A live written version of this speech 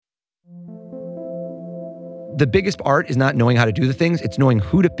The biggest art is not knowing how to do the things, it's knowing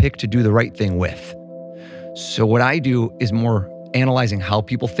who to pick to do the right thing with. So what I do is more analyzing how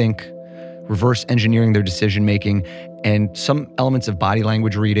people think, reverse engineering their decision making, and some elements of body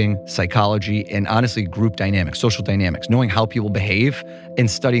language reading, psychology, and honestly, group dynamics, social dynamics, knowing how people behave and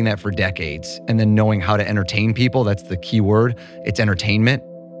studying that for decades, and then knowing how to entertain people. That's the key word. It's entertainment.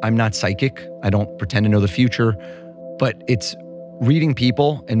 I'm not psychic. I don't pretend to know the future, but it's reading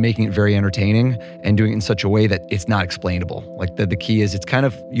people and making it very entertaining and doing it in such a way that it's not explainable. Like the key is, it's kind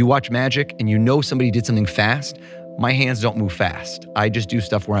of, you watch magic and you know somebody did something fast. My hands don't move fast. I just do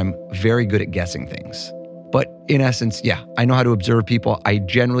stuff where I'm very good at guessing things. But in essence, yeah, I know how to observe people. I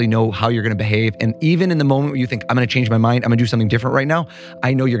generally know how you're going to behave. And even in the moment where you think, I'm going to change my mind, I'm going to do something different right now,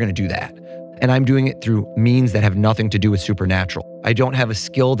 I know you're going to do that. And I'm doing it through means that have nothing to do with supernatural. I don't have a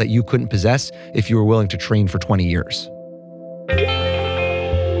skill that you couldn't possess if you were willing to train for 20 years.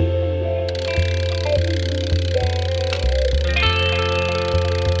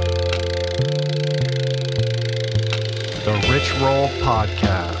 The Rich Roll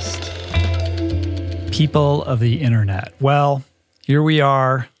Podcast. People of the internet. Well, here we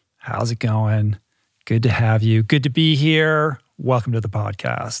are. How's it going? Good to have you. Good to be here. Welcome to the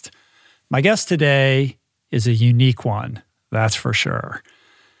podcast. My guest today is a unique one, that's for sure.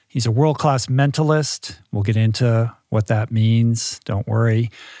 He's a world-class mentalist. We'll get into what that means, don't worry,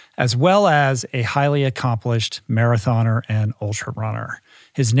 as well as a highly accomplished marathoner and ultra runner.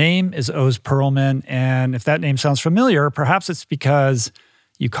 His name is Oz Pearlman, and if that name sounds familiar, perhaps it's because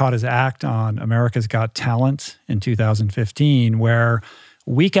you caught his act on America's Got Talent in 2015, where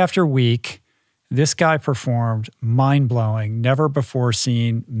week after week, this guy performed mind-blowing,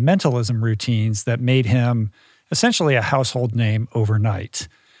 never-before-seen mentalism routines that made him essentially a household name overnight.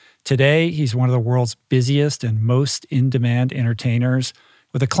 Today, he's one of the world's busiest and most in-demand entertainers,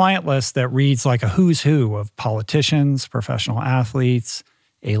 with a client list that reads like a who's who of politicians, professional athletes,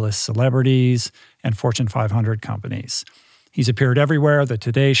 A-list celebrities, and Fortune 500 companies. He's appeared everywhere, The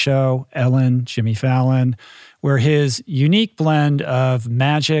Today Show, Ellen, Jimmy Fallon, where his unique blend of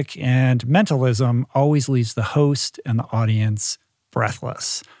magic and mentalism always leaves the host and the audience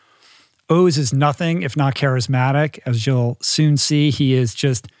breathless. Oz is nothing if not charismatic. As you'll soon see, he is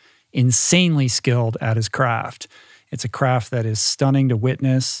just insanely skilled at his craft. It's a craft that is stunning to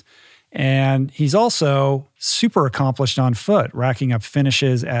witness. And he's also super accomplished on foot, racking up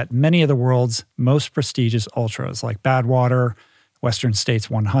finishes at many of the world's most prestigious ultras like Badwater, Western States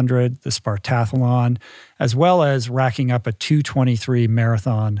 100, the Spartathlon, as well as racking up a 2:23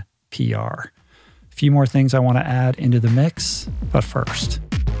 marathon PR. A few more things I want to add into the mix, but first.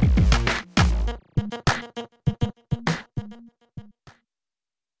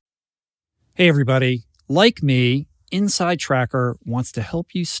 Hey everybody, like me, Inside Tracker wants to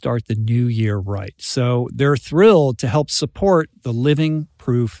help you start the new year right. So they're thrilled to help support the Living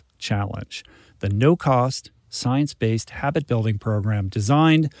Proof Challenge, the no-cost, science-based habit-building program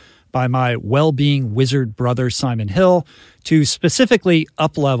designed by my well-being wizard brother Simon Hill to specifically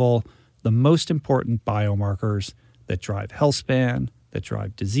up-level the most important biomarkers that drive health span, that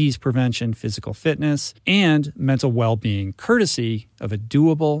drive disease prevention, physical fitness, and mental well-being, courtesy of a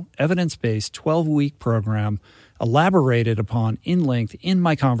doable, evidence-based 12-week program elaborated upon in length in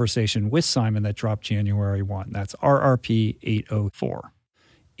my conversation with Simon that dropped January 1. That's RRP 804.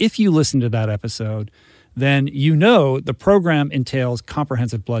 If you listen to that episode, then you know the program entails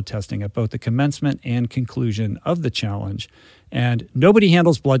comprehensive blood testing at both the commencement and conclusion of the challenge. And nobody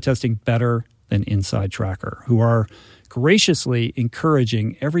handles blood testing better than Inside Tracker, who are graciously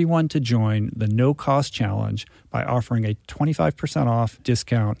encouraging everyone to join the no-cost challenge by offering a 25% off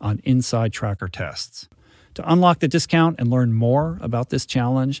discount on Inside Tracker tests. To unlock the discount and learn more about this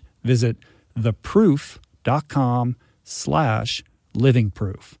challenge, visit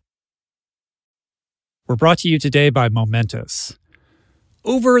theproof.com/livingproof. We're brought to you today by Momentous.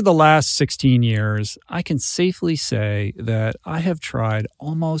 Over the last 16 years, I can safely say that I have tried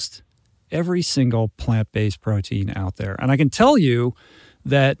almost every single plant-based protein out there. And I can tell you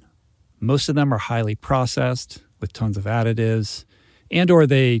that most of them are highly processed with tons of additives, and or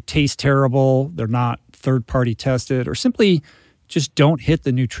they taste terrible, they're not third-party tested, or simply just don't hit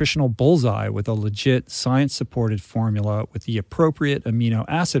the nutritional bullseye with a legit science-supported formula with the appropriate amino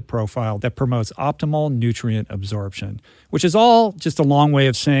acid profile that promotes optimal nutrient absorption, which is all just a long way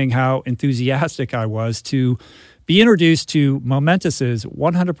of saying how enthusiastic I was to be introduced to Momentous's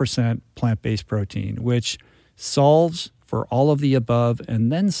 100% plant-based protein, which solves for all of the above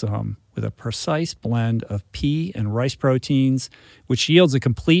and then some with a precise blend of pea and rice proteins, which yields a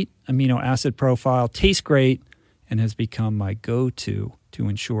complete amino acid profile, tastes great, and has become my go-to to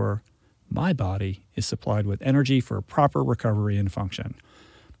ensure my body is supplied with energy for proper recovery and function.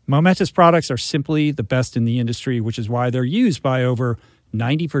 Momentous products are simply the best in the industry, which is why they're used by over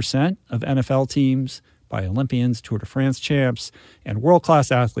 90% of NFL teams, by Olympians, Tour de France champs, and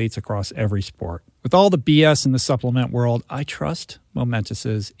world-class athletes across every sport. With all the BS in the supplement world, I trust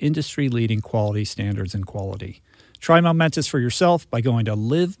Momentous's industry-leading quality standards and quality. Try Momentous for yourself by going to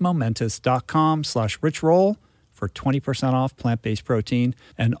livemomentous.com/richroll for 20% off plant-based protein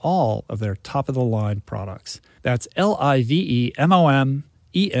and all of their top-of-the-line products. That's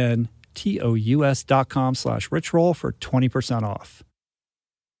livemomentous.com/richroll for 20% off.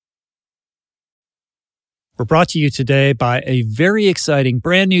 We're brought to you today by a very exciting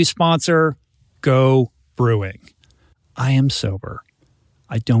brand new sponsor, Go Brewing. I am sober.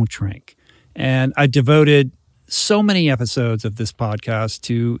 I don't drink. And I devoted so many episodes of this podcast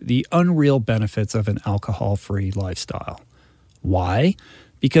to the unreal benefits of an alcohol-free lifestyle. Why?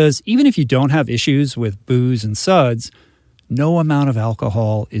 Because even if you don't have issues with booze and suds, no amount of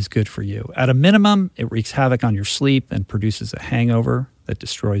alcohol is good for you. At a minimum, it wreaks havoc on your sleep and produces a hangover that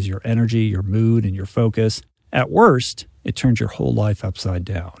destroys your energy, your mood, and your focus. At worst, it turns your whole life upside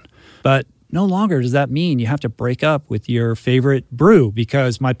down. But no longer does that mean you have to break up with your favorite brew,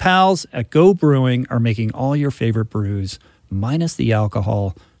 because my pals at Go Brewing are making all your favorite brews, minus the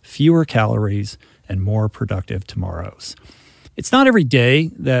alcohol, fewer calories, and more productive tomorrows. It's not every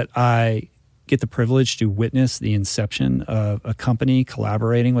day that I get the privilege to witness the inception of a company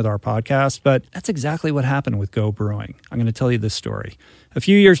collaborating with our podcast, but that's exactly what happened with Go Brewing. I'm going to tell you this story. A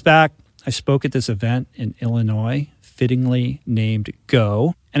few years back, I spoke at this event in Illinois, fittingly named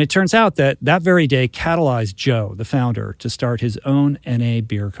Go, and it turns out that very day catalyzed Joe, the founder, to start his own NA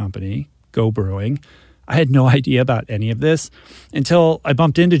beer company, Go Brewing. I had no idea about any of this until I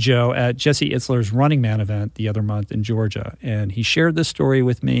bumped into Joe at Jesse Itzler's Running Man event the other month in Georgia, and he shared this story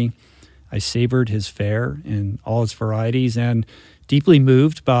with me. I savored his fare in all its varieties and deeply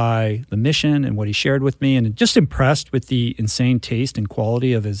moved by the mission and what he shared with me, and just impressed with the insane taste and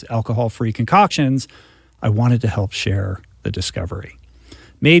quality of his alcohol-free concoctions, I wanted to help share the discovery.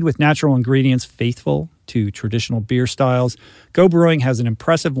 Made with natural ingredients faithful to traditional beer styles, Go Brewing has an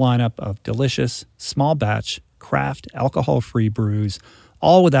impressive lineup of delicious, small batch, craft, alcohol-free brews,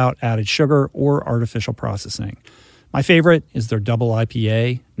 all without added sugar or artificial processing. My favorite is their double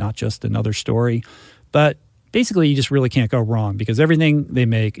IPA, Not Just Another Story. But basically, you just really can't go wrong because everything they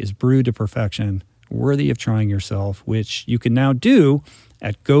make is brewed to perfection, worthy of trying yourself, which you can now do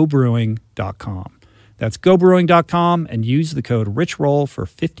at gobrewing.com. That's gobrewing.com and use the code RICHROLL for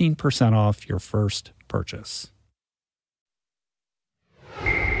 15% off your first purchase.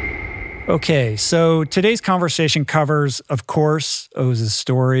 Okay, so today's conversation covers, of course, Oz's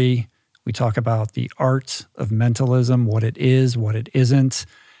story. We talk about the art of mentalism, what it is, what it isn't,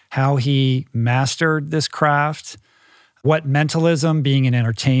 how he mastered this craft, what mentalism, being an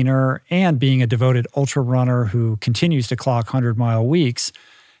entertainer and being a devoted ultra runner who continues to clock 100-mile weeks,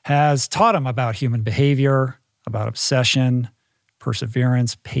 has taught him about human behavior, about obsession,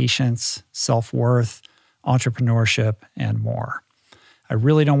 perseverance, patience, self-worth, entrepreneurship, and more. I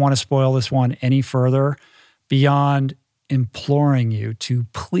really don't want to spoil this one any further beyond imploring you to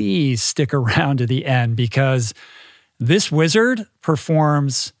please stick around to the end, because this wizard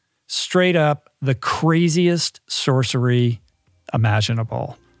performs straight up the craziest sorcery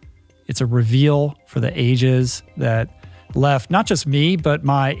imaginable. It's a reveal for the ages that left not just me, but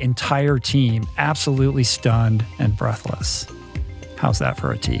my entire team absolutely stunned and breathless. How's that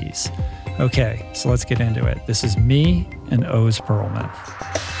for a tease? Okay, so let's get into it. This is me and Oz Pearlman.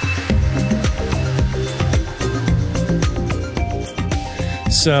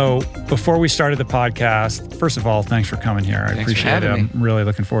 So before we started the podcast, first of all, thanks for coming here. I appreciate it. I'm really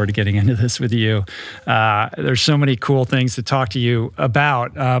looking forward to getting into this with you. There's so many cool things to talk to you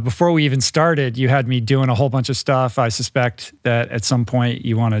about. Before we even started, you had me doing a whole bunch of stuff. I suspect that at some point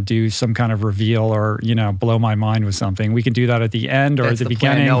you want to do some kind of reveal or, blow my mind with something. We can do that at the end or at the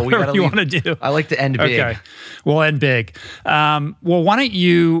beginning. No, whatever you want to do. I like to end big. Okay, we'll end big. Well, why don't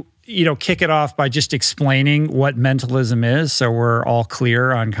you kick it off by just explaining what mentalism is so we're all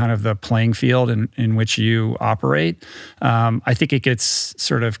clear on kind of the playing field in which you operate. I think it gets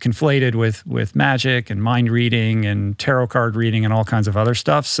sort of conflated with magic and mind reading and tarot card reading and all kinds of other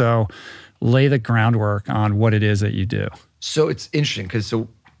stuff. So lay the groundwork on what it is that you do. So it's interesting because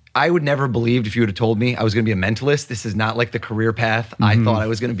I would never have believed if you would have told me I was going to be a mentalist. This is not like the career path I thought I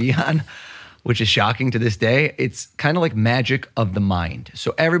was going to be on, which is shocking to this day. It's kind of like magic of the mind.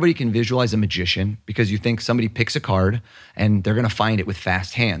 So everybody can visualize a magician because you think somebody picks a card and they're going to find it with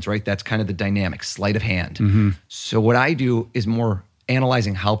fast hands, right? That's kind of the dynamic, sleight of hand. So what I do is more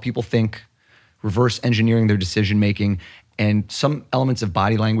analyzing how people think, reverse engineering their decision making, and some elements of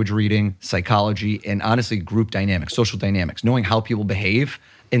body language reading, psychology, and honestly, group dynamics, social dynamics, knowing how people behave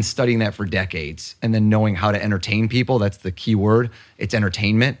and studying that for decades, and then knowing how to entertain people. That's the key word. It's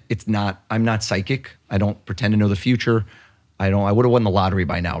entertainment. I'm not psychic. I don't pretend to know the future. I would have won the lottery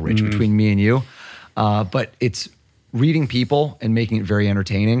by now, Rich, between me and you. But it's reading people and making it very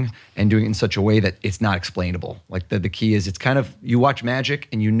entertaining and doing it in such a way that it's not explainable. Like the key is, it's kind of, you watch magic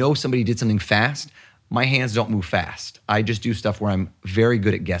and you know somebody did something fast. My hands don't move fast. I just do stuff where I'm very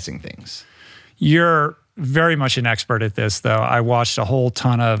good at guessing things. You're very much an expert at this, though. I watched a whole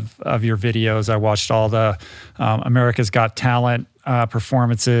ton of your videos. I watched all the America's Got Talent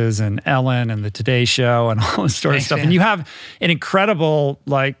performances and Ellen and the Today Show and all this sort of stuff. Man. And you have an incredible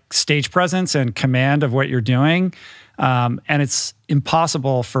stage presence and command of what you're doing. And it's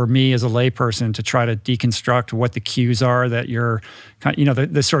impossible for me as a layperson to try to deconstruct what the cues are that you're,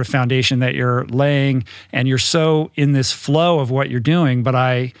 the sort of foundation that you're laying. And you're so in this flow of what you're doing. But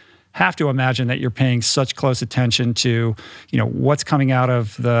I have to imagine that you're paying such close attention to, what's coming out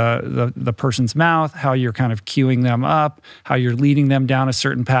of the person's mouth, how you're kind of cueing them up, how you're leading them down a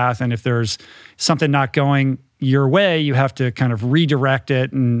certain path. And if there's something not going your way, you have to kind of redirect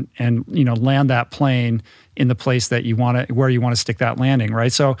it and land that plane in the place that you want to, where you want to stick that landing,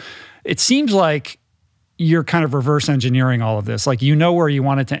 right? So it seems like you're kind of reverse engineering all of this. Like, where you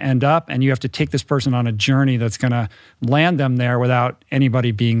want it to end up, and you have to take this person on a journey that's going to land them there without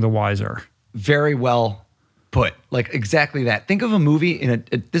anybody being the wiser. Very well put. Like, exactly that. Think of a movie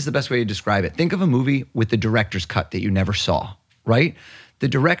this is the best way to describe it. Think of a movie with the director's cut that you never saw, right? The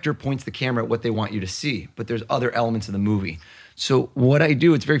director points the camera at what they want you to see, but there's other elements of the movie. So what I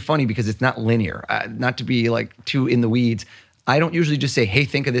do, it's very funny because it's not linear. Not to be too in the weeds, I don't usually just say, hey,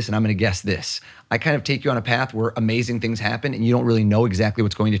 think of this and I'm going to guess this. I kind of take you on a path where amazing things happen and you don't really know exactly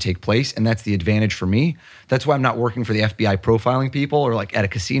what's going to take place. And that's the advantage for me. That's why I'm not working for the FBI profiling people or at a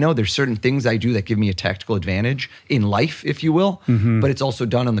casino. There's certain things I do that give me a tactical advantage in life, if you will. But it's also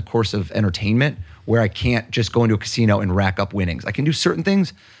done on the course of entertainment where I can't just go into a casino and rack up winnings. I can do certain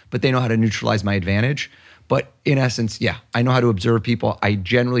things, but they know how to neutralize my advantage. But in essence, yeah, I know how to observe people. I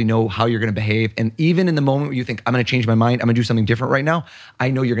generally know how you're going to behave. And even in the moment where you think, I'm going to change my mind, I'm going to do something different right now, I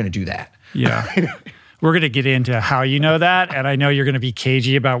know you're going to do that. Yeah. We're going to get into how you know that. And I know you're going to be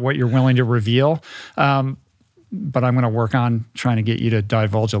cagey about what you're willing to reveal. But I'm going to work on trying to get you to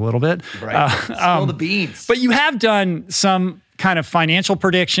divulge a little bit. Right. Spill the beans. But you have done some kind of financial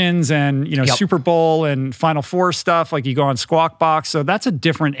predictions and, Super Bowl and Final Four stuff, like you go on Squawk Box. So that's a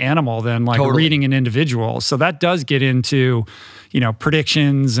different animal than Totally. reading an individual. So that does get into,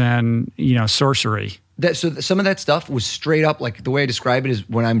 predictions and, sorcery. So some of that stuff was straight up, like the way I describe it is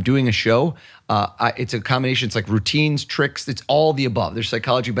when I'm doing a show, it's a combination. It's like routines, tricks. It's all the above. There's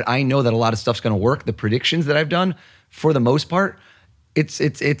psychology, but I know that a lot of stuff's going to work. The predictions that I've done, for the most part,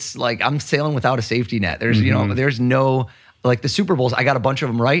 it's like I'm sailing without a safety net. There's there's no. Like the Super Bowls, I got a bunch of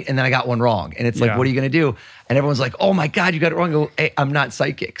them right, and then I got one wrong. And it's like, what are you going to do? And everyone's like, oh my God, you got it wrong. I go, hey, I'm not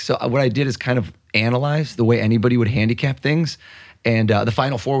psychic. So what I did is kind of analyze the way anybody would handicap things. And the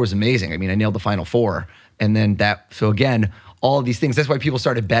Final Four was amazing. I mean, I nailed the Final Four. And then so again, all of these things, that's why people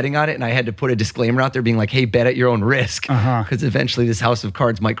started betting on it. And I had to put a disclaimer out there being like, hey, bet at your own risk. Because eventually this house of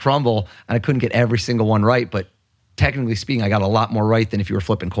cards might crumble. And I couldn't get every single one right. But technically speaking, I got a lot more right than if you were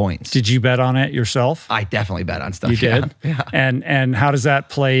flipping coins. Did you bet on it yourself? I definitely bet on stuff. You did? Yeah. And how does that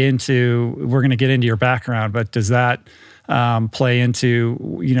play into, we're going to get into your background, but does that play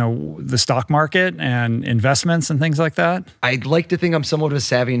into, the stock market and investments and things like that? I'd like to think I'm somewhat of a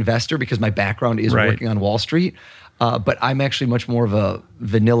savvy investor because my background is working on Wall Street. But I'm actually much more of a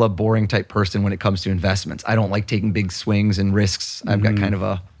vanilla, boring type person when it comes to investments. I don't like taking big swings and risks. I've got kind of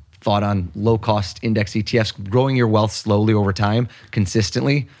a thought on low-cost index ETFs, growing your wealth slowly over time,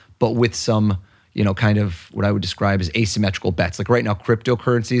 consistently, but with some, kind of what I would describe as asymmetrical bets. Like right now,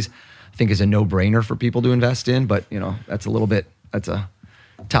 cryptocurrencies, I think is a no-brainer for people to invest in, but, that's a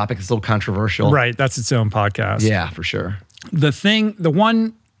topic that's a little controversial. Right, that's its own podcast. Yeah, for sure. The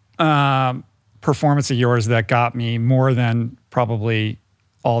one performance of yours that got me more than probably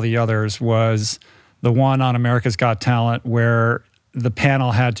all the others was the one on America's Got Talent where the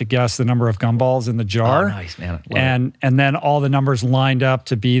panel had to guess the number of gumballs in the jar. Oh, nice, man. And then all the numbers lined up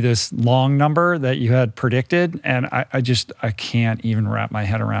to be this long number that you had predicted. And I can't even wrap my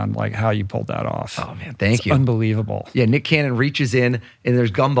head around how you pulled that off. Oh man, thank you. Unbelievable. Yeah, Nick Cannon reaches in and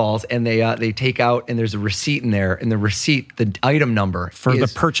there's gumballs and they take out and there's a receipt in there, and the receipt, the item number for the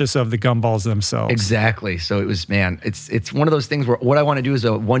purchase of the gumballs themselves. Exactly. So it was, man, it's one of those things where what I want to do is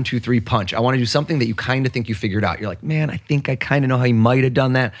a 1, 2, 3 punch. I want to do something that you kind of think you figured out. You're like, man, I think I kind of know how he might have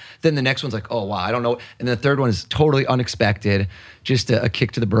done that. Then the next one's like, oh, wow, I don't know. And the third one is totally unexpected, just a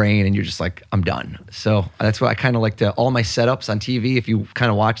kick to the brain, and you're just like, I'm done. So that's why I kind of like to, all my setups on TV, if you kind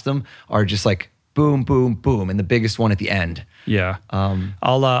of watch them, are just like boom, boom, boom, and the biggest one at the end. Yeah.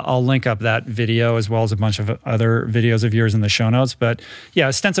 I'll link up that video as well as a bunch of other videos of yours in the show notes. But yeah,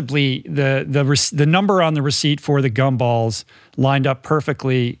 ostensibly the number on the receipt for the gumballs lined up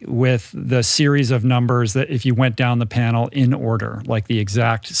perfectly with the series of numbers that if you went down the panel in order, like the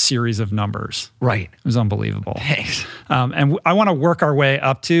exact series of numbers. Right. It was unbelievable. Thanks. And I want to work our way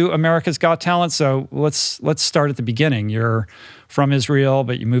up to America's Got Talent. So let's start at the beginning. You're from Israel,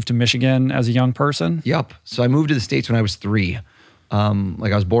 but you moved to Michigan as a young person? Yep. So I moved to the States when I was 3.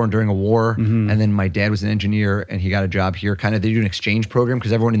 Like I was born during a war, and then my dad was an engineer, and he got a job here. Kind of, they do an exchange program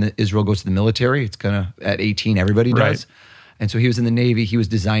because everyone in Israel goes to the military. It's kind of at 18, everybody does. And so he was in the Navy. He was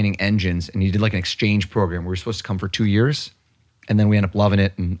designing engines, and he did like an exchange program. We were supposed to come for 2 years, and then we ended up loving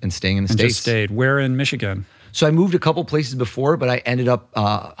it and staying in the States. Just stayed. Where in Michigan? So I moved a couple places before, but I ended up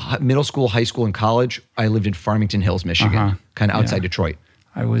middle school, high school, and college. I lived in Farmington Hills, Michigan, kind of outside Detroit.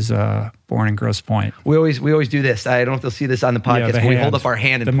 I was born in Grosse Pointe. We always do this. I don't know if they'll see this on the podcast, but we hold up our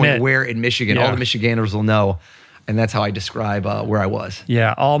hand and point where in Michigan. Yeah. All the Michiganders will know. And that's how I describe where I was.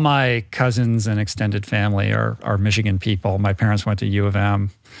 Yeah, all my cousins and extended family are Michigan people. My parents went to U of M.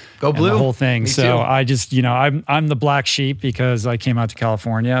 Go Blue. The whole thing. Me so too. I just, I'm the black sheep because I came out to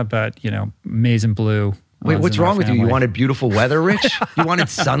California, but, maize and blue. Wait, what's wrong with you? You wanted beautiful weather, Rich? You wanted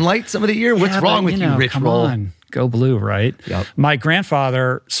sunlight some of the year? What's wrong with you, Rich come Roll? on. Go Blue, right? Yep. My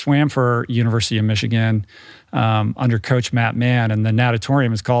grandfather swam for University of Michigan under Coach Matt Mann, and the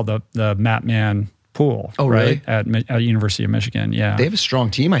natatorium is called the Matt Mann Pool. Oh, right? really? At University of Michigan, yeah. They have a strong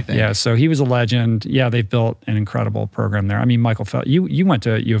team, I think. Yeah, so he was a legend. Yeah, they've built an incredible program there. I mean, Michael Phelps, you went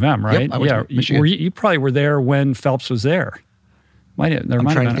to U of M, right? Yep, I went to Michigan. You probably were there when Phelps was there. I'm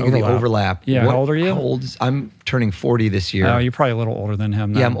trying to think of the overlap. Yeah, how old are you? I'm turning 40 this year. Oh, you're probably a little older than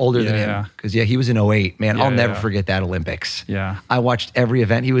him. Yeah, I'm older than him. Because, he was in 08. Man, I'll never forget that Olympics. Yeah. I watched every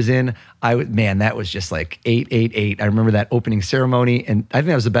event he was in. That was just like 888. I remember that opening ceremony, and I think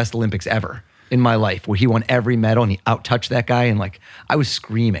that was the best Olympics ever in my life, where he won every medal and he out-touched that guy. And I was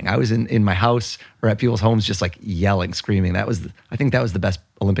screaming. I was in my house or at people's homes just like yelling, screaming. I think that was the best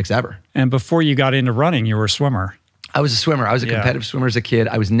Olympics ever. And before you got into running, you were a swimmer. I was a swimmer. I was a competitive swimmer as a kid.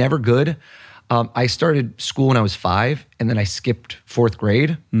 I was never good. I started school when I was 5, and then I skipped 4th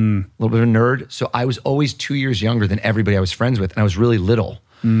grade. A little bit of a nerd. So I was always 2 years younger than everybody I was friends with, and I was really little.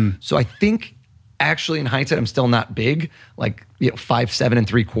 So I think, actually, in hindsight, I'm still not big, 5'7" and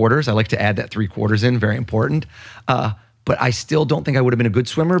 3/4. I like to add that 3/4 in, very important. But I still don't think I would have been a good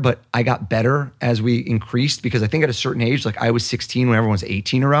swimmer, but I got better as we increased, because I think at a certain age, I was 16 when everyone was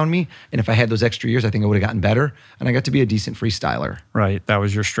 18 around me. And if I had those extra years, I think I would have gotten better. And I got to be a decent freestyler. Right. That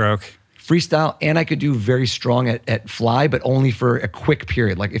was your stroke. Freestyle, and I could do very strong at fly, but only for a quick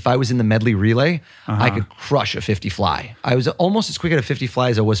period. Like if I was in the medley relay, I could crush a 50 fly. I was almost as quick at a 50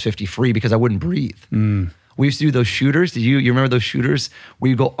 fly as I was 50 free because I wouldn't breathe. We used to do those shooters. You remember those shooters where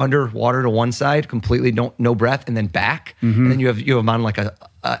you go underwater to one side, completely no breath, and then back, and then you have them on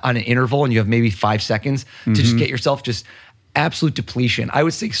on an interval, and you have maybe 5 seconds to just get yourself just absolute depletion. I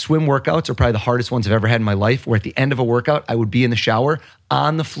would say swim workouts are probably the hardest ones I've ever had in my life, where at the end of a workout, I would be in the shower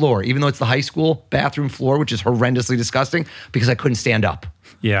on the floor, even though it's the high school bathroom floor, which is horrendously disgusking, because I couldn't stand up.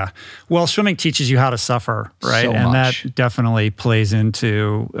 Yeah. Well, swimming teaches you how to suffer, right? So and much. that definitely plays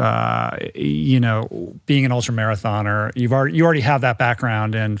into, being an ultramarathoner. You already have that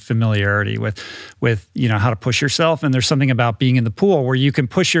background and familiarity with how to push yourself. And there's something about being in the pool where you can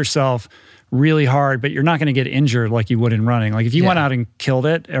push yourself really hard, but you're not going to get injured like you would in running. Like if you went out and killed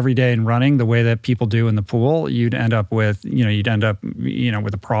it every day in running the way that people do in the pool, you'd end up with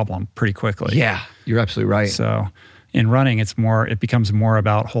a problem pretty quickly. Yeah, you're absolutely right. So in running, it becomes more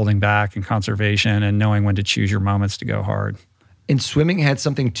about holding back and conservation and knowing when to choose your moments to go hard. And swimming had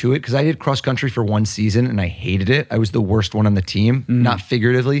something to it, because I did cross country for one season and I hated it. I was the worst one on the team, not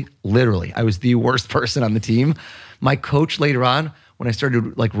figuratively, literally. I was the worst person on the team. My coach later on, when I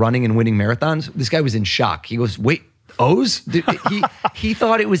started running and winning marathons, this guy was in shock. He goes, "Wait, O's?" He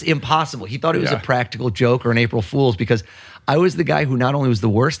thought it was impossible. He thought it was a practical joke or an April Fool's, because I was the guy who not only was the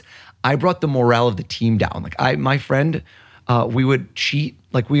worst, I brought the morale of the team down. My friend, we would cheat.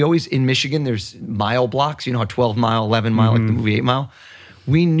 We always, in Michigan, there's mile blocks. You know how 12 mile, 11 mile, like the movie 8 Mile?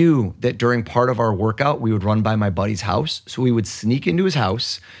 We knew that during part of our workout, we would run by my buddy's house. So we would sneak into his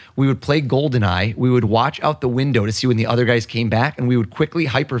house. We would play GoldenEye. We would watch out the window to see when the other guys came back, and we would quickly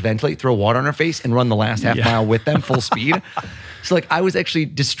hyperventilate, throw water on our face, and run the last half mile with them full speed. So like I was actually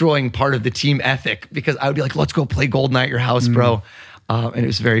destroying part of the team ethic because I would be like, let's go play GoldenEye at your house, bro. And it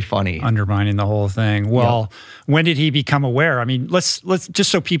was very funny. Undermining the whole thing. Well, when did he become aware? I mean, let's just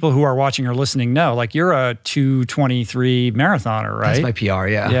so people who are watching or listening know, like you're a 2:23 marathoner, right? That's my PR,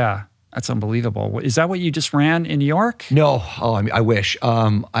 yeah. Yeah. That's unbelievable. Is that what you just ran in New York? No. Oh, I mean, I wish.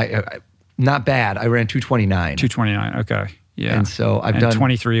 I not bad. I ran 2:29. 2:29. Okay. Yeah. And so I've done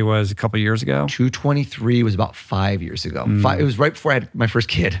 23 was a couple years ago. 2:23 was about 5 years ago. It was right before I had my first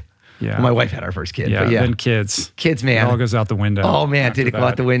kid. Yeah. Well, my wife had our first kid. Yeah. But Then kids. Kids, man. It all goes out the window. Oh man, did it go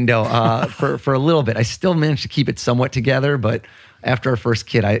out the window for a little bit. I still managed to keep it somewhat together, but after our first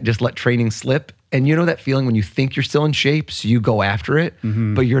kid, I just let training slip. And you know that feeling when you think you're still in shape, so you go after it,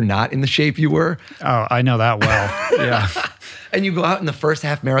 but you're not in the shape you were? Oh, I know that well. Yeah. And you go out in the first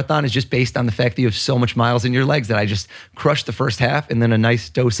half marathon is just based on the fact that you have so much miles in your legs that I just crushed the first half and then a nice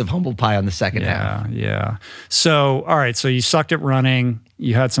dose of humble pie on the second half. Yeah. So, all right. So you sucked at running.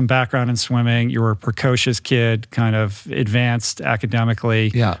 You had some background in swimming. You were a precocious kid, kind of advanced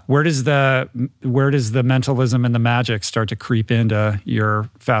academically. Yeah. Where does the mentalism and the magic start to creep into your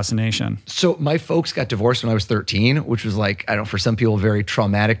fascination? So my folks got divorced when I was 13, which was like, I don't know, for some people, a very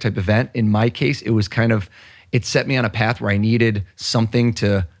traumatic type event. In my case, it was it set me on a path where I needed something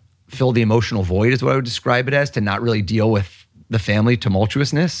to fill the emotional void, is what I would describe it as, to not really deal with the family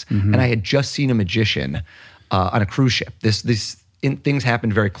tumultuousness. And I had just seen a magician on a cruise ship. Things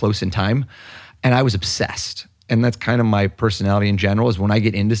happened very close in time, and I was obsessed. And that's kind of my personality in general, is when I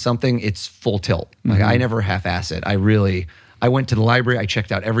get into something, it's full tilt. Like I never half-ass it. I went to the library, I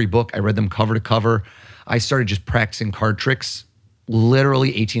checked out every book, I read them cover to cover. I started just practicing card tricks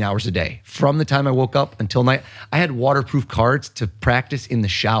literally 18 hours a day. From the time I woke up until night, I had waterproof cards to practice in the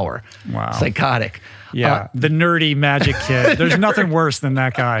shower. Wow. Psychotic. Yeah, the nerdy magic kid. There's nothing worse than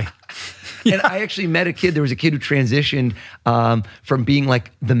that guy. And I actually met a kid. There was a kid who transitioned from being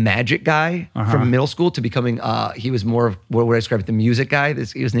like the magic guy from middle school to becoming, he was more of, what would I describe it, the music guy.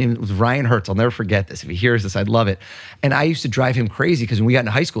 His name was Ryan Hertz. I'll never forget this. If he hears this, I'd love it. And I used to drive him crazy because when we got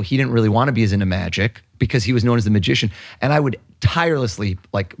into high school, he didn't really want to be as into magic because he was known as the magician. And I would tirelessly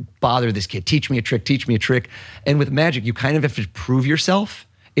like bother this kid, teach me a trick. And with magic, you kind of have to prove yourself.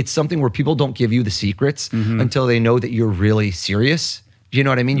 It's something where people don't give you the secrets until they know that you're really serious. Do you know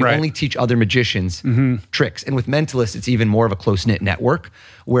what I mean? You only teach other magicians tricks. And with Mentalist, it's even more of a close-knit network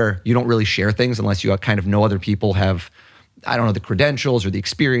where you don't really share things unless you kind of know other people have, I don't know, the credentials or the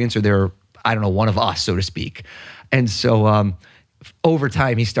experience, or they're, I don't know, one of us, so to speak. And so over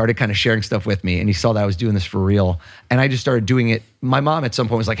time, he started kind of sharing stuff with me, and he saw that I was doing this for real. And I just started doing it. My mom at some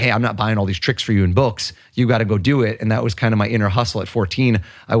point was like, hey, I'm not buying all these tricks for you in books. You got to go do it. And that was kind of my inner hustle at 14.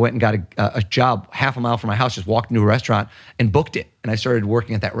 I went and got a job half a mile from my house, just walked into a restaurant and booked it. And I started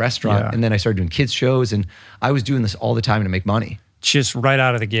working at that restaurant. And then I started doing kids shows, and I was doing this all the time to make money. Just right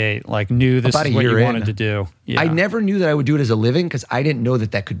out of the gate, like knew this is what you wanted to do. Yeah. I never knew that I would do it as a living because I didn't know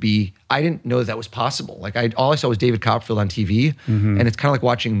that could be, I didn't know that was possible. Like all I saw was David Copperfield on TV, and it's kind of like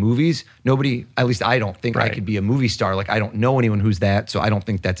watching movies. Nobody, at least I don't think I could be a movie star. Like I don't know anyone who's that, so I don't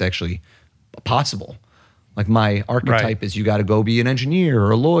think that's actually possible. Like my archetype is you got to go be an engineer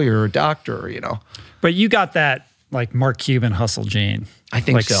or a lawyer or a doctor, you know. But you got that like Mark Cuban hustle gene. I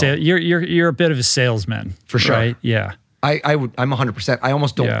think like so. You're a bit of a salesman. For sure. Right? Yeah. I'm 100%. I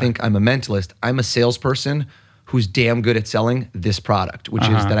almost don't think I'm a mentalist. I'm a salesperson who's damn good at selling this product, which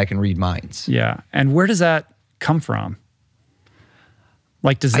is that I can read minds. Yeah. And where does that come from?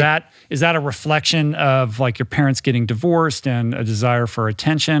 Like, is that a reflection of like your parents getting divorced and a desire for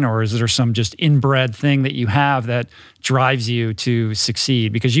attention, or is there some just inbred thing that you have that drives you to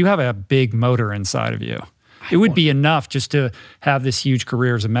succeed? Because you have a big motor inside of you. It would be enough just to have this huge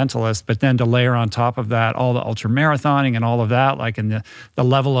career as a mentalist, but then to layer on top of that all the ultramarathoning and all of that, like in the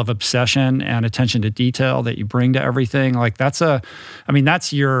level of obsession and attention to detail that you bring to everything. Like that's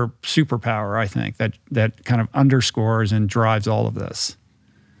your superpower, I think, that kind of underscores and drives all of this.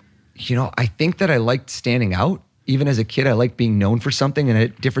 You know, I think that I liked standing out. Even as a kid, I liked being known for something. And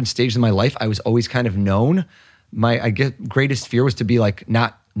at different stages of my life, I was always kind of known. My greatest fear was to be like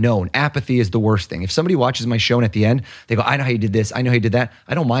not known. Apathy is the worst thing. If somebody watches my show and at the end, they go, I know how you did this. I know how you did that.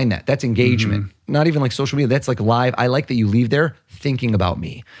 I don't mind that. That's engagement. Not even like social media. That's like live. I like that you leave there thinking about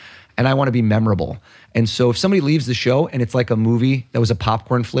me. and I want to be memorable. And so if somebody leaves the show and it's like a movie that was a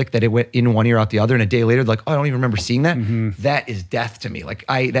popcorn flick that it went in one ear out the other, and a day later, they're like, oh, I don't even remember seeing that. That is death to me. Like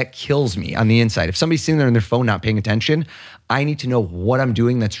that kills me on the inside. If somebody's sitting there on their phone not paying attention, I need to know what I'm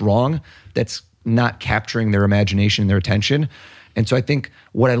doing that's wrong, that's not capturing their imagination and their attention. And so I think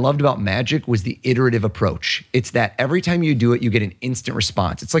what I loved about magic was the iterative approach. It's that every time you do it, you get an instant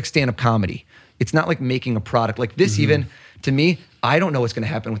response. It's like stand-up comedy. It's not like making a product like this. Even to me, I don't know what's going to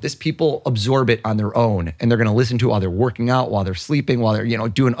happen with this. People absorb it on their own, and they're going to listen to it while they're working out, while they're sleeping, while they're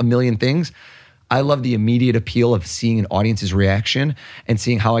doing a million things. I love the immediate appeal of seeing an audience's reaction and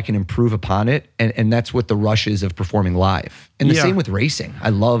seeing how I can improve upon it. And that's what the rush is of performing live. And the same with racing. I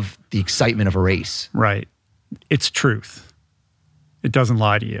love the excitement of a race. Right. It's truth. It doesn't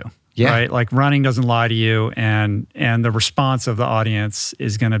lie to you. Yeah. Right? Like running doesn't lie to you, and the response of the audience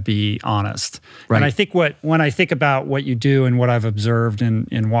is going to be honest. Right. And I think when I think about what you do and what I've observed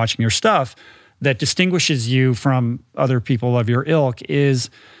in watching your stuff that distinguishes you from other people of your ilk is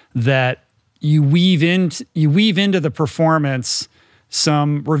that you weave into the performance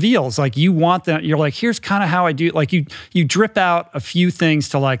some reveals. Like you want them, you're like, here's kind of how I do it. Like you drip out a few things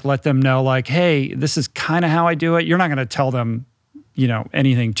to like let them know, like, hey, this is kind of how I do it. You're not going to tell them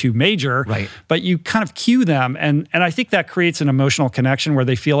anything too major, right? But you kind of cue them. And I think that creates an emotional connection where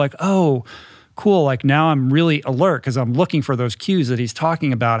they feel like, oh, cool. Like now I'm really alert because I'm looking for those cues that he's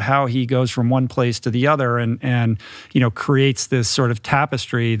talking about, how he goes from one place to the other and creates this sort of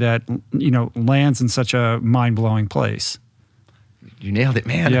tapestry that, lands in such a mind-blowing place. You nailed it,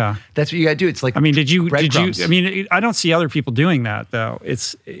 man. Yeah. That's what you got to do. It's like, I don't see other people doing that though.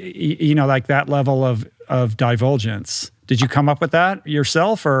 It's, like that level of divulgence. Did you come up with that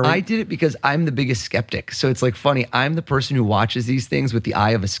yourself, or? I did it because I'm the biggest skeptic. So it's like funny. I'm the person who watches these things with the eye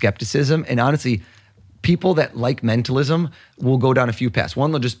of a skepticism. And honestly, people that like mentalism will go down a few paths.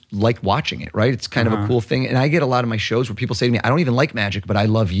 One, they'll just like watching it, right? It's kind of a cool thing. And I get a lot of my shows where people say to me, I don't even like magic, but I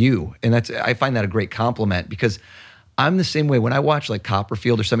love you. And I find that a great compliment because I'm the same way. When I watch like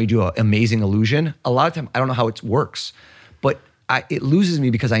Copperfield or somebody do an amazing illusion, a lot of time I don't know how it works, but it loses me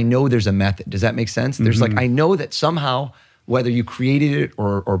because I know there's a method. Does that make sense? There's like, I know that somehow, whether you created it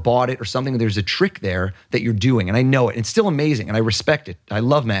or bought it or something, there's a trick there that you're doing. And I know it. It's still amazing and I respect it. I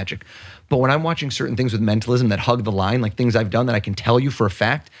love magic. But when I'm watching certain things with mentalism that hug the line, like things I've done that I can tell you for a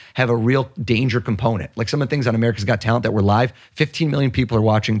fact have a real danger component. Like some of the things on America's Got Talent that were live, 15 million people are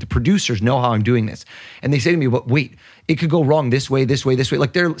watching. The producers know how I'm doing this. And they say to me, but wait, it could go wrong this way, this way, this way.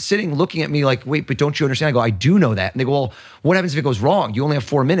 Like they're sitting looking at me like, wait, but don't you understand? I go, I do know that. And they go, well, what happens if it goes wrong? You only have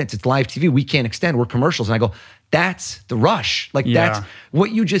 4 minutes. It's live TV. We can't extend. We're commercials. And I go, that's the rush. Like that's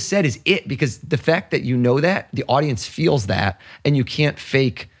what you just said is it, because the fact that you know that, the audience feels that, and you can't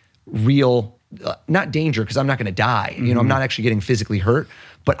fake real, not danger, because I'm not going to die. I'm not actually getting physically hurt,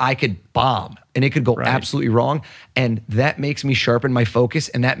 but I could bomb and it could go absolutely wrong. And that makes me sharpen my focus,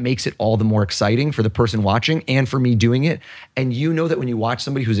 and that makes it all the more exciting for the person watching and for me doing it. And you know that when you watch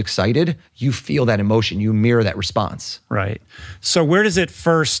somebody who's excited, you feel that emotion, you mirror that response. Right. So where does it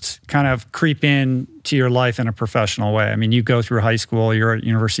first kind of creep in to your life in a professional way? I mean, you go through high school, you're at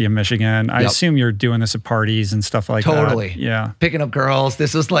University of Michigan. I assume you're doing this at parties and stuff like that. Totally. Yeah. Picking up girls.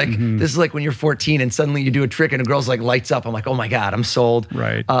 This is like when you're 14 and suddenly you do a trick and a girl's like lights up. I'm like, oh my God, I'm sold.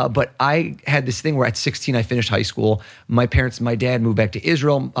 Right. But I had this thing where at 16, I finished high school. My dad moved back to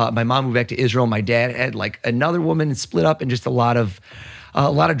Israel. My mom moved back to Israel. My dad had like another woman and split up, and just a lot of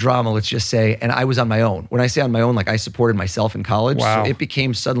drama, let's just say. And I was on my own. When I say on my own, like I supported myself in college. Wow. So it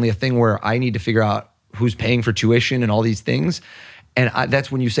became suddenly a thing where I need to figure out who's paying for tuition and all these things. And that's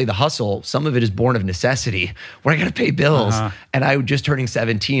when you say the hustle, some of it is born of necessity, where I got to pay bills. And I was just turning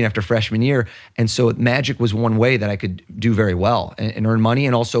 17 after freshman year. And so magic was one way that I could do very well and earn money.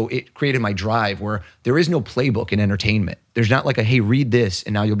 And also it created my drive, where there is no playbook in entertainment. There's not like hey, read this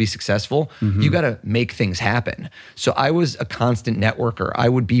and now you'll be successful. You got to make things happen. So I was a constant networker. I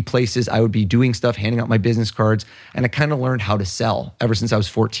would be places, I would be doing stuff, handing out my business cards. And I kind of learned how to sell ever since I was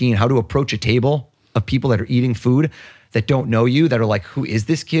 14, how to approach a table of people that are eating food that don't know you, that are like, who is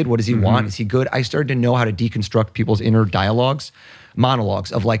this kid? What does he want? Is he good? I started to know how to deconstruct people's inner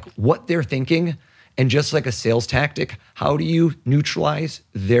monologues of like what they're thinking. And just like a sales tactic, how do you neutralize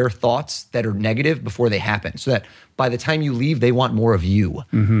their thoughts that are negative before they happen, so that by the time you leave, they want more of you?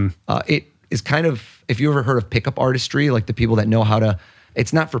 It is kind of, if you ever heard of pickup artistry, like the people that know how to,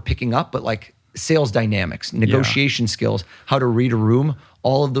 it's not for picking up, but like sales dynamics, negotiation skills, how to read a room,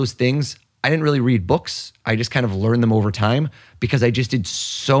 all of those things. I didn't really read books. I just kind of learned them over time because I just did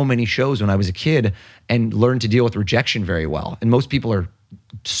so many shows when I was a kid and learned to deal with rejection very well. And most people are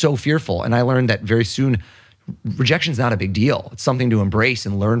so fearful. And I learned that very soon, rejection's not a big deal. It's something to embrace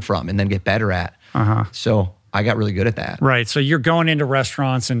and learn from and then get better at. So I got really good at that. Right. So you're going into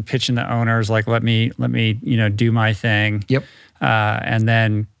restaurants and pitching the owners, like, let me, do my thing. Yep. And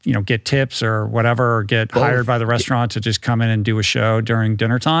then, get tips or whatever, or get hired by the restaurant to just come in and do a show during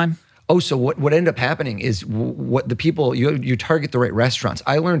dinner time. Oh, so what ended up happening is what the people, you target the right restaurants.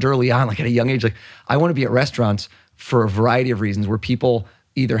 I learned early on, like at a young age, like I want to be at restaurants for a variety of reasons where people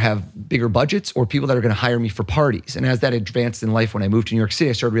either have bigger budgets or people that are going to hire me for parties. And as that advanced in life, when I moved to New York City,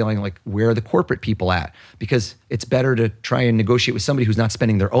 I started realizing like, where are the corporate people at? Because it's better to try and negotiate with somebody who's not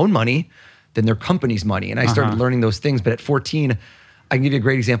spending their own money than their company's money. And I started learning those things. But at 14, I can give you a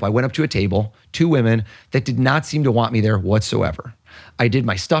great example. I went up to a table, 2 women that did not seem to want me there whatsoever. I did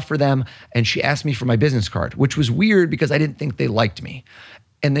my stuff for them, and she asked me for my business card, which was weird because I didn't think they liked me.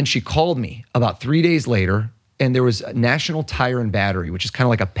 And then she called me about 3 days later, and there was a National Tire and Battery, which is kind of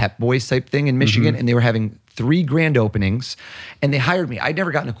like a Pep Boys type thing in Michigan, and they were having 3 grand openings, and they hired me. I'd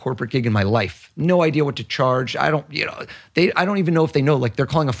never gotten a corporate gig in my life. No idea what to charge. I don't even know if they know, like they're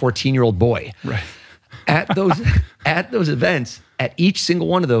calling a 14-year-old boy. Right. At those events, at each single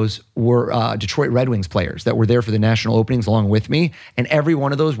one of those were Detroit Red Wings players that were there for the national openings along with me. And every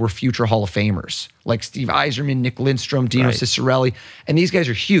one of those were future Hall of Famers, like Steve Yzerman, Nick Lindstrom, Dino Ciccarelli. And these guys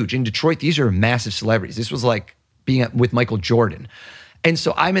are huge. In Detroit, these are massive celebrities. This was like being with Michael Jordan. And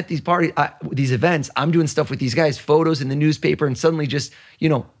so I'm at these parties, these events, I'm doing stuff with these guys, photos in the newspaper, and suddenly just,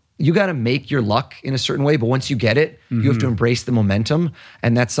 you got to make your luck in a certain way, but once you get it, you have to embrace the momentum.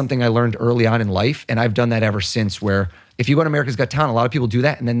 And that's something I learned early on in life. And I've done that ever since, where if you go to America's Got Talent, a lot of people do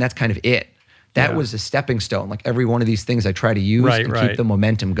that, and then that's kind of it. That was a stepping stone. Like every one of these things I try to use and keep the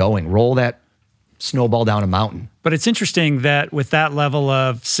momentum going, roll that snowball down a mountain. But it's interesting that with that level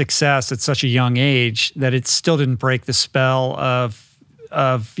of success at such a young age, that it still didn't break the spell of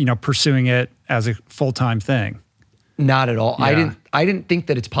pursuing it as a full-time thing. Not at all. Yeah. I didn't think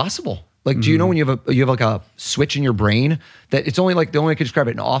that it's possible. Like, do you know when you have like a switch in your brain that it's only like the only way I could describe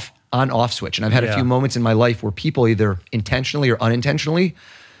it, an on-off switch. And I've had a few moments in my life where people either intentionally or unintentionally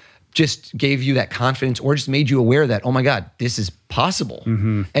just gave you that confidence or just made you aware that, oh my God, this is possible.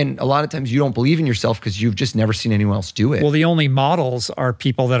 And a lot of times you don't believe in yourself because you've just never seen anyone else do it. Well, the only models are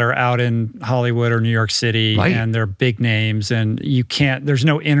people that are out in Hollywood or New York City, and they're big names, and there's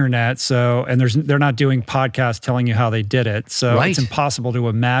no internet. And they're not doing podcasts telling you how they did it. So it's impossible to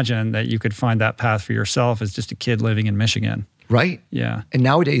imagine that you could find that path for yourself as just a kid living in Michigan. Right. Yeah. And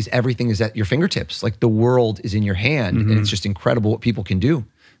nowadays everything is at your fingertips. Like the world is in your hand, and it's just incredible what people can do.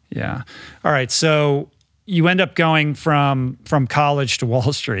 Yeah. All right. So you end up going from college to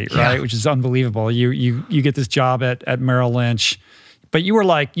Wall Street, right? Which is unbelievable. You get this job at Merrill Lynch, but you weren't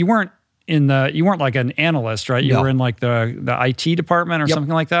like an analyst, right? You were in like the IT department or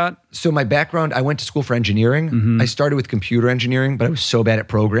something like that. So my background, I went to school for engineering. I started with computer engineering, but I was so bad at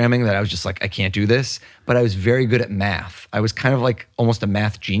programming that I was just like, I can't do this. But I was very good at math. I was kind of like almost a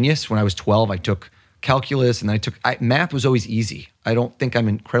math genius. When I was 12, I took calculus, and then math was always easy. I don't think I'm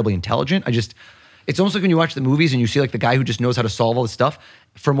incredibly intelligent. It's almost like when you watch the movies and you see like the guy who just knows how to solve all this stuff.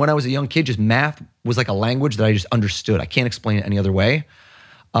 From when I was a young kid, just math was like a language that I just understood. I can't explain it any other way.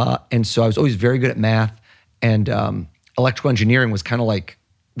 And so I was always very good at math, and electrical engineering was kind of like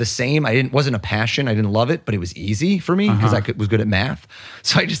the same. Wasn't a passion. I didn't love it, but it was easy for me because I was good at math.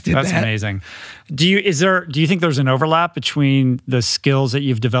 So I just did that. That's amazing. Do you think there's an overlap between the skills that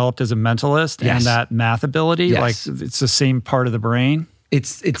you've developed as a mentalist and that math ability? Yes. Like it's the same part of the brain?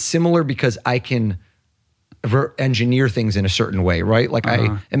 It's similar because I can engineer things in a certain way, right? Like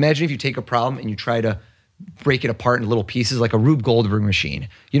I imagine if you take a problem and you try to break it apart in little pieces, like a Rube Goldberg machine.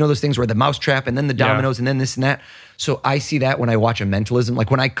 You know those things where the mousetrap and then the dominoes and then this and that. So I see that when I watch a mentalism. Like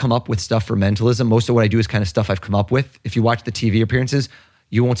when I come up with stuff for mentalism, most of what I do is kind of stuff I've come up with. If you watch the TV appearances,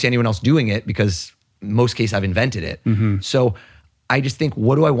 you won't see anyone else doing it because in most cases I've invented it. So I just think,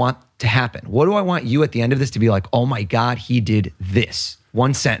 what do I want to happen? What do I want you at the end of this to be like, oh my God, he did this.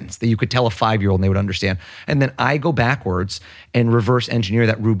 One sentence that you could tell a 5-year-old and they would understand. And then I go backwards and reverse engineer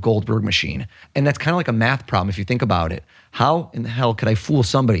that Rube Goldberg machine. And that's kind of like a math problem if you think about it. How in the hell could I fool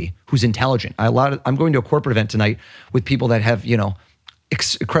somebody who's intelligent? I'm going to a corporate event tonight with people that have,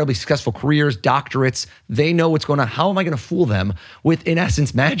 incredibly successful careers, doctorates. They know what's going on. How am I going to fool them with, in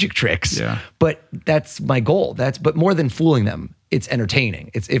essence, magic tricks? Yeah. But that's my goal. But more than fooling them, it's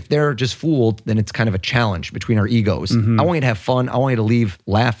entertaining. If they're just fooled, then it's kind of a challenge between our egos. I want you to have fun. I want you to leave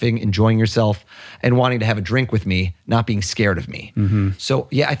laughing, enjoying yourself, and wanting to have a drink with me, not being scared of me. So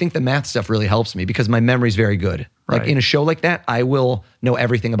yeah, I think the math stuff really helps me because my memory's very good. Like in a show like that, I will know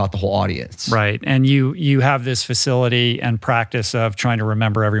everything about the whole audience. Right. And you have this facility and practice of trying to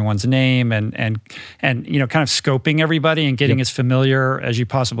remember everyone's name and kind of scoping everybody and getting as familiar as you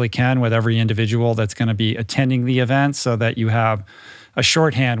possibly can with every individual that's going to be attending the event so that you have a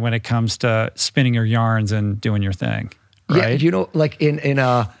shorthand when it comes to spinning your yarns and doing your thing. Right? Yeah, like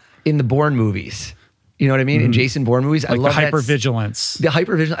in the Bourne movies. You know what I mean? In Jason Bourne movies, like I love the hypervigilance. The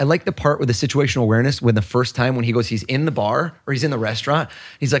hypervigilance. I like the part with the situational awareness when the first time when he's in the bar or he's in the restaurant,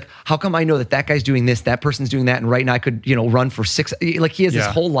 he's like, how come I know that guy's doing this, that person's doing that, and right now I could, run for 6. Like he has this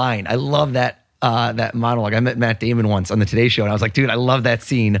whole line. I love that monologue. I met Matt Damon once on the Today Show, and I was like, dude, I love that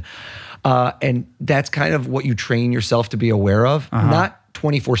scene. And that's kind of what you train yourself to be aware of, not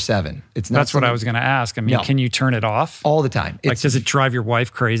 24/7. It's not. That's what I was going to ask. I mean, can you turn it off all the time? Does it drive your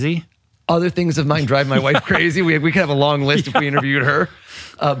wife crazy? Other things of mine drive my wife crazy. We could have a long list if we interviewed her,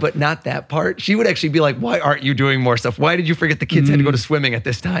 but not that part. She would actually be like, why aren't you doing more stuff? Why did you forget the kids had to go to swimming at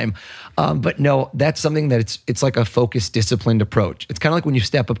this time? But no, that's something that it's like a focused, disciplined approach. It's kind of like when you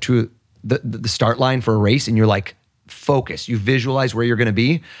step up to the start line for a race and you're like, focus. You visualize where you're going to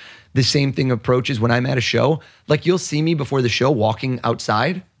be. The same thing approaches when I'm at a show. Like you'll see me before the show walking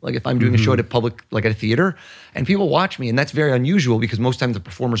outside. Like if I'm doing a show at a public, like at a theater, and people watch me, and that's very unusual because most times the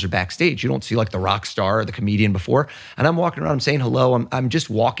performers are backstage. You don't see like the rock star or the comedian before. And I'm walking around, I'm saying hello. I'm just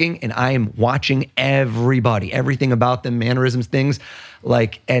walking, and I am watching everybody, everything about them, mannerisms, things.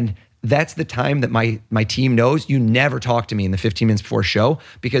 And that's the time that my team knows you never talk to me in the 15 minutes before a show,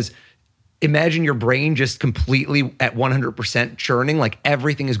 because imagine your brain just completely at 100% churning. Like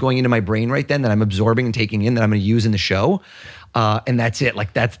everything is going into my brain right then that I'm absorbing and taking in that I'm going to use in the show. And that's it.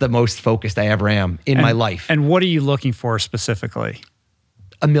 Like that's the most focused I ever am in my life. And what are you looking for specifically?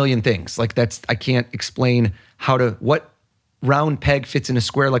 A million things. Like I can't explain what round peg fits in a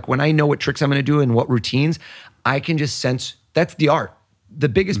square. Like when I know what tricks I'm going to do and what routines, I can just sense that's the art. The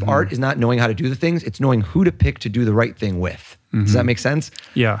biggest art is not knowing how to do the things. It's knowing who to pick to do the right thing with. Does that make sense?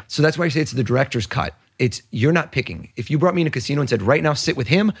 Yeah. So that's why I say it's the director's cut. You're not picking. If you brought me in a casino and said, right now sit with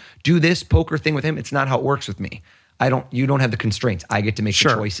him, do this poker thing with him, it's not how it works with me. You don't have the constraints. I get to make the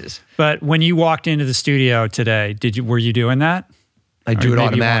choices. But when you walked into the studio today, were you doing that? I do it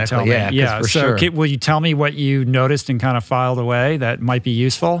automatically. Yeah. For so sure. Will you tell me what you noticed and kind of filed away that might be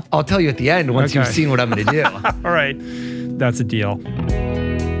useful? I'll tell you at the end once you've seen what I'm going to do. All right. That's a deal.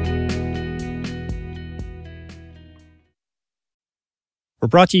 We're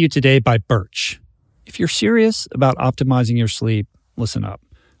brought to you today by Birch. If you're serious about optimizing your sleep, listen up.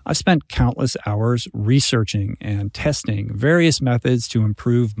 I've spent countless hours researching and testing various methods to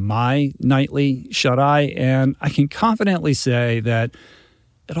improve my nightly shut-eye, and I can confidently say that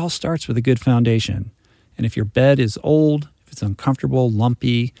it all starts with a good foundation. And if your bed is old, if it's uncomfortable,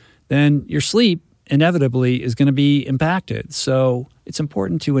 lumpy, then your sleep inevitably is going to be impacted. So it's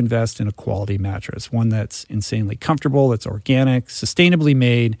important to invest in a quality mattress, one that's insanely comfortable, that's organic, sustainably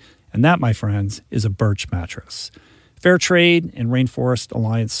made, and that, my friends, is a Birch mattress. Fair Trade and Rainforest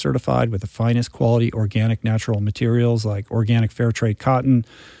Alliance certified with the finest quality organic natural materials like organic Fair Trade cotton.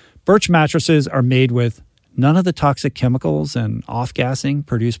 Birch mattresses are made with none of the toxic chemicals and off-gassing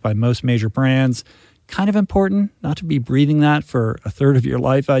produced by most major brands. Kind of important not to be breathing that for a third of your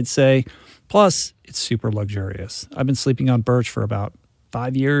life, I'd say. Plus, it's super luxurious. I've been sleeping on Birch for about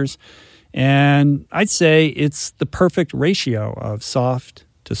 5 years, and I'd say it's the perfect ratio of soft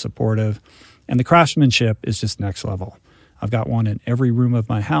to supportive, and the craftsmanship is just next level. I've got one in every room of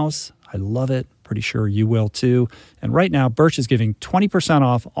my house. I love it. Pretty sure you will too. And right now, Birch is giving 20%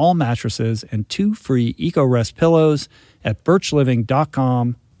 off all mattresses and 2 free EcoRest pillows at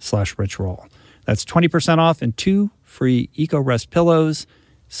birchliving.com/richroll. That's 20% off and 2 free EcoRest pillows.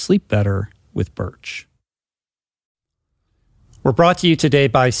 Sleep better with Birch. We're brought to you today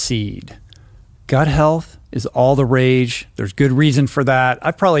by Seed. Gut health is all the rage. There's good reason for that.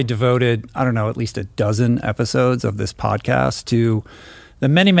 I've probably devoted, at least a dozen episodes of this podcast to the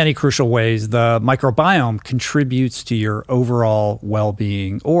many, many crucial ways the microbiome contributes to your overall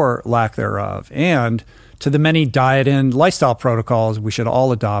well-being or lack thereof, and to the many diet and lifestyle protocols we should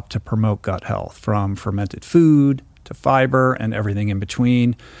all adopt to promote gut health, from fermented food to fiber and everything in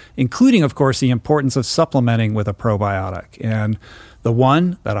between, including, of course, the importance of supplementing with a probiotic. And the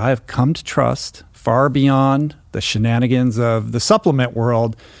one that I have come to trust far beyond the shenanigans of the supplement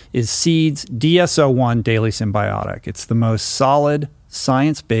world is Seed's DSO1 Daily Symbiotic. It's the most solid,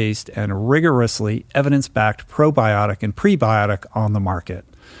 science-based, and rigorously evidence-backed probiotic and prebiotic on the market.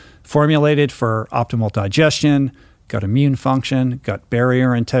 Formulated for optimal digestion, gut immune function, gut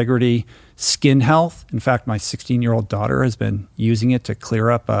barrier integrity, skin health. In fact, my 16-year-old daughter has been using it to clear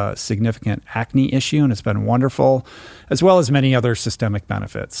up a significant acne issue, and it's been wonderful, as well as many other systemic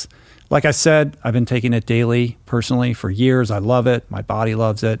benefits. Like I said, I've been taking it daily personally for years. I love it. My body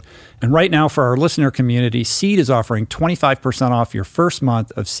loves it. And right now for our listener community, Seed is offering 25% off your first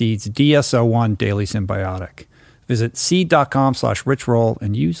month of Seed's DSO1 Daily Symbiotic. Visit seed.com/richroll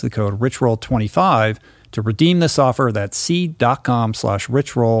and use the code richroll25 to redeem this offer. That's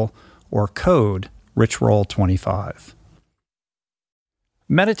seed.com/richroll or code richroll25.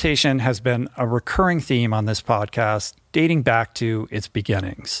 Meditation has been a recurring theme on this podcast dating back to its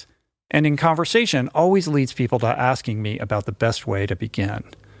beginnings. And in conversation, always leads people to asking me about the best way to begin.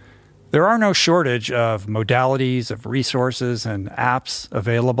 There are no shortage of modalities, of resources, and apps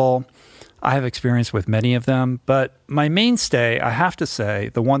available. I have experience with many of them, but my mainstay, I have to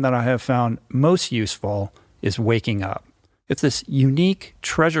say, the one that I have found most useful is Waking Up. It's this unique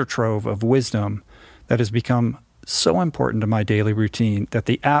treasure trove of wisdom that has become so important to my daily routine that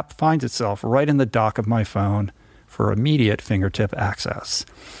the app finds itself right in the dock of my phone for immediate fingertip access.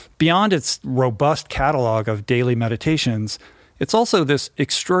 Beyond its robust catalog of daily meditations, it's also this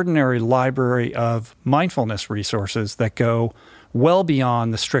extraordinary library of mindfulness resources that go well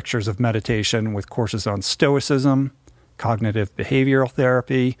beyond the strictures of meditation, with courses on stoicism, cognitive behavioral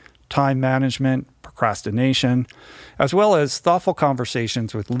therapy, time management, procrastination, as well as thoughtful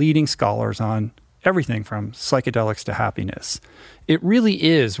conversations with leading scholars on everything from psychedelics to happiness. It really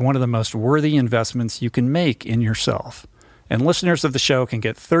is one of the most worthy investments you can make in yourself. And listeners of the show can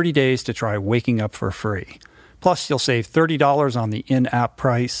get 30 days to try Waking Up for free. Plus, you'll save $30 on the in-app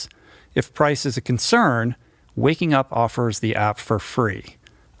price. If price is a concern, Waking Up offers the app for free,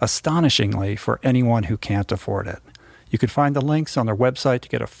 astonishingly for anyone who can't afford it. You can find the links on their website to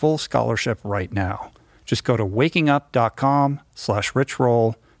get a full scholarship right now. Just go to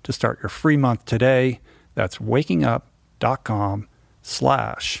wakingup.com/richroll to start your free month today. That's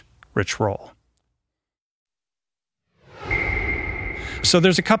wakingup.com/richroll. So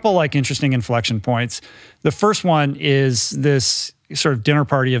there's a couple interesting inflection points. The first one is this sort of dinner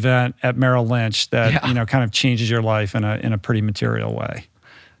party event at Merrill Lynch that kind of changes your life in a pretty material way.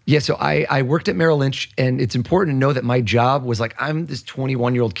 Yeah, so I worked at Merrill Lynch, and it's important to know that my job was I'm this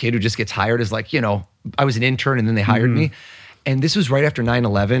 21-year-old kid who just gets hired as I was an intern and then they hired me. And this was right after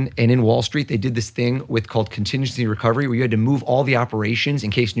 9/11, and in Wall Street, they did this thing called contingency recovery, where you had to move all the operations in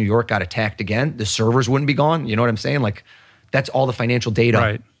case New York got attacked again. The servers wouldn't be gone. You know what I'm saying? That's all the financial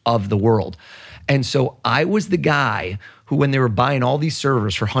data of the world. And so I was the guy who, when they were buying all these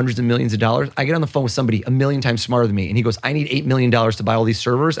servers for hundreds of millions of dollars, I get on the phone with somebody a million times smarter than me. And he goes, I need $8 million to buy all these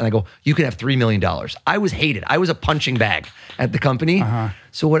servers. And I go, you can have $3 million. I was hated. I was a punching bag at the company.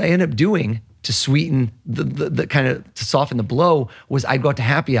 So what I ended up doing to sweeten the kind of, to soften the blow, was I'd go out to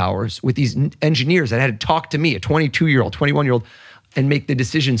happy hours with these engineers that had to talk to me, a 22-year-old, 21-year-old, and make the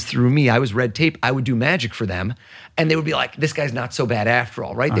decisions through me. I was red tape. I would do magic for them. And they would be like, this guy's not so bad after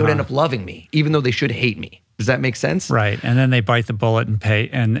all, right? They would end up loving me, even though they should hate me. Does that make sense? Right. And then they bite the bullet and pay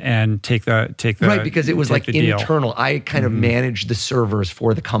and take the right, because it was internal. I kind of managed the servers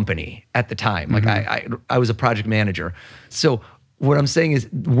for the company at the time. I was a project manager. So what I'm saying is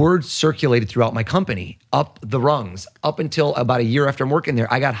word circulated throughout my company, up the rungs. Up until about a year after I'm working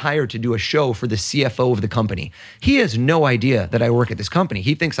there, I got hired to do a show for the CFO of the company. He has no idea that I work at this company.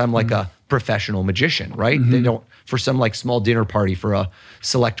 He thinks I'm a professional magician, right? They don't, for some small dinner party for a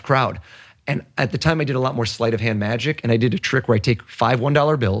select crowd. And at the time I did a lot more sleight of hand magic, and I did a trick where I take 5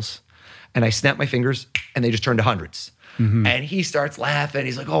 $1 bills and I snap my fingers and they just turn to hundreds. And he starts laughing.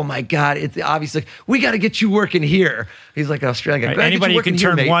 He's like, oh my God, it's obviously, we got to get you working here. He's like an Australian guy. Right. Anybody who can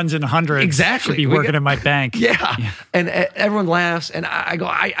turn ones and hundreds should be working in my bank. Yeah. And everyone laughs. And I go,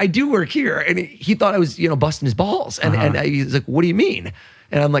 I do work here. And he thought I was, busting his balls. And he's like, what do you mean?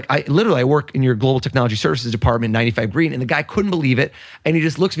 And I'm like, I work in your global technology services department, 95 Green. And the guy couldn't believe it. And he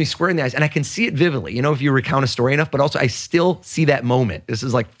just looks me square in the eyes. And I can see it vividly, if you recount a story enough, but also I still see that moment. This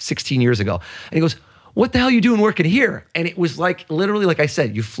is 16 years ago. And he goes, what the hell are you doing working here? And it was literally, like I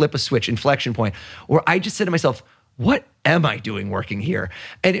said, you flip a switch, inflection point, where I just said to myself, what am I doing working here?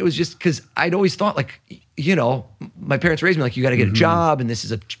 And it was just because I'd always thought my parents raised me you got to get a job and this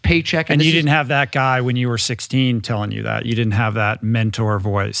is a paycheck. And you didn't have that guy when you were 16 telling you that. You didn't have that mentor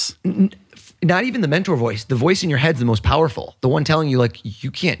voice. Not even the mentor voice. The voice in your head's the most powerful. The one telling you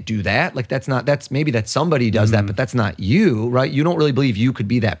you can't do that. Maybe that somebody does that, but that's not you, right? You don't really believe you could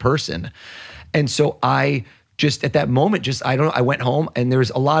be that person. And so I just at that moment, I went home and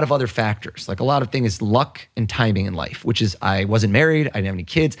there's a lot of other factors. Like a lot of things, luck and timing in life, which is I wasn't married. I didn't have any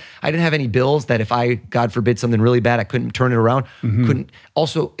kids. I didn't have any bills that if I, God forbid, something really bad, I couldn't turn it around.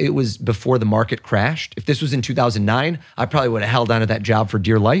 Also, it was before the market crashed. If this was in 2009, I probably would have held on to that job for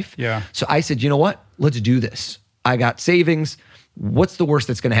dear life. Yeah. So I said, you know what? Let's do this. I got savings. What's the worst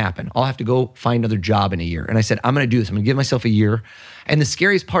that's going to happen? I'll have to go find another job in a year. And I said, I'm going to do this. I'm going to give myself a year. And the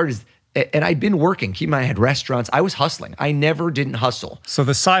scariest part is, and I'd been working, keep in mind I had restaurants. I was hustling. I never didn't hustle. So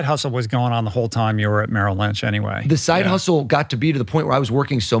the side hustle was going on the whole time you were at Merrill Lynch anyway. The side hustle got to be to the point where I was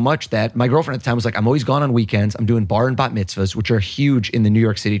working so much that my girlfriend at the time was like, I'm always gone on weekends. I'm doing bar and bat mitzvahs, which are huge in the New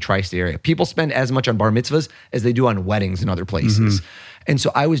York City tri-state area. People spend as much on bar mitzvahs as they do on weddings in other places. And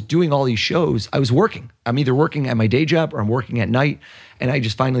so I was doing all these shows. I was working. I'm either working at my day job or I'm working at night. And I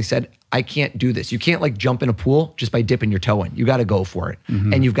just finally said, I can't do this. You can't like jump in a pool just by dipping your toe in. You got to go for it.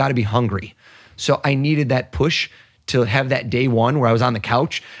 And you've got to be hungry. So I needed that push to have that day one where I was on the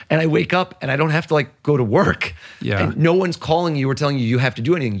couch and I wake up and I don't have to like go to work. Yeah. And no one's calling you or telling you have to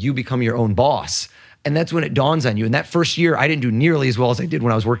do anything. You become your own boss. And that's when it dawns on you. And that first year, I didn't do nearly as well as I did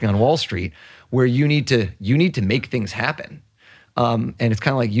when I was working on Wall Street, where you need to make things happen. And it's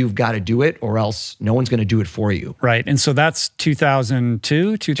kind of like you've got to do it or else no one's going to do it for you. Right. And so that's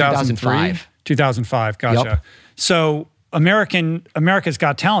 2002, 2003? 2005. Gotcha. Yep. So America's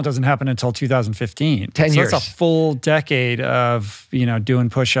Got Talent doesn't happen until 2015. 10 years. That's a full decade of, doing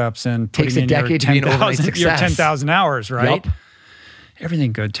push-ups and Takes putting a decade to be an overnight your success. 10,000 hours, right? Yep.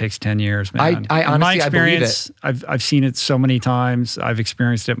 Everything good takes 10 years, man. I honestly, in my experience, I believe it. I've seen it so many times. I've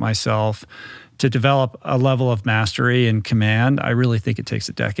experienced it myself. To develop a level of mastery and command, I really think it takes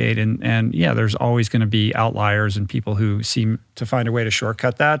a decade. And yeah, there's always going to be outliers and people who seem to find a way to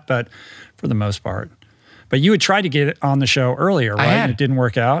shortcut that, but for the most part. But you had tried to get it on the show earlier, right? And it didn't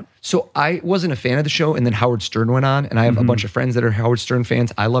work out? So I wasn't a fan of the show, and then Howard Stern went on, and I have a bunch of friends that are Howard Stern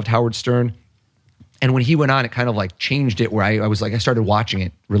fans. I loved Howard Stern. And when he went on, it kind of like changed it where I was like, I started watching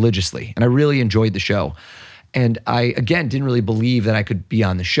it religiously, and I really enjoyed the show. And I, again, didn't really believe that I could be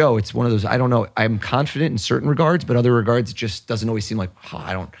on the show. It's one of those, I don't know, I'm confident in certain regards, but other regards, it just doesn't always seem like,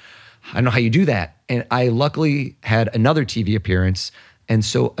 I don't know how you do that. And I luckily had another TV appearance. And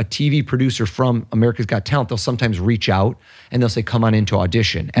so a TV producer from America's Got Talent, they'll sometimes reach out and they'll say, come on in to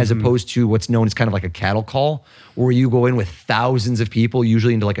audition, as opposed to what's known as kind of like a cattle call, where you go in with thousands of people,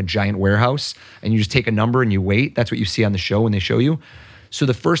 usually into like a giant warehouse, and you just take a number and you wait. That's what you see on the show when they show you. So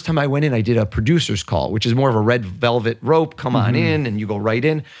the first time I went in, I did a producer's call, which is more of a red velvet rope, come on in, and you go right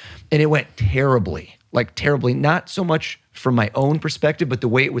in. And it went terribly, not so much from my own perspective, but the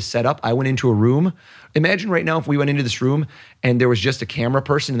way it was set up. I went into a room. Imagine right now if we went into this room and there was just a camera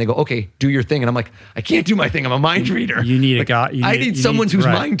person and they go, okay, do your thing. And I'm like, I can't do my thing. I'm a mind reader. You need a guy. I need someone whose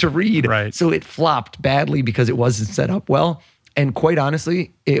mind to read. Right. So it flopped badly because it wasn't set up well. And quite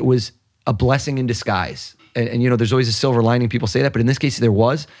honestly, it was a blessing in disguise. And there's always a silver lining. People say that, but in this case, there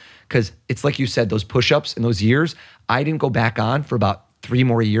was, because it's like you said, those push-ups in those years, I didn't go back on for about 3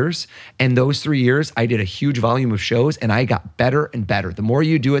 more years. And those 3 years, I did a huge volume of shows and I got better and better. The more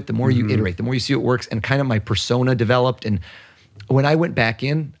you do it, the more you iterate, the more you see what works, and kind of my persona developed. And when I went back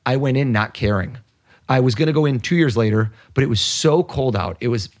in, I went in not caring. I was going to go in 2 years later, but it was so cold out. It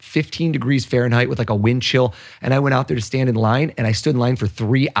was 15 degrees Fahrenheit with like a wind chill. And I went out there to stand in line, and I stood in line for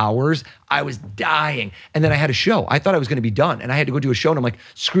 3 hours. I was dying. And then I had a show. I thought I was going to be done, and I had to go do a show. And I'm like,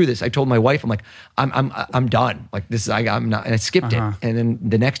 screw this. I told my wife, I'm like, I'm done. Like this, I'm not. And I skipped it. And then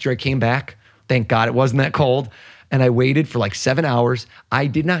the next year I came back. Thank God it wasn't that cold. And I waited for like 7 hours. I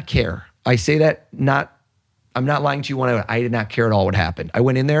did not care. I say that I'm not lying to you when I did not care at all what happened. I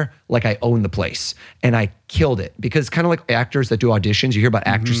went in there like I owned the place, and I killed it, because kind of like actors that do auditions, you hear about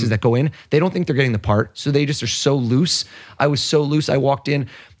actresses that go in, they don't think they're getting the part. So they just are so loose. I was so loose. I walked in,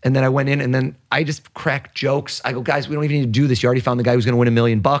 and then I went in, and then I just cracked jokes. I go, guys, we don't even need to do this. You already found the guy who's going to win $1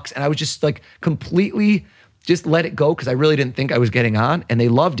 million. And I was just like completely just let it go, because I really didn't think I was getting on, and they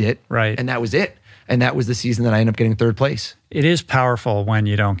loved it. Right. And that was it. And that was the season that I ended up getting 3rd place. It is powerful when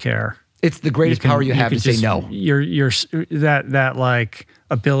you don't care. It's the greatest power you have to say no. You're that like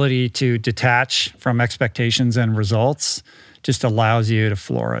ability to detach from expectations and results just allows you to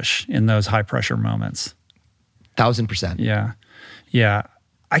flourish in those high pressure moments. 1000%. Yeah. Yeah.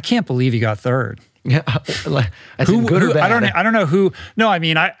 I can't believe you got 3rd. Yeah. I said good or bad. I don't know who. No, I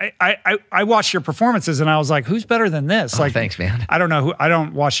mean, I watched your performances and I was like, who's better than this? Oh, like, thanks, man. I don't know who. I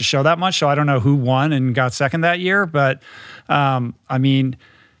don't watch the show that much, so I don't know who won and got 2nd that year. But I mean,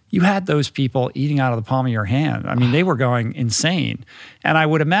 you had those people eating out of the palm of your hand. I mean, they were going insane. And I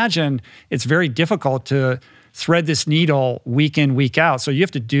would imagine it's very difficult to thread this needle week in, week out. So you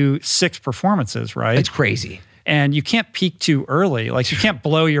have to do 6 performances, right? It's crazy. And you can't peak too early. Like you can't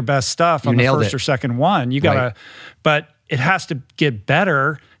blow your best stuff on the first or second one. You gotta, but it has to get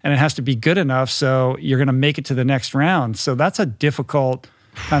better and it has to be good enough so you're gonna make it to the next round. So that's a difficult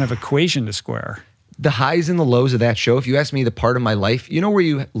kind of equation to square. The highs and the lows of that show, if you ask me the part of my life, where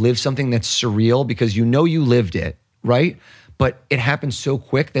you live something that's surreal because you lived it, right? But it happens so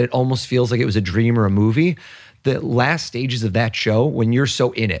quick that it almost feels like it was a dream or a movie. The last stages of that show, when you're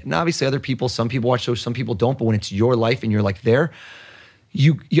so in it, and obviously some people watch shows, some people don't, but when it's your life and you're like there,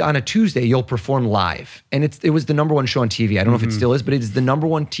 you on a Tuesday, you'll perform live. And it was the number one show on TV. I don't know if it still is, but it is the number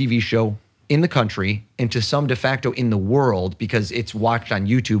one TV show in the country and to some de facto in the world because it's watched on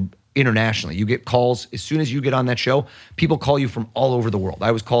YouTube internationally. You get calls as soon as you get on that show, people call you from all over the world.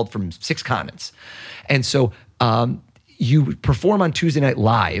 I was called from 6 continents. And so you perform on Tuesday Night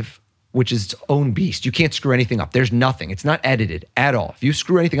Live, which is its own beast. You can't screw anything up. There's nothing. It's not edited at all. If you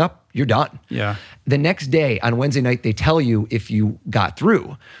screw anything up, you're done. Yeah. The next day on Wednesday night, they tell you if you got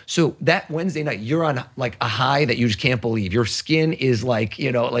through. So that Wednesday night, you're on like a high that you just can't believe. Your skin is like,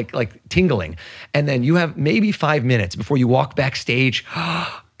 like tingling. And then you have maybe 5 minutes before you walk backstage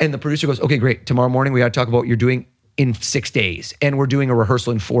and the producer goes, okay, great. Tomorrow morning, we got to talk about what you're doing in 6 days. And we're doing a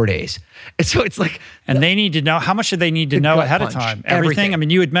rehearsal in 4 days. And so it's like... And they need to know, how much do they need to know ahead of time? Everything? I mean,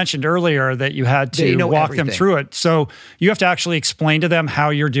 you had mentioned earlier that you had to walk them through it. So you have to actually explain to them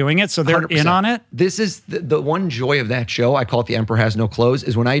how you're doing it so they're 100%. In on it? This is the one joy of that show, I call it The Emperor Has No Clothes,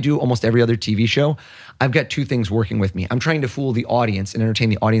 is when I do almost every other TV show, I've got 2 things working with me. I'm trying to fool the audience and entertain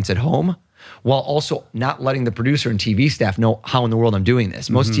the audience at home, while also not letting the producer and TV staff know how in the world I'm doing this.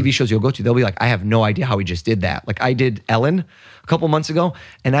 Most TV shows you'll go to, they'll be like, I have no idea how he just did that. Like I did Ellen a couple months ago,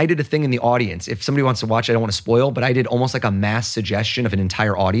 and I did a thing in the audience. If somebody wants to watch it, I don't want to spoil, but I did almost like a mass suggestion of an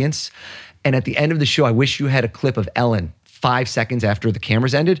entire audience. And at the end of the show, I wish you had a clip of Ellen 5 seconds after the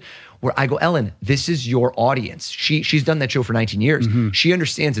cameras ended, where I go, Ellen, this is your audience. She's done that show for 19 years. She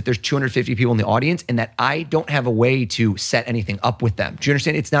understands that there's 250 people in the audience and that I don't have a way to set anything up with them. Do you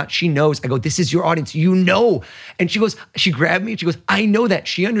understand? It's not, she knows. I go, this is your audience. And she goes, she grabbed me and she goes, I know that.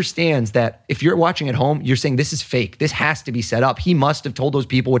 She understands that if you're watching at home, you're saying this is fake. This has to be set up. He must have told those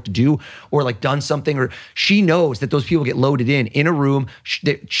people what to do or like done something, or she knows that those people get loaded in a room.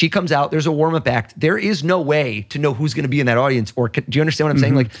 She comes out, there's a warm-up act. There is no way to know who's going to be in that audience. Or do you understand what I'm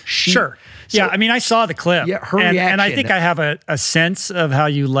saying? Like Sure. So, yeah, I mean, I saw the clip. Yeah, her reaction. And I think I have a sense of how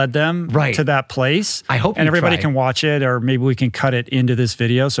you led them to that place. I hope and everybody can watch it, or maybe we can cut it into this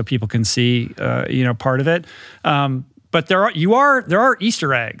video so people can see, part of it. But there are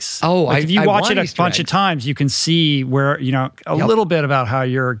Easter eggs. Oh, like if you watch it a bunch of times, you can see where a little bit about how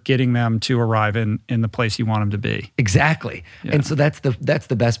you're getting them to arrive in the place you want them to be. Exactly, and so that's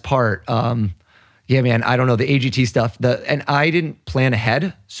the best part. Yeah, man, I don't know, the AGT stuff, and I didn't plan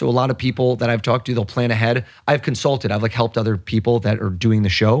ahead. So a lot of people that I've talked to, they'll plan ahead. I've consulted, I've helped other people that are doing the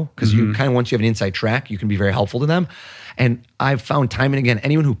show because you kind of, once you have an inside track, you can be very helpful to them. And I've found time and again,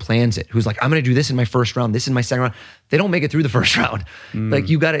 anyone who plans it, who's like, I'm going to do this in my first round, this in my second round, they don't make it through the first round. Like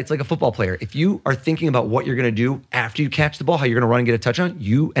it's like a football player. If you are thinking about what you're going to do after you catch the ball, how you're going to run and get a touchdown,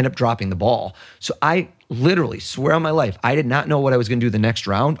 you end up dropping the ball. So I literally swear on my life, I did not know what I was going to do the next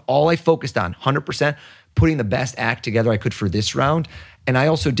round. All I focused on, 100%, putting the best act together I could for this round. And I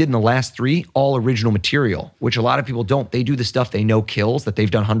also did in the last 3, all original material, which a lot of people don't. They do the stuff they know kills that they've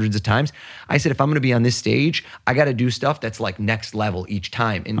done hundreds of times. I said, if I'm going to be on this stage, I got to do stuff that's like next level each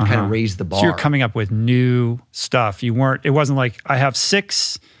time and kind of raise the bar. So you're coming up with new stuff. It wasn't like, I have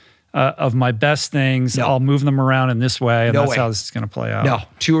 6 of my best things. No. I'll move them around in this way, and that's how this is going to play out. No,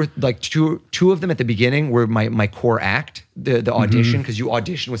 two of them at the beginning were my core act, the audition, because you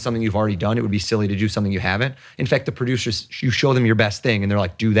audition with something you've already done. It would be silly to do something you haven't. In fact, the producers, you show them your best thing, and they're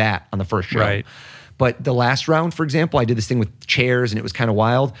like, do that on the first show. Right. But the last round, for example, I did this thing with chairs, and it was kind of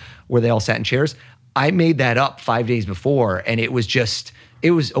wild, where they all sat in chairs. I made that up 5 days before, and it was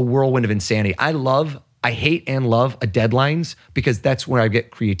a whirlwind of insanity. I hate and love deadlines because that's where I get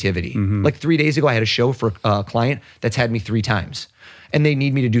creativity. Like 3 days ago, I had a show for a client that's had me 3 times, and they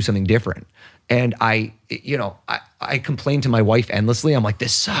need me to do something different. And I complain to my wife endlessly. I'm like,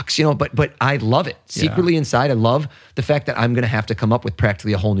 this sucks, but I love it. Secretly inside, I love the fact that I'm going to have to come up with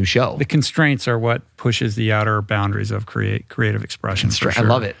practically a whole new show. The constraints are what pushes the outer boundaries of creative expression. For sure. I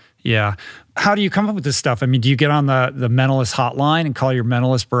love it. Yeah. How do you come up with this stuff? I mean, do you get on the Mentalist hotline and call your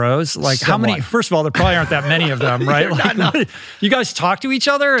Mentalist bros? Like how many, first of all, there probably aren't that many of them, right? Like, you guys talk to each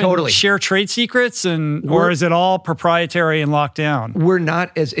other and share trade secrets, or is it all proprietary and locked down? We're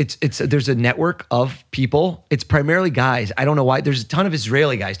not there's a network of people. It's primarily guys. I don't know why. There's a ton of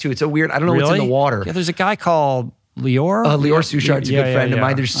Israeli guys too. It's so weird. I don't know what's in the water. Yeah, there's a guy called Lior? Lior Suchard's a good friend of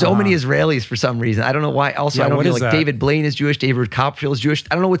mine. There's so many Israelis for some reason. I don't know why. Also, I don't feel like that? David Blaine is Jewish. David Copperfield is Jewish.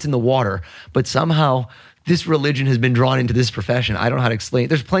 I don't know what's in the water, but somehow this religion has been drawn into this profession. I don't know how to explain it.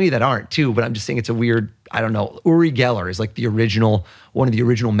 There's plenty that aren't too, but I'm just saying it's a weird, I don't know. Uri Geller is like one of the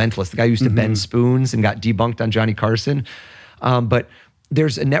original mentalists. The guy who used to bend spoons and got debunked on Johnny Carson. But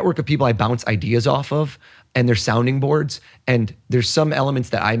there's a network of people I bounce ideas off of, and there's sounding boards, and there's some elements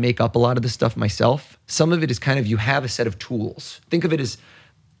that I make up a lot of the stuff myself. Some of it is kind of, you have a set of tools. Think of it as,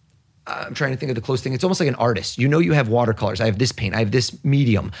 I'm trying to think of the close thing. It's almost like an artist. You know, you have watercolors. I have this paint. I have this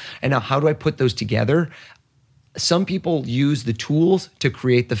medium. And now how do I put those together? Some people use the tools to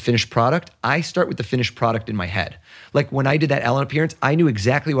create the finished product. I start with the finished product in my head. Like when I did that Ellen appearance, I knew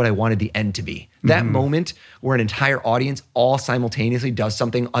exactly what I wanted the end to be. That moment where an entire audience all simultaneously does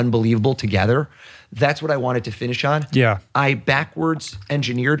something unbelievable together, that's what I wanted to finish on. Yeah. I backwards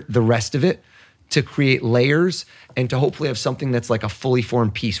engineered the rest of it to create layers and to hopefully have something that's like a fully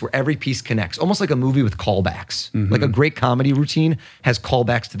formed piece where every piece connects, almost like a movie with callbacks. Like a great comedy routine has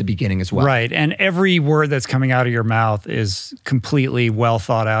callbacks to the beginning as well. Right, and every word that's coming out of your mouth is completely well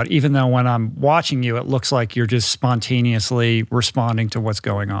thought out, even though when I'm watching you, it looks like you're just spontaneously responding to what's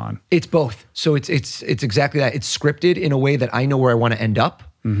going on. It's both. So it's exactly that. It's scripted in a way that I know where I want to end up,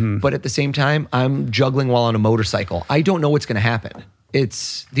 but at the same time, I'm juggling while on a motorcycle. I don't know what's going to happen.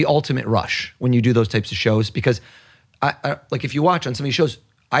 It's the ultimate rush when you do those types of shows because I like if you watch on some of these shows,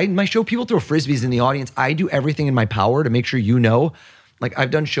 my show, people throw Frisbees in the audience. I do everything in my power to make sure you know. Like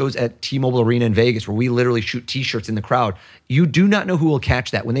I've done shows at T-Mobile Arena in Vegas where we literally shoot T-shirts in the crowd. You do not know who will catch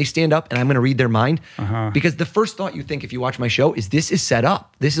that when they stand up and I'm going to read their mind. Because the first thought you think if you watch my show is this is set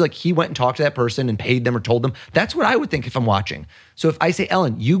up. This is like he went and talked to that person and paid them or told them. That's what I would think if I'm watching. So if I say,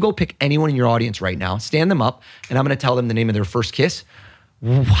 Ellen, you go pick anyone in your audience right now, stand them up, and I'm going to tell them the name of their first kiss.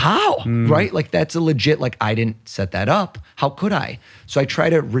 How? Right? Like that's a legit, like I didn't set that up. How could I? So I try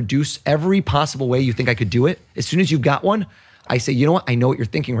to reduce every possible way you think I could do it. As soon as you've got one, I say, you know what? I know what you're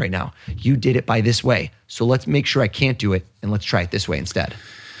thinking right now. You did it by this way. So let's make sure I can't do it and let's try it this way instead.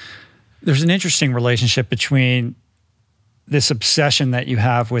 There's an interesting relationship between this obsession that you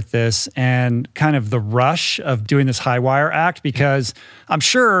have with this and kind of the rush of doing this high wire act, because I'm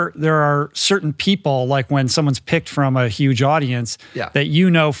sure there are certain people, like when someone's picked from a huge audience that you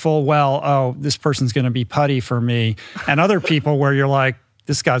know full well, oh, this person's going to be putty for me. And other people where you're like,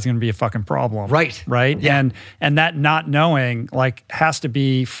 this guy's going to be a fucking problem. Right. Yeah. And that not knowing like has to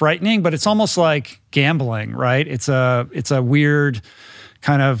be frightening, but it's almost like gambling, right? It's a weird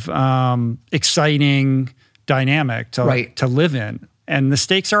kind of exciting dynamic to live in. And the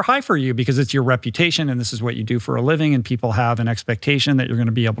stakes are high for you because it's your reputation and this is what you do for a living and people have an expectation that you're going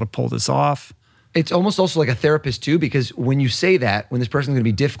to be able to pull this off. It's almost also like a therapist too, because when you say that, when this person's going to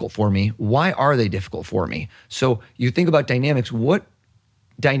be difficult for me, why are they difficult for me? So you think about dynamics. What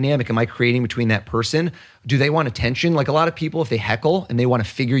dynamic am I creating between that person? Do they want attention? Like a lot of people, if they heckle and they want to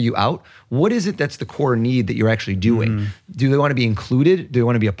figure you out, what is it that's the core need that you're actually doing? Do they want to be included? Do they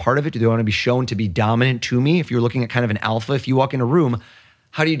want to be a part of it? Do they want to be shown to be dominant to me? If you're looking at kind of an alpha, if you walk in a room,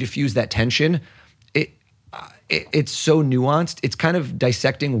 how do you diffuse that tension? It's so nuanced. It's kind of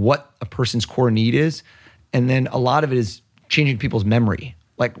dissecting what a person's core need is. And then a lot of it is changing people's memory.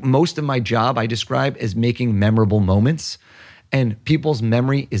 Like most of my job I describe as making memorable moments. And people's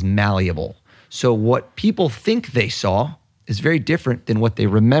memory is malleable. So what people think they saw is very different than what they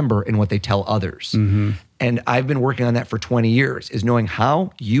remember and what they tell others. And I've been working on that for 20 years, is knowing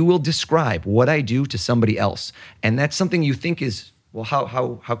how you will describe what I do to somebody else. And that's something you think is, well,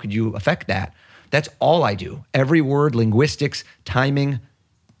 how could you affect that? That's all I do. Every word, linguistics, timing,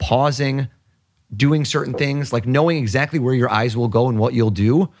 pausing, doing certain things, like knowing exactly where your eyes will go and what you'll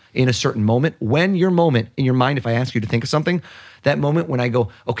do in a certain moment. When your moment in your mind, if I ask you to think of something, that moment when I go,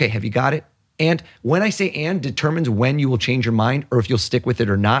 okay, have you got it? And when I say and determines when you will change your mind or if you'll stick with it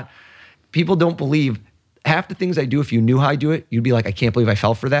or not. People don't believe half the things I do. If you knew how I do it, you'd be like, I can't believe I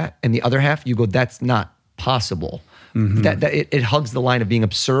fell for that. And the other half, you go, that's not possible. That it hugs the line of being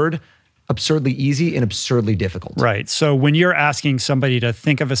absurdly easy and absurdly difficult. Right. So when you're asking somebody to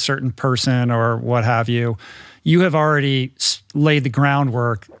think of a certain person or what have you, you have already laid the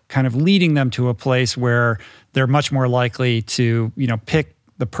groundwork, kind of leading them to a place where they're much more likely to, pick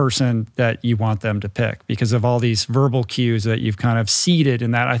the person that you want them to pick because of all these verbal cues that you've kind of seeded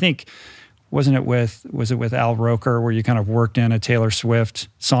in that. I think, was it with Al Roker where you kind of worked in a Taylor Swift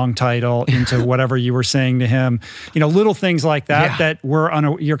song title into whatever you were saying to him? Little things like that that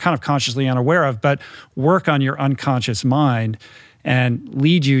you're kind of consciously unaware of, but work on your unconscious mind. and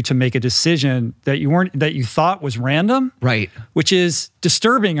lead you to make a decision that you thought was random, Right. which is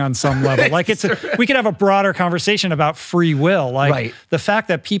disturbing on some level. Like we could have a broader conversation about free will. Like Right. the fact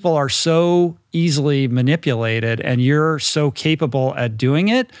that people are so easily manipulated and you're so capable at doing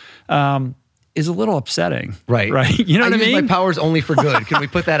it, is a little upsetting. Right. You know what I mean? use my powers only for good. Can we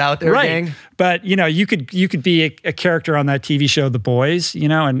put that out there, Right. gang? But you could be a character on that TV show, The Boys,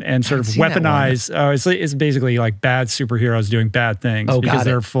 and sort of weaponize. It's basically like bad superheroes doing bad things because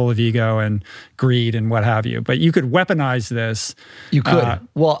they're full of ego and greed and what have you. But you could weaponize this. You could.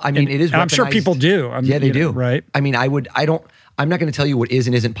 Well, I mean, it is. I'm sure people do. Yeah, they do. Right. I mean, I'm not going to tell you what is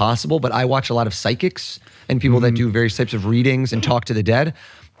and isn't possible, but I watch a lot of psychics and people that do various types of readings and talk to the dead.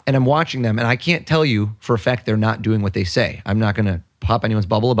 And I'm watching them, and I can't tell you for a fact they're not doing what they say. I'm not going to pop anyone's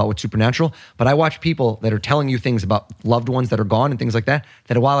bubble about what's supernatural, but I watch people that are telling you things about loved ones that are gone and things like that,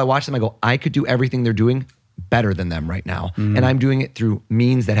 that while I watch them, I go, I could do everything they're doing better than them right now. And I'm doing it through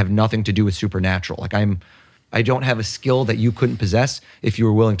means that have nothing to do with supernatural. Like I don't have a skill that you couldn't possess if you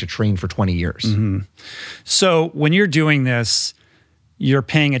were willing to train for 20 years. So when you're doing this, you're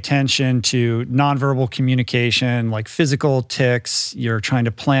paying attention to nonverbal communication, like physical tics. You're trying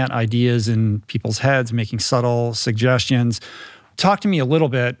to plant ideas in people's heads, making subtle suggestions. Talk to me a little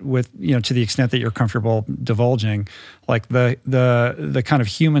bit with, to the extent that you're comfortable divulging, like the kind of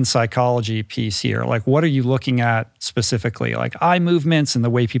human psychology piece here. Like, what are you looking at specifically? Like eye movements and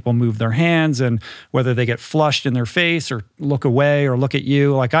the way people move their hands and whether they get flushed in their face or look away or look at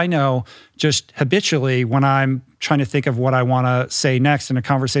you. Like I know just habitually when I'm trying to think of what I want to say next in a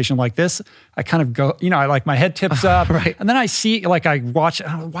conversation like this, I kind of go, I like my head tips up Right. and then I see, like I watch,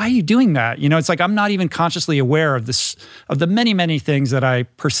 why are you doing that? It's like, I'm not even consciously aware of the many, many things that I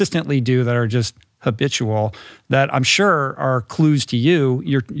persistently do that are just habitual that I'm sure are clues to you.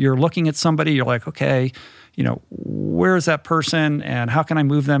 You're looking at somebody, you're like, okay, where is that person and how can I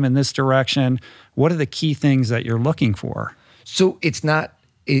move them in this direction? What are the key things that you're looking for? So it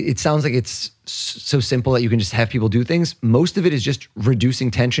sounds like it's so simple that you can just have people do things. Most of it is just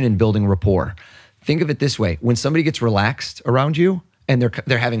reducing tension and building rapport. Think of it this way. When somebody gets relaxed around you and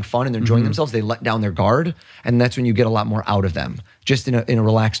they're having fun and they're enjoying themselves, they let down their guard. And that's when you get a lot more out of them, just in a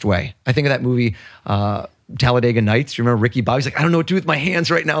relaxed way. I think of that movie, Talladega Nights. You remember Ricky Bobby's like, I don't know what to do with my hands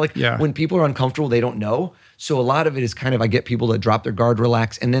right now. Like when people are uncomfortable, they don't know. So a lot of it is kind of, I get people to drop their guard,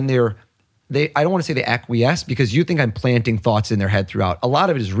 relax, and then I don't want to say they acquiesce because you think I'm planting thoughts in their head throughout. A lot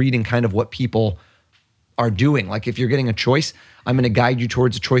of it is reading kind of what people are doing. Like if you're getting a choice, I'm going to guide you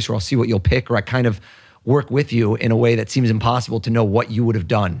towards a choice or I'll see what you'll pick, or I kind of work with you in a way that seems impossible to know what you would have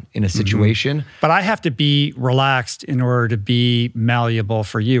done in a situation. But I have to be relaxed in order to be malleable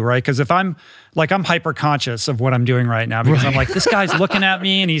for you, right? Because if I'm hyper conscious of what I'm doing right now because I'm like, this guy's looking at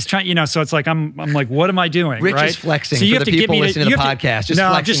me and he's trying, so it's like, I'm like, what am I doing? Rich right? is flexing so you for have the to people get me listening to the podcast, just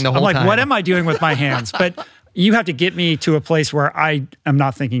flexing the whole I'm like, time. what am I doing with my hands? But you have to get me to a place where I am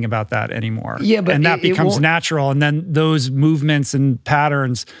not thinking about that anymore. Yeah, but and that becomes natural. And then those movements and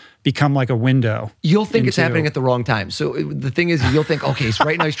patterns become like a window. You'll think it's happening at the wrong time. So the thing is, you'll think, okay, so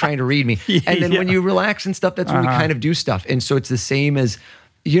right now he's trying to read me. And then when you relax and stuff, that's when we kind of do stuff. And so it's the same as,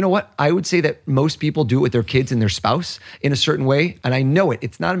 you know what? I would say that most people do it with their kids and their spouse in a certain way. And I know it.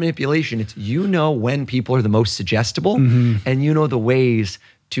 It's not a manipulation. It's when people are the most suggestible and the ways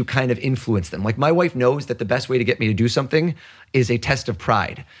to kind of influence them. Like my wife knows that the best way to get me to do something is a test of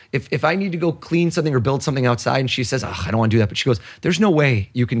pride. If I need to go clean something or build something outside and she says, I don't want to do that, but she goes, there's no way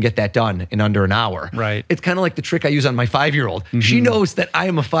you can get that done in under an hour. Right. It's kind of like the trick I use on my 5-year-old. She knows that I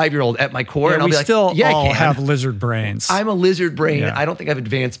am a 5-year-old at my core. And I'll be like, all have lizard brains. I'm a lizard brain. Yeah. I don't think I've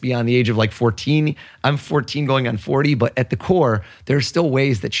advanced beyond the age of like 14. I'm 14 going on 40, but at the core, there's still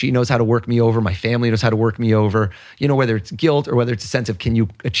ways that she knows how to work me over. My family knows how to work me over, whether it's guilt or whether it's a sense of, can you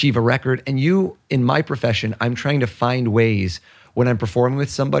achieve a record? And in my profession, I'm trying to find ways when I'm performing with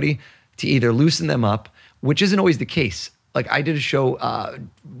somebody to either loosen them up, which isn't always the case. Like I did a show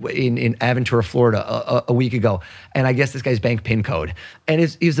in Aventura, Florida a week ago, and I guess this guy's bank PIN code. And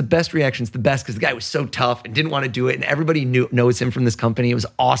it was the best reaction. It's the best because the guy was so tough and didn't want to do it, and everybody knows him from this company. It was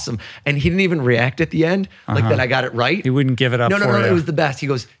awesome. And he didn't even react at the end, like that I got it right. He wouldn't give it up for you. No, it was the best. He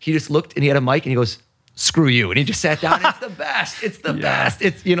just looked and he had a mic and he goes, screw you. And he just sat down. And it's the best. It's the best.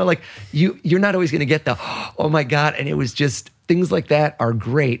 It's, like you're not always going to get the, oh my God. And it was just, things like that are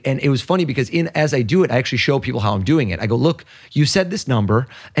great. And it was funny because as I do it, I actually show people how I'm doing it. I go, look, you said this number.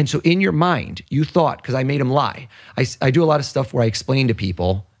 And so in your mind, you thought, because I made him lie. I do a lot of stuff where I explain to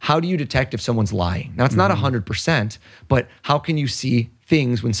people, how do you detect if someone's lying? Now, it's not 100%, but how can you see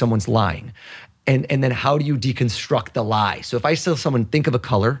things when someone's lying? And then how do you deconstruct the lie? So if I tell someone, think of a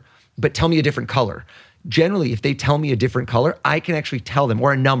color, but tell me a different color. generally, if they tell me a different color, I can actually tell them,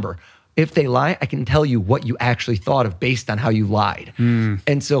 or a number. If they lie, I can tell you what you actually thought of based on how you lied.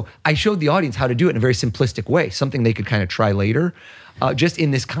 And so I showed the audience how to do it in a very simplistic way, something they could kind of try later, just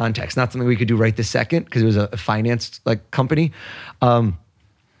in this context, not something we could do right this second because it was a finance company.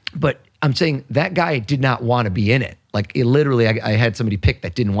 But I'm saying that guy did not want to be in it. Like it literally, I had somebody pick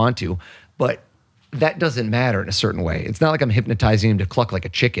that didn't want to, but that doesn't matter in a certain way. It's not like I'm hypnotizing him to cluck like a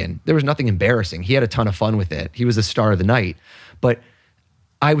chicken. There was nothing embarrassing. He had a ton of fun with it. He was the star of the night, but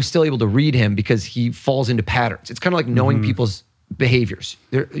I was still able to read him because he falls into patterns. It's kind of like knowing people's behaviors.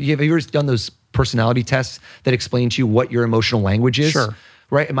 Have you ever done those personality tests that explain to you what your emotional language is? Sure.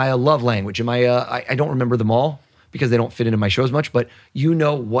 Right? Am I a love language? Am I don't remember them all because they don't fit into my show as much, but you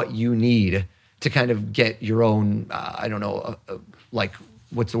know what you need to kind of get your own, like,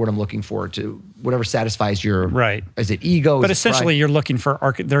 what's the word I'm looking for, to whatever satisfies your, right. Is it ego? But essentially you're looking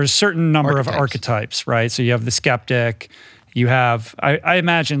for, there's a certain number of archetypes, right? So you have the skeptic, you have, I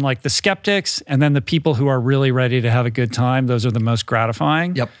imagine like the skeptics, and then the people who are really ready to have a good time, those are the most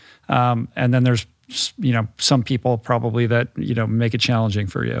gratifying. Yep. And then there's, some people probably that, make it challenging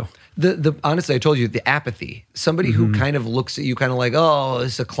for you. The honestly, I told you, the apathy, somebody who kind of looks at you kind of like, oh,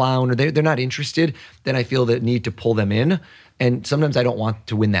 this is a clown, or they're not interested, then I feel the need to pull them in. And sometimes I don't want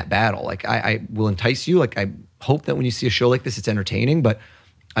to win that battle. Like I will entice you. Like I hope that when you see a show like this, it's entertaining, but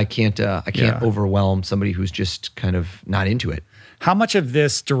I can't overwhelm somebody who's just kind of not into it. How much of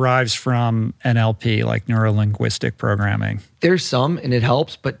this derives from NLP, like neuro-linguistic programming? There's some, and it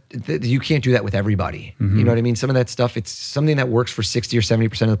helps, but you can't do that with everybody. You know what I mean? Some of that stuff, it's something that works for 60 or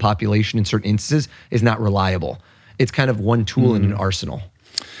 70% of the population in certain instances is not reliable. It's kind of one tool in an arsenal.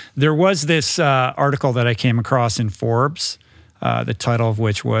 There was this article that I came across in Forbes, the title of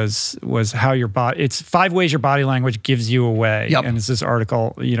which was how your body, it's 5 ways your body language gives you away. Yep. And it's this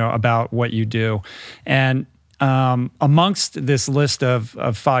article, about what you do. And amongst this list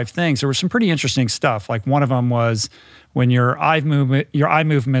of 5 things, there was some pretty interesting stuff. Like one of them was when your eye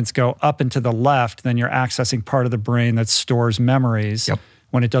movements go up and to the left, then you're accessing part of the brain that stores memories. Yep.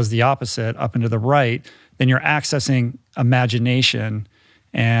 When it does the opposite, up and to the right, then you're accessing imagination,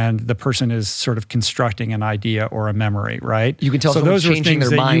 and the person is sort of constructing an idea or a memory, right? You can tell so those are changing things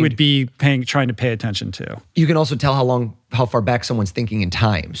their that mind. you would be trying to pay attention to. You can also tell how far back someone's thinking in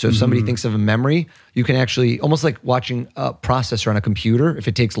time. So if somebody thinks of a memory, you can actually, almost like watching a processor on a computer, if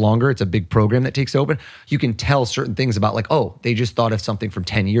it takes longer, it's a big program that takes open, you can tell certain things about like, oh, they just thought of something from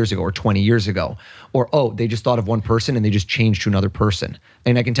 10 years ago or 20 years ago. Or, oh, they just thought of one person and they just changed to another person.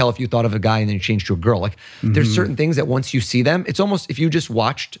 And I can tell if you thought of a guy and then you changed to a girl. Like there's certain things that once you see them, it's almost if you just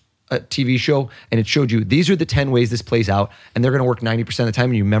watched a TV show and it showed you, these are the 10 ways this plays out, and they're going to work 90% of the time,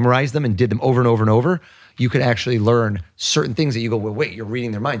 and you memorize them and did them over and over and over, you could actually learn certain things that you go, well, wait, you're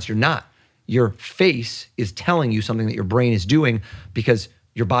reading their minds. You're not. Your face is telling you something that your brain is doing because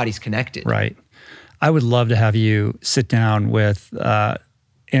your body's connected. Right. I would love to have you sit down with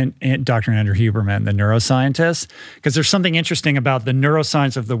and Dr. Andrew Huberman, the neuroscientist, because there's something interesting about the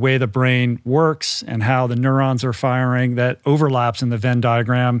neuroscience of the way the brain works and how the neurons are firing that overlaps in the Venn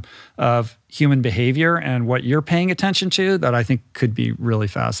diagram of human behavior and what you're paying attention to that I think could be really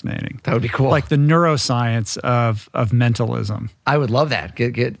fascinating. That would be cool. Like the neuroscience of mentalism. I would love that.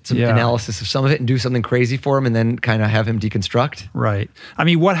 Get some analysis of some of it and do something crazy for him and then kind of have him deconstruct. Right. I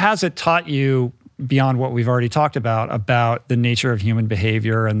mean, what has it taught you beyond what we've already talked about the nature of human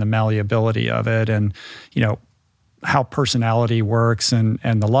behavior and the malleability of it and, how personality works and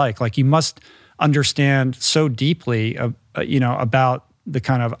the like? Like you must understand so deeply, about the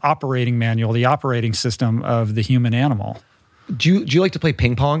kind of operating manual, the operating system of the human animal. Do you like to play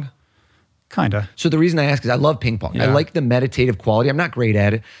ping pong? Kind of. So the reason I ask is I love ping pong. Yeah. I like the meditative quality. I'm not great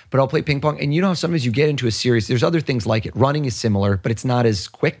at it, but I'll play ping pong. And you know how sometimes you get into a series, there's other things like it. Running is similar, but it's not as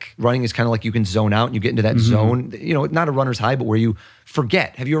quick. Running is kind of like you can zone out and you get into that zone, not a runner's high, but where you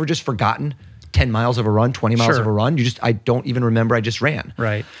forget. Have you ever just forgotten 10 miles of a run, 20 miles of a run? I don't even remember I just ran.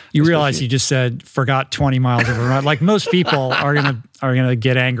 Right. You realize you just said forgot 20 miles of a run. Like most people are gonna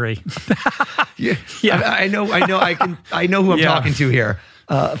get angry. Yeah. I know who I'm talking to here.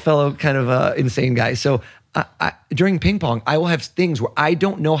 A fellow kind of insane guy. So during ping pong, I will have things where I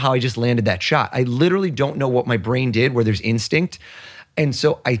don't know how I just landed that shot. I literally don't know what my brain did, where there's instinct. And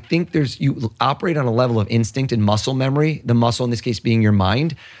so I think you operate on a level of instinct and muscle memory, the muscle in this case being your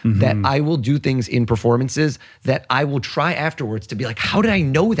mind, that I will do things in performances that I will try afterwards to be like, how did I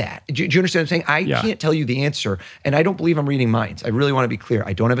know that? Do you understand what I'm saying? I can't tell you the answer, and I don't believe I'm reading minds. I really want to be clear.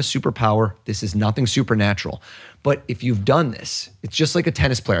 I don't have a superpower. This is nothing supernatural. But if you've done this, it's just like a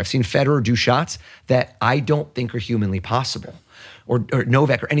tennis player. I've seen Federer do shots that I don't think are humanly possible. or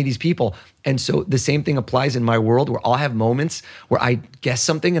Novak or any of these people. And so the same thing applies in my world where I'll have moments where I guess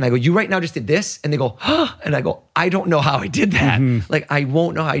something and I go, you right now just did this. And they go, huh? And I go, I don't know how I did that. Like, I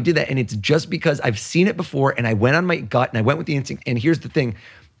won't know how I did that. And it's just because I've seen it before and I went on my gut and I went with the instinct. And here's the thing.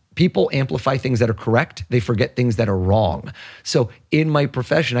 People amplify things that are correct. They forget things that are wrong. So in my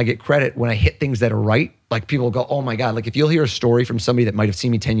profession, I get credit when I hit things that are right. Like, people go, oh my God. Like, if you'll hear a story from somebody that might have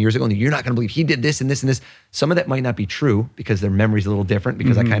seen me 10 years ago and you're not going to believe he did this and this and this. Some of that might not be true because their memory's a little different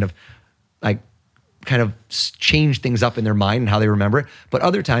because I kind of change things up in their mind and how they remember it. But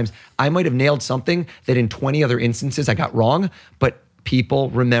other times I might have nailed something that in 20 other instances I got wrong, but people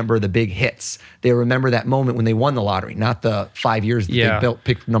remember the big hits. They remember that moment when they won the lottery, not the 5 years that they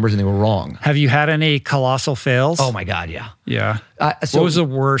picked numbers and they were wrong. Have you had any colossal fails? Oh my God, yeah. Yeah. What was the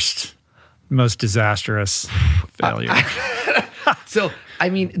worst, most disastrous failure? So,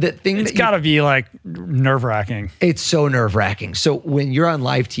 I mean, the thing it's got to be like nerve-wracking. It's so nerve-wracking. So when you're on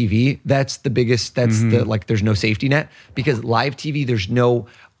live TV, that's the biggest, there's no safety net because live TV,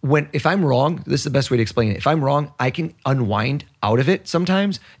 if I'm wrong, this is the best way to explain it. If I'm wrong, I can unwind out of it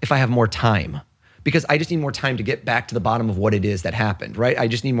sometimes if I have more time. Because I just need more time to get back to the bottom of what it is that happened, right? I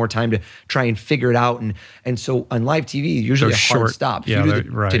just need more time to try and figure it out. And so on live TV, usually a hard stop. If you do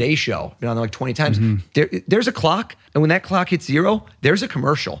the Today Show, been on there like 20 times, there's a clock. And when that clock hits 0, there's a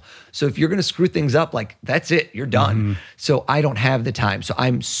commercial. So if you're going to screw things up, like, that's it, you're done. So I don't have the time. So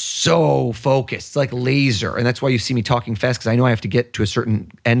I'm so focused. It's like laser. And that's why you see me talking fast, because I know I have to get to a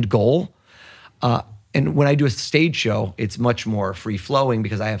certain end goal. And when I do a stage show, it's much more free flowing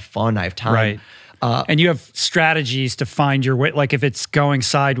because I have fun, I have time. Right. And you have strategies to find your way, like if it's going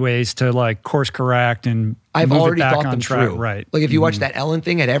sideways to like course correct and I've move already it back thought on them track. through. Right. Like if you watch that Ellen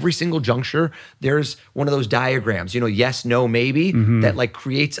thing, at every single juncture, there's one of those diagrams, yes, no, maybe, that like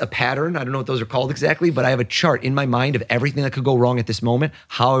creates a pattern. I don't know what those are called exactly, but I have a chart in my mind of everything that could go wrong at this moment,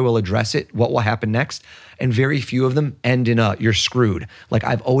 how I will address it, what will happen next. And very few of them end in you're screwed. Like,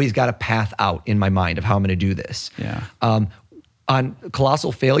 I've always got a path out in my mind of how I'm going to do this. Yeah. On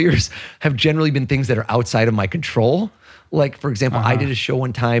colossal failures have generally been things that are outside of my control. Like, for example, I did a show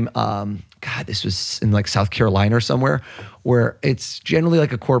one time, this was in like South Carolina or somewhere, where it's generally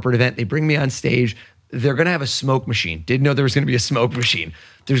like a corporate event. They bring me on stage. They're going to have a smoke machine. Didn't know there was going to be a smoke machine.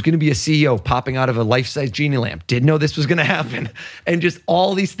 There's going to be a CEO popping out of a life-size genie lamp. Didn't know this was going to happen. And just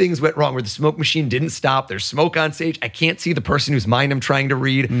all these things went wrong where the smoke machine didn't stop. There's smoke on stage. I can't see the person whose mind I'm trying to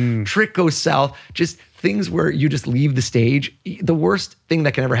read. Trick goes south. Just things where you just leave the stage. The worst thing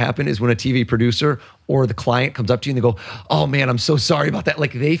that can ever happen is when a TV producer or the client comes up to you and they go, oh man, I'm so sorry about that.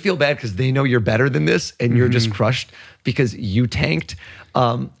 Like, they feel bad because they know you're better than this and you're just crushed because you tanked.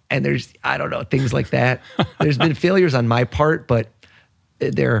 And there's, I don't know, things like that. There's been failures on my part, but I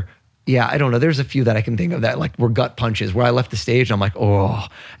don't know. There's a few that I can think of that like were gut punches where I left the stage and I'm like, oh.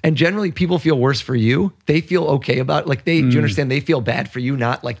 And generally people feel worse for you. They feel okay about it. Like do you understand? They feel bad for you,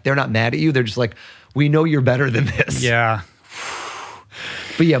 not like they're not mad at you. They're just like, we know you're better than this. Yeah.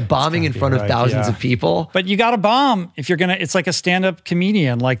 But yeah, bombing in front of thousands of people. But you got to bomb if you're going to, it's like a stand-up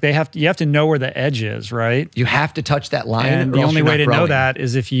comedian. Like you have to know where the edge is, right? You have to touch that line. And the only way to know that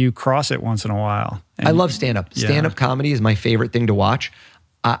is if you cross it once in a while. And I love stand-up. Stand-up comedy is my favorite thing to watch.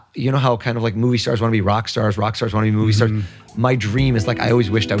 You know how kind of like movie stars want to be rock stars want to be movie stars. My dream is like, I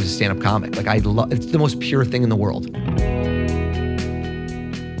always wished I was a stand-up comic. Like it's the most pure thing in the world.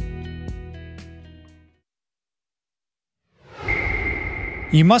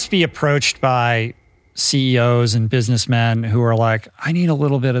 You must be approached by CEOs and businessmen who are like, I need a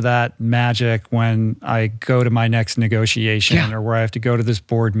little bit of that magic when I go to my next negotiation or where I have to go to this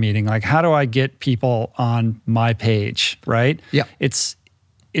board meeting. Like, how do I get people on my page, right? Yeah. It's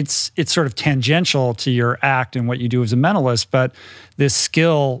sort of tangential to your act and what you do as a mentalist, but this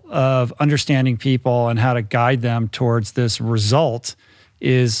skill of understanding people and how to guide them towards this result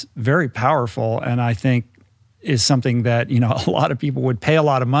is very powerful. And I think is something that, a lot of people would pay a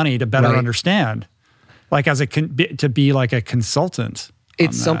lot of money to better understand, like to be like a consultant.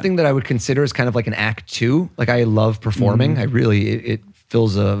 It's something that I would consider as kind of like an act 2. Like, I love performing. I really, it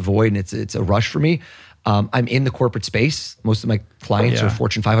fills a void and it's a rush for me. I'm in the corporate space. Most of my clients are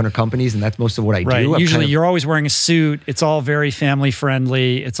Fortune 500 companies, and that's most of what I do. Usually you're always wearing a suit. It's all very family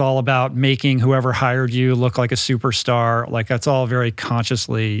friendly. It's all about making whoever hired you look like a superstar. Like, that's all very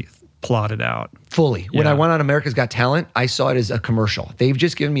consciously plotted out. Fully. When I went on America's Got Talent, I saw it as a commercial. They've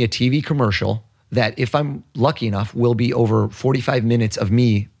just given me a TV commercial that, if I'm lucky enough, will be over 45 minutes of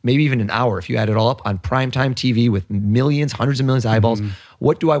me, maybe even an hour if you add it all up, on primetime TV with millions, hundreds of millions of eyeballs.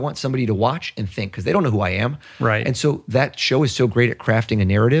 What do I want somebody to watch and think? Because they don't know who I am. Right. And so that show is so great at crafting a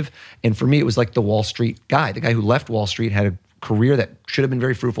narrative. And for me, it was like the Wall Street guy. The guy who left Wall Street had a career that should have been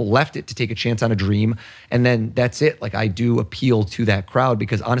very fruitful, left it to take a chance on a dream. And then that's it. Like I do appeal to that crowd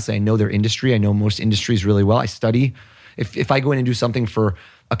because honestly, I know their industry. I know most industries really well. I study. If I go in and do something for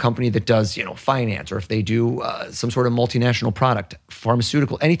a company that does, finance, or if they do some sort of multinational product,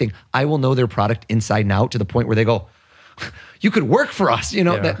 pharmaceutical, anything, I will know their product inside and out to the point where they go, you could work for us.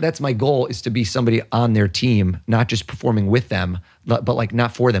 That's my goal, is to be somebody on their team, not just performing with them, but like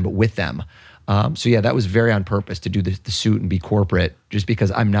not for them, but with them. So yeah, that was very on purpose to do the suit and be corporate, just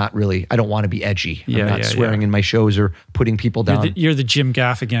because I don't want to be edgy. I'm not swearing in my shows or putting people down. You're the Jim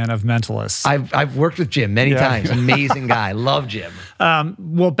Gaffigan of Mentalists. I've worked with Jim many times. Amazing guy. Love Jim.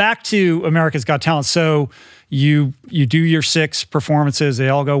 Well, back to America's Got Talent. So you do your 6 performances. They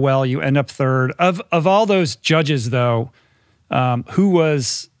all go well. You end up third. Of all those judges, though, who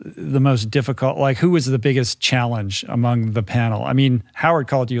was the most difficult? Like, who was the biggest challenge among the panel? I mean, Howard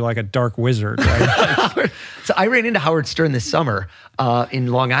called you like a dark wizard, right? So I ran into Howard Stern this summer in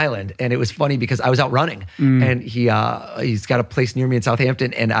Long Island, and it was funny because I was out running, and he's got a place near me in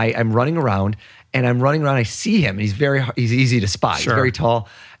Southampton, and I'm running around, I see him, and he's easy to spot. Sure. He's very tall.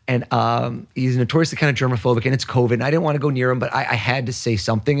 And he's notoriously kind of germophobic, and it's COVID, and I didn't want to go near him, but I had to say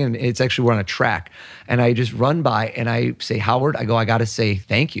something, and it's actually, we're on a track. And I just run by, and I say, Howard, I got to say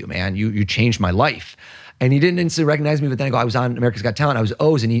thank you, man. You changed my life. And he didn't instantly recognize me, but then I was on America's Got Talent. I was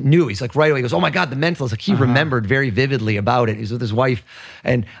O's, and he knew. He's like, right away, he goes, oh my God, the Mentalist. Like, he remembered very vividly about it. He was with his wife,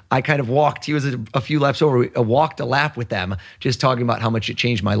 and I kind of walked. He was a few laps over. I walked a lap with them, just talking about how much it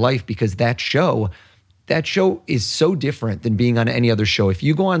changed my life, because that show is so different than being on any other show. If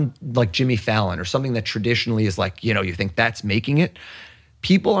you go on like Jimmy Fallon or something that traditionally is like, you think that's making it,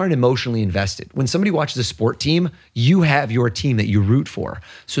 people aren't emotionally invested. When somebody watches a sport team, you have your team that you root for.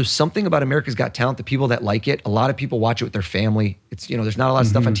 So something about America's Got Talent, the people that like it, a lot of people watch it with their family. It's, there's not a lot of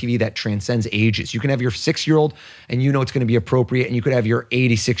stuff on TV that transcends ages. You can have your 6-year-old and it's going to be appropriate, and you could have your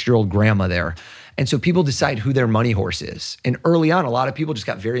 86-year-old grandma there. And so people decide who their money horse is. And early on, a lot of people just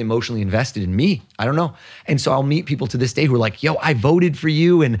got very emotionally invested in me. I don't know. And so I'll meet people to this day who are like, yo, I voted for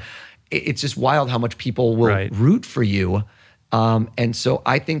you. And it's just wild how much people will root for you. And so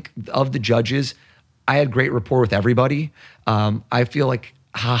I think of the judges, I had great rapport with everybody. I feel like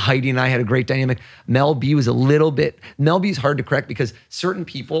Heidi and I had a great dynamic. Mel B was Mel B is hard to correct because certain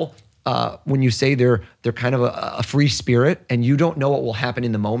people, when you say they're kind of a free spirit and you don't know what will happen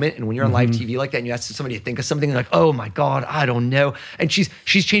in the moment. And when you're on live TV like that and you ask somebody to think of something, they're like, oh my God, I don't know. And she's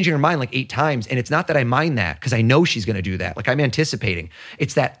changing her mind like 8 times. And it's not that I mind that because I know she's going to do that. Like I'm anticipating.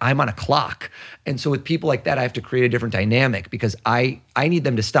 It's that I'm on a clock. And so with people like that, I have to create a different dynamic because I need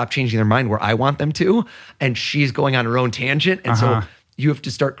them to stop changing their mind where I want them to. And she's going on her own tangent. And so you have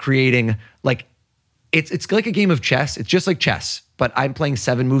to start creating like, it's like a game of chess. It's just like chess, but I'm playing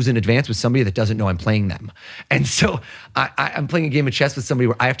 7 moves in advance with somebody that doesn't know I'm playing them. And so I'm playing a game of chess with somebody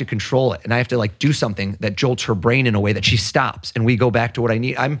where I have to control it and I have to like do something that jolts her brain in a way that she stops and we go back to what I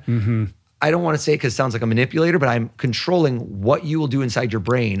need. I don't want to say it because it sounds like a manipulator, but I'm controlling what you will do inside your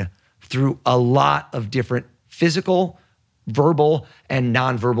brain through a lot of different physical, verbal, and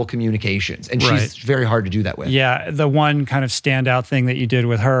nonverbal communications. And she's very hard to do that with. Yeah. The one kind of standout thing that you did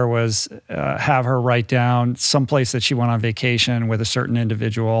with her was have her write down someplace that she went on vacation with a certain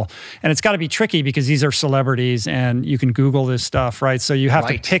individual. And it's got to be tricky because these are celebrities and you can Google this stuff, right? So you have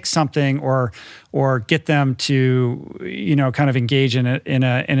to pick something or get them to, kind of engage in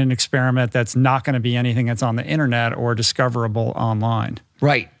an experiment that's not going to be anything that's on the internet or discoverable online.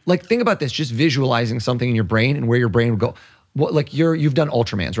 Right. Like think about this, just visualizing something in your brain and where your brain would go. What, like you've done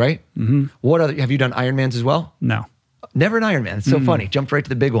Ultramans, right? What other, have you done Ironmans as well? No. Never an Ironman. It's so funny. Jumped right to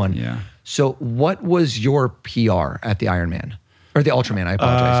the big one. Yeah. So what was your PR at the Ironman? Or the Ultraman, I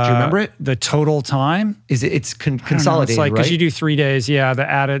apologize. Do you remember it? The total time? It's consolidated, it's like, because right? you do 3 days. Yeah,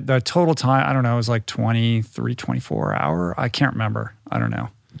 the total time, I don't know, it was like 23, 24 hour. I can't remember. I don't know.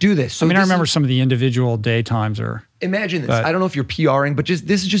 Do this. So I remember some of the individual day times are... Imagine this. I don't know if you're PRing, but this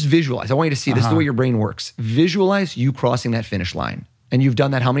is just visualize. I want you to see this is the way your brain works. Visualize you crossing that finish line. And you've done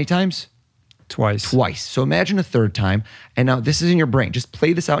that how many times? Twice. So imagine a third time. And now this is in your brain. Just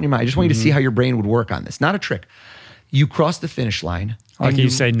play this out in your mind. I just want you to see how your brain would work on this. Not a trick. You cross the finish line. Like you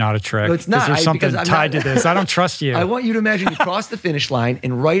say, not a trick. No, it's not. There's something tied to this. I don't trust you. I want you to imagine you cross the finish line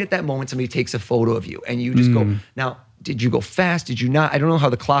and right at that moment, somebody takes a photo of you and you just go, now, did you go fast? Did you not? I don't know how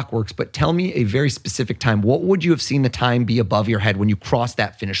the clock works, but tell me a very specific time. What would you have seen the time be above your head when you crossed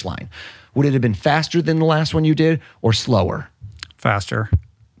that finish line? Would it have been faster than the last one you did or slower? Faster.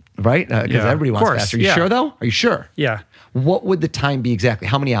 Right? Because everybody wants faster. Are you sure though? Are you sure? Yeah. What would the time be exactly?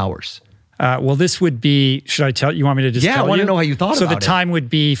 How many hours? Well, this would be, should I tell you? Want me to just tell you? I want to know how you thought so about it. So the time would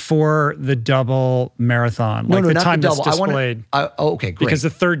be for the double marathon. No, like the not time the double. that's displayed. Okay, great. Because the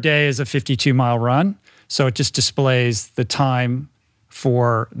third day is a 52-mile run. So it just displays the time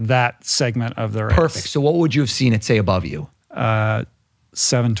for that segment of the race. Perfect. So what would you have seen it say above you?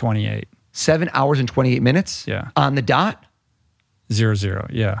 7:28. 7 hours and 28 minutes? Yeah. On the dot? 00,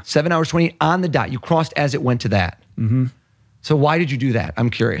 yeah. 7 hours, 28 on the dot. You crossed as it went to that. Mm-hmm. So why did you do that? I'm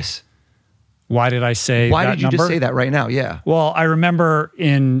curious. Why did I say that Why did you number? just say that right now? Yeah. Well, I remember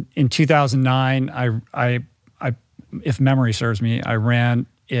in 2009, I if memory serves me, I ran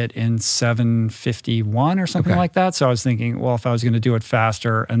it in 7:51 or something like that. So I was thinking, well, if I was going to do it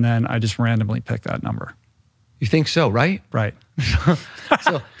faster, and then I just randomly picked that number. You think so, right? Right.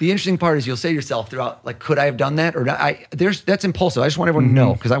 So the interesting part is you'll say to yourself throughout, like, could I have done that? Or not? That's impulsive. I just want everyone to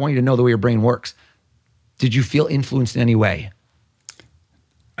know, because I want you to know the way your brain works. Did you feel influenced in any way?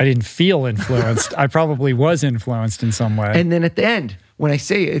 I didn't feel influenced. I probably was influenced in some way. And then at the end, when I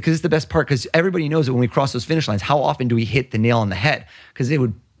say it, because it's the best part, because everybody knows that when we cross those finish lines, how often do we hit the nail on the head? Because it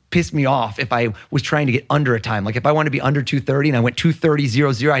would piss me off if I was trying to get under a time. Like if I wanted to be under 2:30 and I went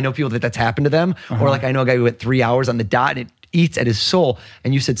 2:30.00, I know people that's happened to them. Or like I know a guy who went 3 hours on the dot and it eats at his soul.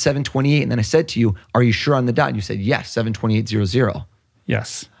 And you said 7:28, and then I said to you, are you sure on the dot? And you said, yes, 7:28.00.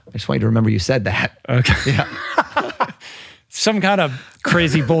 Yes. I just want you to remember you said that. Okay. Yeah. Some kind of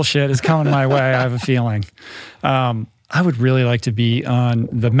crazy bullshit is coming my way, I have a feeling. I would really like to be on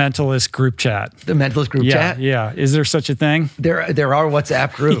the Mentalist group chat. The Mentalist group chat? Yeah. Is there such a thing? There are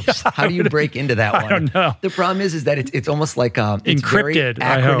WhatsApp groups. Yeah, how do you break into that one? I don't know. The problem is that it's almost like it's encrypted,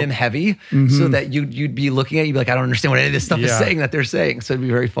 very acronym heavy, so that you'd be looking at it, you'd be like, I don't understand what any of this stuff is saying that they're saying. So it'd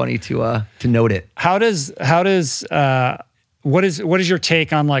be very funny to note it. What is your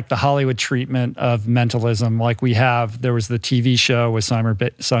take on like the Hollywood treatment of mentalism? Like there was the TV show with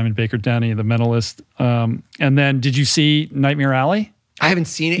Simon Baker-Denny, The Mentalist. And then did you see Nightmare Alley? I haven't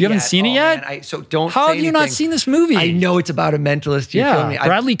seen it yet. You haven't seen it yet? Man, so don't How say have you anything. not seen this movie? I know it's about a mentalist. You're killing me.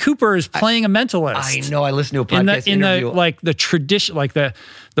 Bradley Cooper is playing a mentalist. I know. I listened to a podcast interview. In the like the tradition, like the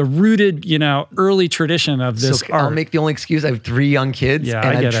rooted, early tradition of this art. I'll make the only excuse. I have 3 young kids,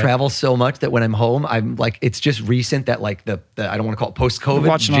 and I travel so much that when I'm home, I'm like, it's just recent that like the I don't want to call it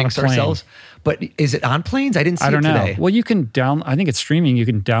post-COVID, jinx ourselves. But is it on planes? I didn't see it today. I don't know. Well, you can I think it's streaming. You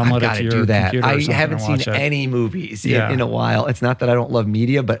can download it to your computer. I haven't seen any movies in a while. It's not that I don't love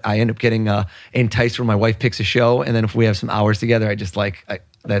media, but I end up getting enticed when my wife picks a show, and then if we have some hours together, I just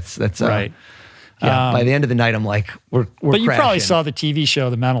that's right. Yeah, by the end of the night, I'm like, we're But you crashing. probably saw the TV show,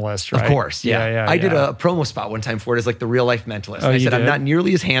 The Mentalist, right? Of course, yeah. I did a promo spot one time for it as like the real life mentalist. I said, I'm not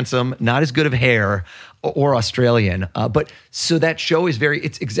nearly as handsome, not as good of hair, or Australian. But so that show is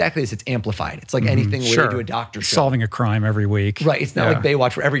it's exactly this. It's amplified. It's like anything where they do a doctor show. Solving a crime every week. Right. It's not like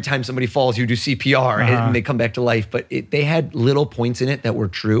Baywatch where every time somebody falls, you do CPR and they come back to life. But they had little points in it that were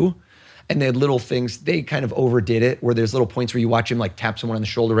true. And they had little things, they kind of overdid it, where there's little points where you watch him like tap someone on the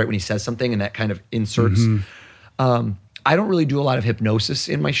shoulder right when he says something, and that kind of inserts. I don't really do a lot of hypnosis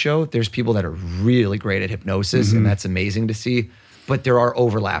in my show. There's people that are really great at hypnosis, and that's amazing to see. But there are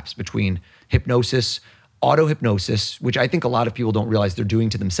overlaps between hypnosis, auto-hypnosis, which I think a lot of people don't realize they're doing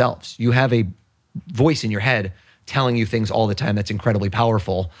to themselves. You have a voice in your head telling you things all the time that's incredibly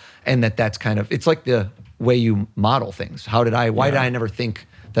powerful, and that's kind of, it's like the way you model things. Why did I never think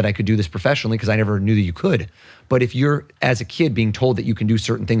that I could do this professionally? Because I never knew that you could. But if you're, as a kid, being told that you can do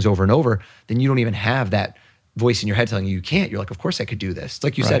certain things over and over, then you don't even have that voice in your head telling you can't. You're like, of course I could do this. It's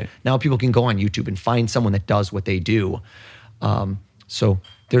like you said, now people can go on YouTube and find someone that does what they do. So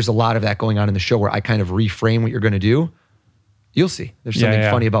there's a lot of that going on in the show where I kind of reframe what you're going to do. You'll see. There's something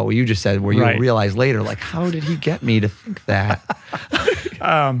funny about what you just said where you'll realize later, like, how did he get me to think that?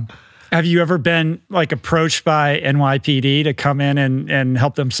 Have you ever been like approached by NYPD to come in and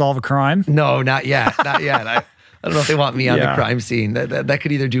help them solve a crime? No, not yet. Not yet. I don't know if they want me on the crime scene. That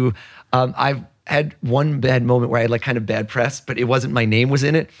could either do. I've had one bad moment where I had like kind of bad press, but it wasn't my name was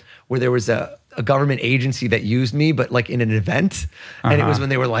in it, where there was a government agency that used me, but like in an event. And it was when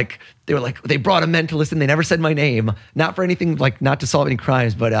they brought a mentalist and they never said my name, not for anything, like not to solve any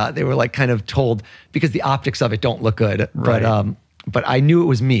crimes, but they were like kind of told because the optics of it don't look good. Right. But I knew it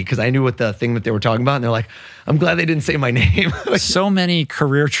was me because I knew what the thing that they were talking about. And they're like, I'm glad they didn't say my name. So many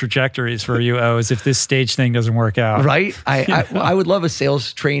career trajectories for you, O's, if this stage thing doesn't work out. Right? I would love a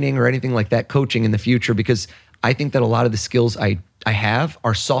sales training or anything like that, coaching in the future, because I think that a lot of the skills I have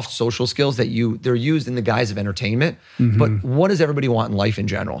are soft social skills that they're used in the guise of entertainment. But what does everybody want in life in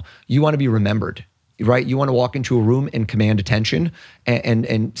general? You want to be remembered. Right? You want to walk into a room and command attention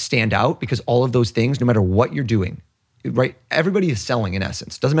and stand out, because all of those things, no matter what you're doing, right? Everybody is selling in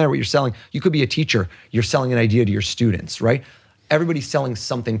essence. Doesn't matter what you're selling. You could be a teacher. You're selling an idea to your students, right? Everybody's selling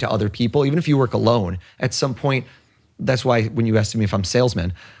something to other people. Even if you work alone, at some point, that's why when you asked me if I'm a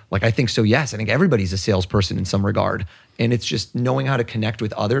salesman, like I think so, yes. I think everybody's a salesperson in some regard. And it's just knowing how to connect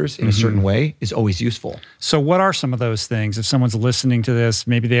with others in a certain way is always useful. So what are some of those things? If someone's listening to this,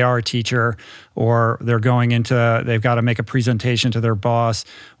 maybe they are a teacher or they've got to make a presentation to their boss.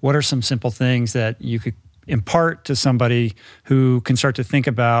 What are some simple things that you could impart to somebody who can start to think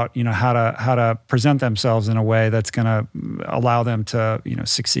about, how to present themselves in a way that's going to allow them to,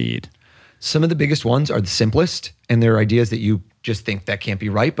 succeed? Some of the biggest ones are the simplest, and they're ideas that you just think that can't be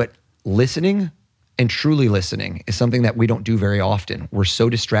right. But listening and truly listening is something that we don't do very often. We're so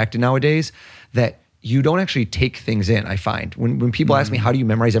distracted nowadays that you don't actually take things in, I find. When people ask me, how do you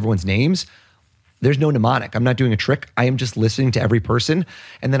memorize everyone's names? There's no mnemonic. I'm not doing a trick. I am just listening to every person.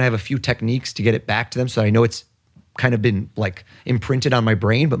 And then I have a few techniques to get it back to them so that I know it's kind of been like imprinted on my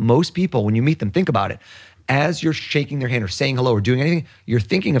brain. But most people, when you meet them, think about it. As you're shaking their hand or saying hello or doing anything, you're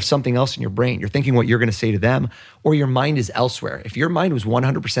thinking of something else in your brain. You're thinking what you're going to say to them, or your mind is elsewhere. If your mind was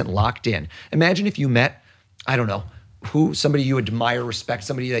 100% locked in, imagine if you met, I don't know, somebody you admire, respect,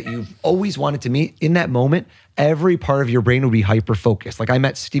 somebody that you've always wanted to meet. In that moment, every part of your brain would be hyper-focused. Like I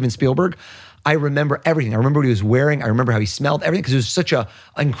met Steven Spielberg. I remember everything. I remember what he was wearing. I remember how he smelled, everything, because it was such an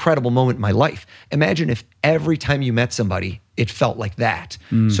incredible moment in my life. Imagine if every time you met somebody, it felt like that.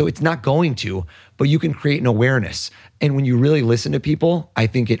 So it's not going to, but you can create an awareness. And when you really listen to people, I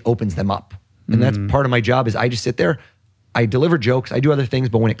think it opens them up. And that's part of my job is I just sit there, I deliver jokes, I do other things,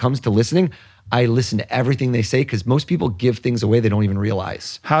 but when it comes to listening, I listen to everything they say because most people give things away they don't even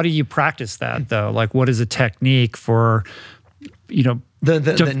realize. How do you practice that though? Like what is a technique for,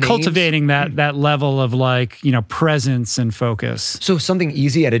 the cultivating that level of presence and focus? So something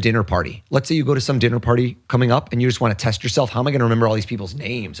easy at a dinner party. Let's say you go to some dinner party coming up and you just want to test yourself. How am I going to remember all these people's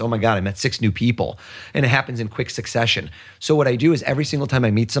names? Oh my God, I met 6 new people. And it happens in quick succession. So what I do is every single time I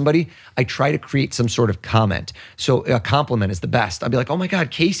meet somebody, I try to create some sort of comment. So a compliment is the best. I'll be like, oh my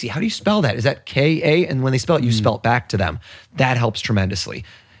God, Casey, how do you spell that? Is that K-A? And when they spell it, you spell it back to them. That helps tremendously.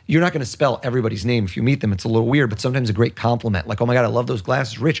 You're not going to spell everybody's name if you meet them. It's a little weird, but sometimes a great compliment. Like, oh my God, I love those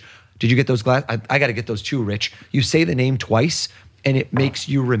glasses. Rich, did you get those glasses? I got to get those too, Rich. You say the name twice and it makes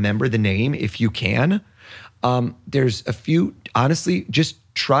you remember the name if you can. There's a few, honestly, just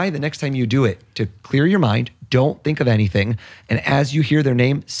try the next time you do it to clear your mind. Don't think of anything. And as you hear their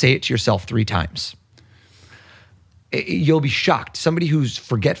name, say it to yourself 3 times. You'll be shocked. Somebody who's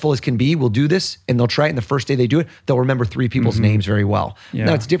forgetful as can be will do this and they'll try it. And the first day they do it, they'll remember 3 people's names very well. Yeah.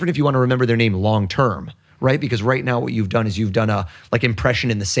 Now it's different if you want to remember their name long-term, right? Because right now what you've done is you've done a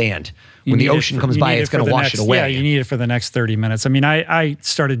impression in the sand. When the ocean comes by, it's going to wash it away. Yeah, you need it for the next 30 minutes. I mean, I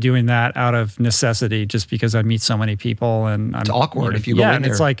started doing that out of necessity just because I meet so many people and it's awkward if you go in there. And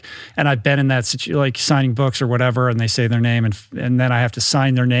it's like, and I've been in that situation, like signing books or whatever, and they say their name and then I have to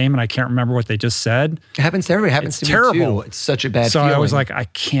sign their name and I can't remember what they just said. It happens to everybody. It happens to terrible. me too. It's such a bad feeling. So I was like, I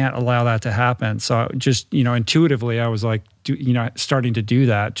can't allow that to happen. So just, intuitively, I was like, starting to do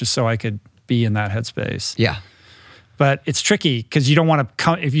that just so I could be in that headspace. Yeah. But it's tricky because you don't want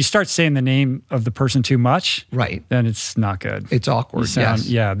to if you start saying the name of the person too much, right? Then it's not good. It's awkward. Yes.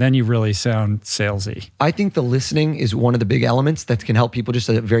 Yeah, then you really sound salesy. I think the listening is one of the big elements that can help people, just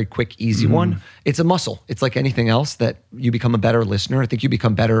a very quick, easy one. It's a muscle. It's like anything else that you become a better listener. I think you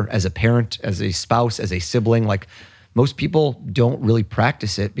become better as a parent, as a spouse, as a sibling. Like most people don't really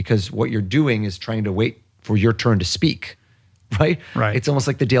practice it because what you're doing is trying to wait for your turn to speak. Right? It's almost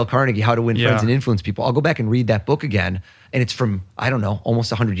like the Dale Carnegie, How to Win Friends and Influence People. I'll go back and read that book again. And it's from, I don't know,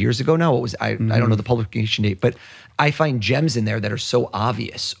 almost 100 years ago now. I don't know the publication date, but I find gems in there that are so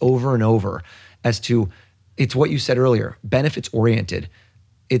obvious over and over as to, it's what you said earlier, benefits oriented.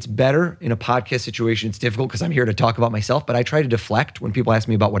 It's better in a podcast situation. It's difficult because I'm here to talk about myself, but I try to deflect when people ask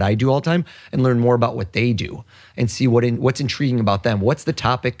me about what I do all the time and learn more about what they do and see what's intriguing about them. What's the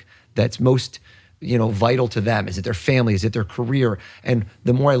topic that's most vital to them? Is it their family? Is it their career? And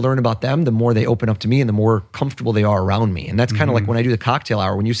the more I learn about them, the more they open up to me and the more comfortable they are around me. And that's kind of like when I do the cocktail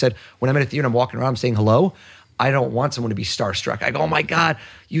hour. When you said, when I'm at a theater and I'm walking around, I'm saying hello, I don't want someone to be starstruck. I go, oh my God,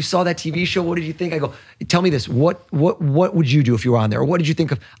 you saw that TV show. What did you think? I go, tell me this. What would you do if you were on there? Or what did you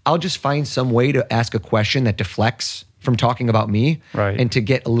think of? I'll just find some way to ask a question that deflects from talking about me and to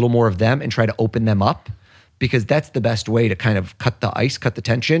get a little more of them and try to open them up. Because that's the best way to kind of cut the ice, cut the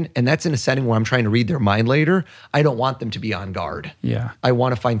tension. And that's in a setting where I'm trying to read their mind later. I don't want them to be on guard. Yeah. I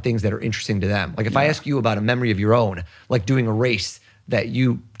want to find things that are interesting to them. Like if I ask you about a memory of your own, like doing a race that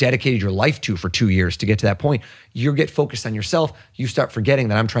you dedicated your life to for 2 years to get to that point. You get focused on yourself. You start forgetting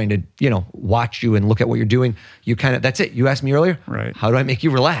that I'm trying to, watch you and look at what you're doing. You that's it. You asked me earlier, right? How do I make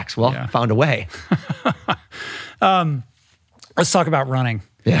you relax? Well, found a way. Let's talk about running.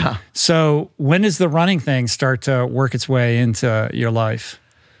 Yeah. So when does the running thing start to work its way into your life?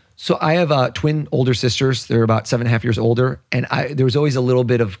 So I have twin older sisters. They're about 7.5 years older. And there was always a little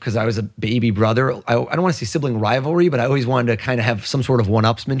bit of, because I was a baby brother, I don't want to say sibling rivalry, but I always wanted to kind of have some sort of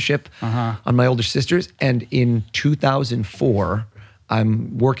one-upsmanship on my older sisters. And in 2004,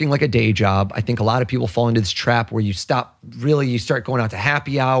 I'm working like a day job. I think a lot of people fall into this trap where you start going out to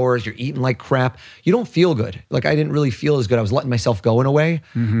happy hours, you're eating like crap. You don't feel good. Like I didn't really feel as good. I was letting myself go in a way,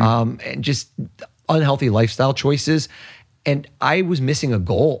 and just unhealthy lifestyle choices. And I was missing a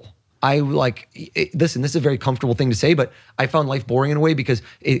goal. Listen, this is a very comfortable thing to say, but I found life boring in a way because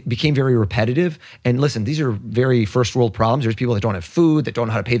it became very repetitive. And listen, these are very first world problems. There's people that don't have food, that don't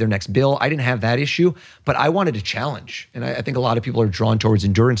know how to pay their next bill. I didn't have that issue, but I wanted a challenge. And I think a lot of people are drawn towards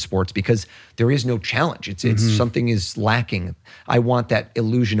endurance sports because there is no challenge. It's something is lacking. I want that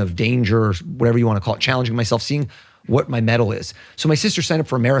illusion of danger, or whatever you want to call it, challenging myself, seeing what my medal is. So my sister signed up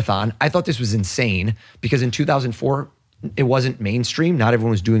for a marathon. I thought this was insane because in 2004, it wasn't mainstream. Not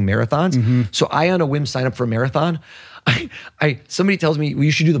everyone was doing marathons. So I, on a whim, signed up for a marathon. Somebody tells me, well, you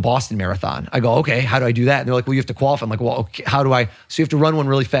should do the Boston Marathon. I go, okay, how do I do that? And they're like, well, you have to qualify. I'm like, well, okay, how do I? So you have to run one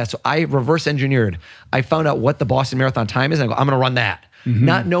really fast. So I reverse engineered. I found out what the Boston Marathon time is. And I go, I'm going to run that.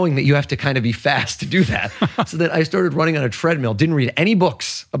 Not knowing that you have to kind of be fast to do that. So then I started running on a treadmill, didn't read any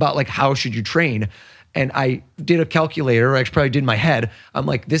books about like how should you train. And I did a calculator, I probably did in my head. I'm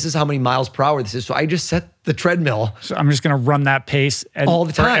like, this is how many miles per hour this is. So I just set the treadmill. So I'm just going to run that pace all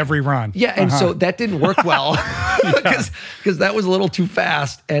the time for every run. Yeah, and so that didn't work well because that was a little too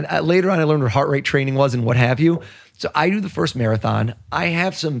fast. And later on, I learned what heart rate training was and what have you. So I do the first marathon. I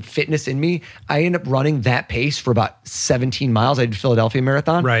have some fitness in me. I end up running that pace for about 17 miles. I did Philadelphia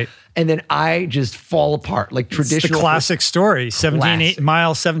Marathon. Right. And then I just fall apart, like traditional. It's the classic story, 17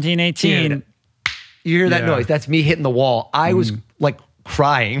 miles, 17, 18. Dude, you hear that noise? That's me hitting the wall. I was like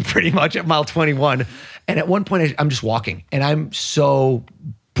crying pretty much at mile 21. And at one point, I'm just walking and I'm so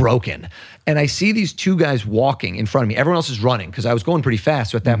broken. And I see these two guys walking in front of me. Everyone else is running because I was going pretty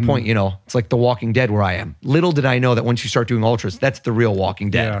fast. So at that point, it's like the Walking Dead where I am. Little did I know that once you start doing ultras, that's the real Walking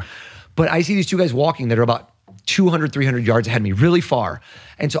Dead. Yeah. But I see these two guys walking that are about 200, 300 yards ahead of me, really far.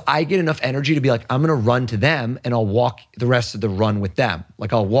 And so I get enough energy to be like, I'm going to run to them and I'll walk the rest of the run with them.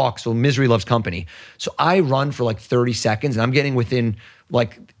 Like I'll walk. So misery loves company. So I run for like 30 seconds and I'm getting within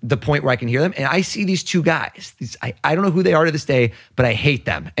like the point where I can hear them. And I see these two guys. I don't know who they are to this day, but I hate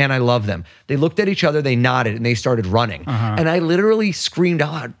them and I love them. They looked at each other, they nodded and they started running. And I literally screamed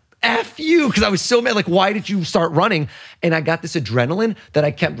out loud, F you, because I was so mad. Like, why did you start running? And I got this adrenaline that I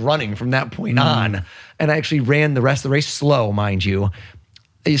kept running from that point on. And I actually ran the rest of the race slow, mind you.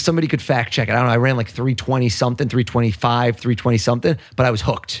 Somebody could fact check it. I don't know. I ran like 320 something, 325, 320 something, but I was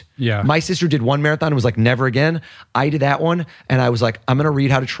hooked. Yeah. My sister did one marathon and was like, never again. I did that one. And I was like, I'm going to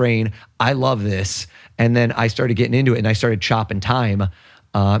read how to train. I love this. And then I started getting into it and I started chopping time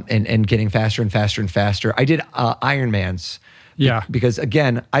and getting faster and faster and faster. I did Ironmans. Yeah. Because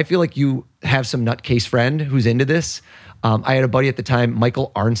again, I feel like you have some nutcase friend who's into this. I had a buddy at the time,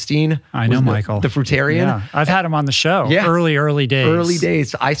 Michael Arnstein. I know Michael. The fruitarian. Yeah. I've had him on the show. Yeah. Early days. Early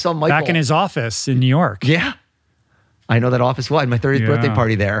days. I saw Michael. Back in his office in New York. Yeah. I know that office well. I had my 30th birthday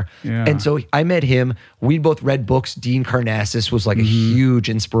party there. Yeah. And so I met him. We both read books. Dean Karnassus was like a huge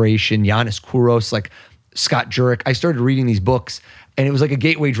inspiration. Giannis Kouros, like Scott Jurek. I started reading these books. And it was like a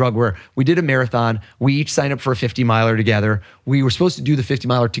gateway drug where we did a marathon. We each signed up for a 50 miler together. We were supposed to do the 50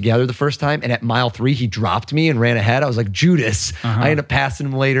 miler together the first time. And at mile 3, he dropped me and ran ahead. I was like, Judas. I ended up passing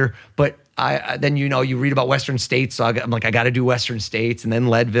him later. But then, you read about Western States. So I'm like, I got to do Western States and then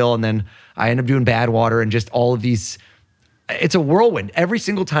Leadville. And then I ended up doing Badwater and just all of these. It's a whirlwind. Every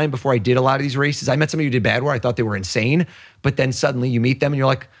single time before I did a lot of these races, I met somebody who did Badwater. I thought they were insane. But then suddenly you meet them and you're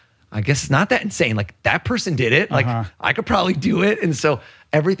like, I guess it's not that insane. Like that person did it. Like I could probably do it. And so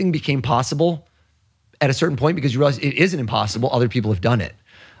everything became possible at a certain point because you realize it isn't impossible. Other people have done it.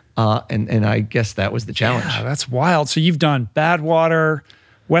 And I guess that was the challenge. Yeah, that's wild. So you've done Badwater,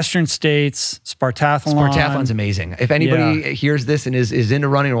 Western States, Spartathlon. Spartathlon's amazing. If anybody hears this and is into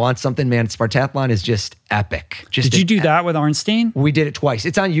running or wants something, man, Spartathlon is just epic. Did you do that with Arnstein? We did it twice.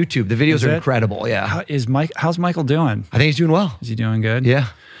 It's on YouTube. The videos are incredible. Yeah. How's Michael doing? I think he's doing well. Is he doing good? Yeah.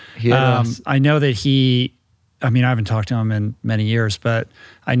 I know that I haven't talked to him in many years, but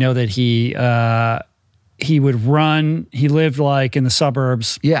I know that he he would run. He lived like in the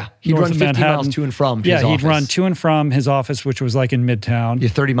suburbs. Yeah, he'd north run of 50 Manhattan. miles to and from Yeah, his he'd office. run to and from his office, which was like in Midtown. Yeah,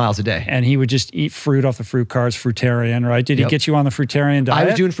 30 miles a day. And he would just eat fruit off the fruit carts, fruitarian, right? Did he Yep. get you on the fruitarian diet? I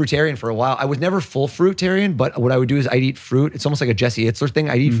was doing fruitarian for a while. I was never full fruitarian, but what I would do is I'd eat fruit. It's almost like a Jesse Itzler thing.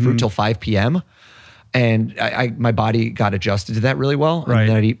 I'd eat fruit till 5 p.m. And my body got adjusted to that really well. Right. And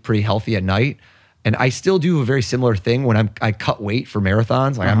then I'd eat pretty healthy at night. And I still do a very similar thing when I cut weight for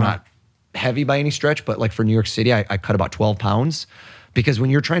marathons. Like I'm not heavy by any stretch, but like for New York City, I cut about 12 pounds. Because when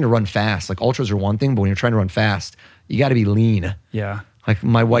you're trying to run fast, like ultras are one thing, but when you're trying to run fast, you got to be lean. Yeah. Like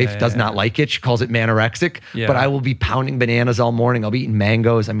my wife does not like it. She calls it manorexic. Yeah. But I will be pounding bananas all morning. I'll be eating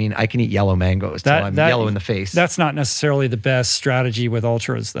mangoes. I mean, I can eat yellow mangoes till I'm yellow in the face. That's not necessarily the best strategy with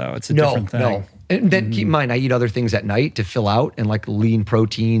ultras, though. It's a different thing. No. And then keep in mind, I eat other things at night to fill out and like lean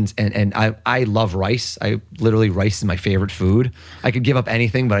proteins. And I love rice. Rice is my favorite food. I could give up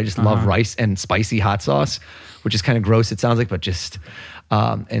anything, but I just love rice and spicy hot sauce, which is kind of gross, it sounds like, but just,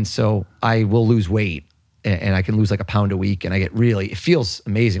 and so I will lose weight. And I can lose like a pound a week, and it feels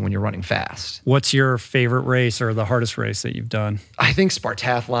amazing when you're running fast. What's your favorite race or the hardest race that you've done? I think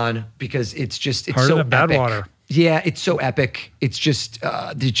Spartathlon, because it's harder so than epic. Badwater. Yeah, it's so epic. It's just,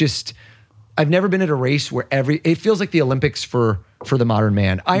 I've never been at a race where it feels like the Olympics for the modern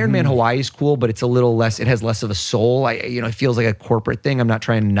man. Ironman Hawaii is cool, but it's a little less, it has less of a soul. It feels like a corporate thing. I'm not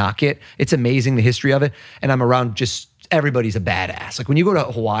trying to knock it. It's amazing, the history of it. And I'm around everybody's a badass. Like when you go to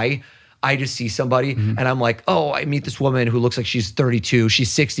Hawaii, I just see somebody and I'm like, oh, I meet this woman who looks like she's 32, she's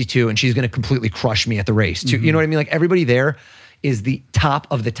 62, and she's going to completely crush me at the race too. You know what I mean? Like everybody there is the top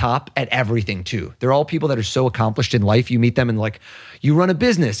of the top at everything too. They're all people that are so accomplished in life. You meet them and like, you run a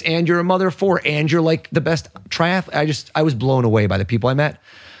business and you're a mother of four and you're like the best triathlete. I was blown away by the people I met.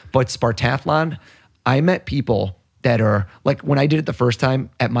 But Spartathlon, I met people that are like, when I did it the first time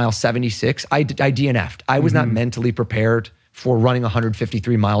at mile 76, I DNF'd. I was not mentally prepared for running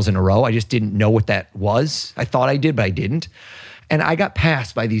 153 miles in a row. I just didn't know what that was. I thought I did, but I didn't. And I got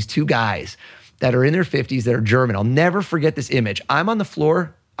passed by these two guys that are in their 50s that are German. I'll never forget this image. I'm on the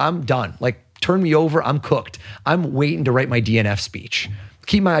floor. I'm done. Like, turn me over. I'm cooked. I'm waiting to write my DNF speech.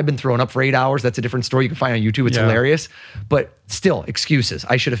 Keep in mind, I've been thrown up for 8 hours. That's a different story you can find on YouTube. It's hilarious. But still, excuses.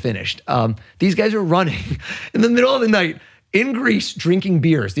 I should have finished. These guys are running in the middle of the night in Greece, drinking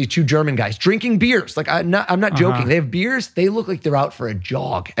beers. These two German guys drinking beers. Like, I'm not joking. They have beers. They look like they're out for a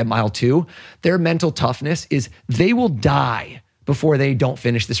jog at mile 2. Their mental toughness is they will die before they don't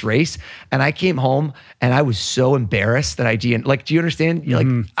finish this race. And I came home and I was so embarrassed that I didn't, like, do you understand? Like,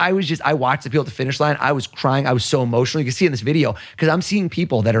 I watched the people at the finish line. I was crying. I was so emotional. You can see in this video, because I'm seeing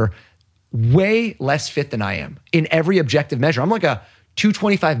people that are way less fit than I am in every objective measure. I'm like a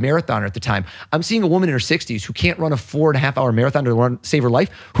 225 marathoner at the time. I'm seeing a woman in her 60s who can't run a 4.5 hour marathon to save her life,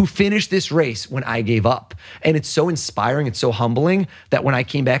 who finished this race when I gave up. And it's so inspiring. It's so humbling that when I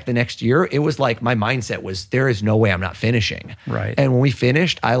came back the next year, it was like my mindset was, there is no way I'm not finishing. Right. And when we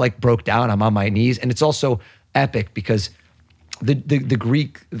finished, I like broke down. I'm on my knees. And it's also epic because the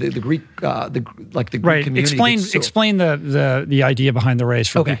Greek community. Explain the idea behind the race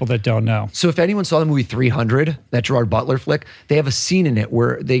for people that don't know. So if anyone saw the movie 300, that Gerard Butler flick, they have a scene in it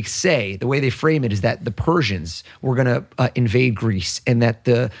where they say, the way they frame it is that the Persians were going to invade Greece, and that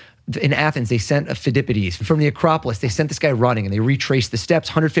in Athens, they sent a Phidippides. From the Acropolis, they sent this guy running, and they retraced the steps,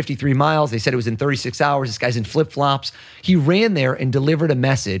 153 miles. They said it was in 36 hours. This guy's in flip-flops. He ran there and delivered a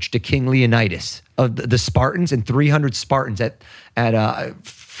message to King Leonidas of the Spartans, and 300 Spartans at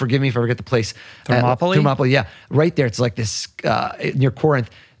forgive me if I forget the place. Thermopylae? Thermopylae, yeah. Right there. It's like this, near Corinth,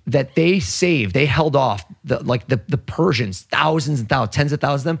 that they held off the Persians, thousands and thousands, tens of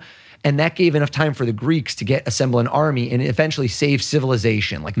thousands of them. And that gave enough time for the Greeks to assemble an army and eventually save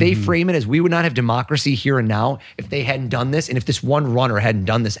civilization. Like they frame it as, we would not have democracy here and now if they hadn't done this, and if this one runner hadn't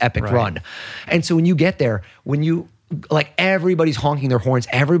done this epic run. And so when you get there, like everybody's honking their horns,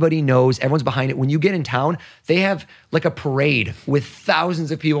 everybody knows, everyone's behind it. When you get in town, they have like a parade with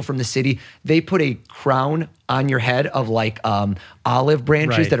thousands of people from the city. They put a crown on your head of like olive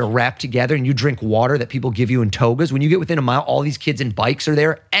branches that are wrapped together, and you drink water that people give you in togas. When you get within a mile, all these kids in bikes are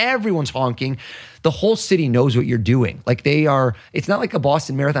there. Everyone's honking. The whole city knows what you're doing. Like it's not like a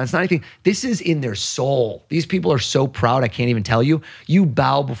Boston Marathon. It's not anything. This is in their soul. These people are so proud, I can't even tell you. You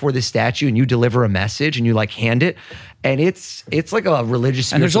bow before this statue and you deliver a message and you like hand it. And it's like a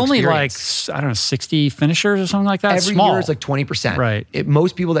religious, and there's only experience. like, I don't know, 60 finishers or something like that. Every Small. year is like 20%. Right.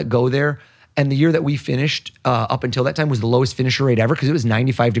 Most people that go there, and the year that we finished up until that time was the lowest finisher rate ever because it was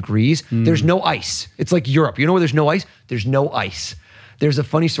 95 degrees. There's no ice. It's like Europe. You know where there's no ice? There's no ice. There's a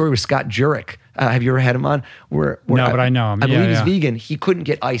funny story with Scott Jurek. Have you ever had him on? No, but I know him. I believe he's vegan. He couldn't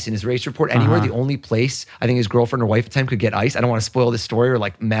get ice in his race report anywhere. The only place I think his girlfriend or wife at the time could get ice, I don't want to spoil this story or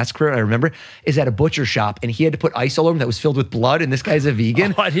like massacre it, I remember, is at a butcher shop, and he had to put ice all over him that was filled with blood, and this guy's a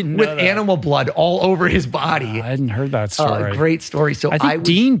vegan. I didn't know with that. Animal blood all over his body. I hadn't heard that story. Great story. So I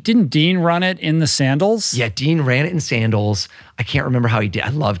think didn't Dean run it in the sandals? Yeah, Dean ran it in sandals. I can't remember how he did. I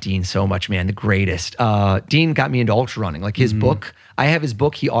love Dean so much, man. The greatest. Dean got me into ultra running. Like his book, I have his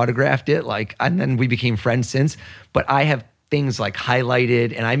book. He autographed it. Like, and then we became friends since. But I have things like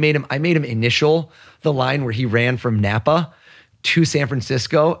highlighted, and I made him initial the line where he ran from Napa to San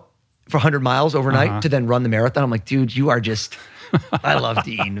Francisco for 100 miles overnight to then run the marathon. I'm like, dude, you are just. I love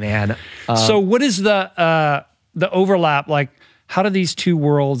Dean, man. So what is the overlap? Like, how do these two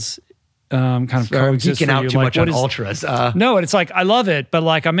worlds kind of coexist geeking for out you? too Like, much on ultras. No, it's like I love it, but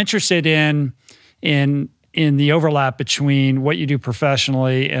like I'm interested in the overlap between what you do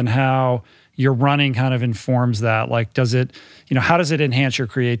professionally and how your running kind of informs that. Like, does it, how does it enhance your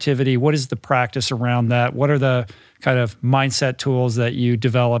creativity? What is the practice around that? What are the kind of mindset tools that you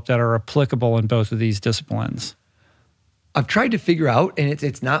develop that are applicable in both of these disciplines? I've tried to figure out, and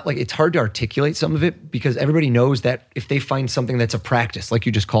it's not like, it's hard to articulate some of it because everybody knows that if they find something that's a practice, like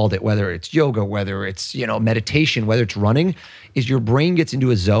you just called it, whether it's yoga, whether it's, meditation, whether it's running, is your brain gets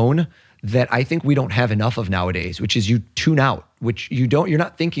into a zone that I think we don't have enough of nowadays, which is you tune out, which you're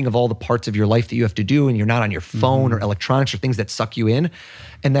not thinking of all the parts of your life that you have to do, and you're not on your phone or electronics or things that suck you in.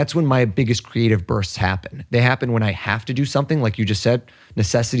 And that's when my biggest creative bursts happen. They happen when I have to do something, like you just said,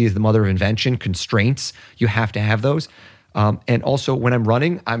 necessity is the mother of invention, constraints, you have to have those. And also when I'm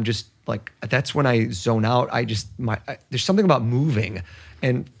running, I'm just like, that's when I zone out. There's something about moving,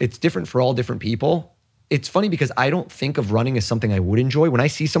 and it's different for all different people. It's funny because I don't think of running as something I would enjoy. When I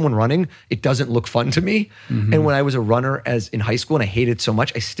see someone running, it doesn't look fun to me. And when I was a runner as in high school and I hated it so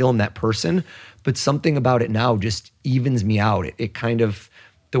much, I still am that person. But something about it now just evens me out. It kind of,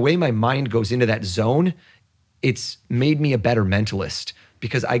 the way my mind goes into that zone, it's made me a better mentalist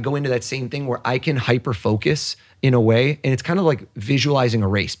because I go into that same thing where I can hyper focus in a way. And it's kind of like visualizing a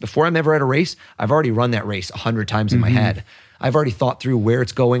race. Before I'm ever at a race, I've already run that race 100 times in my head. I've already thought through where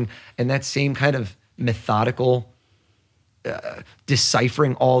it's going. And that same kind of methodical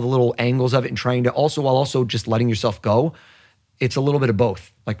deciphering all the little angles of it and trying to also, while also just letting yourself go. It's a little bit of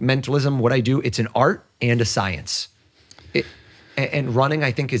both. Like mentalism, what I do, it's an art and a science. And running,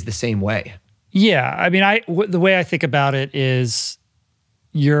 I think, is the same way. Yeah. I mean, the way I think about it is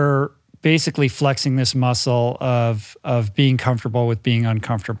you're basically flexing this muscle of being comfortable with being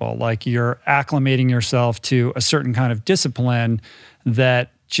uncomfortable. Like you're acclimating yourself to a certain kind of discipline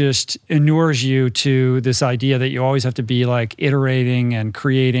that just inures you to this idea that you always have to be like iterating and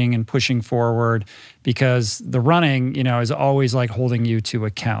creating and pushing forward because the running, is always like holding you to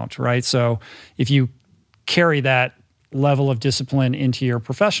account, right? So if you carry that level of discipline into your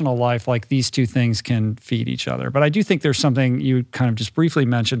professional life, like these two things can feed each other. But I do think there's something you kind of just briefly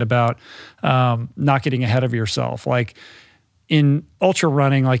mentioned about not getting ahead of yourself. Like in ultra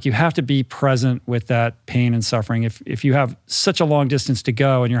running, like you have to be present with that pain and suffering. If you have such a long distance to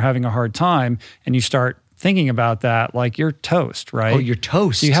go and you're having a hard time and you start thinking about that, like you're toast, right? Oh, you're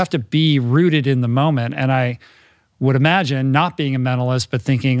toast. So you have to be rooted in the moment. And I would imagine, not being a mentalist, but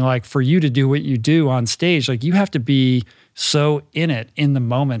thinking like for you to do what you do on stage, like you have to be so in it, in the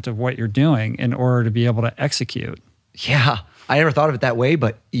moment of what you're doing in order to be able to execute. Yeah. I never thought of it that way,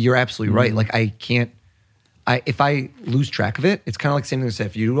 but you're absolutely right. Like if I lose track of it, it's kind of like the same thing I said.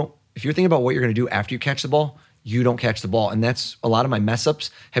 If you're thinking about what you're going to do after you catch the ball, you don't catch the ball. And that's a lot of my mess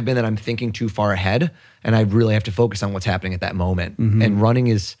ups have been that I'm thinking too far ahead and I really have to focus on what's happening at that moment. And running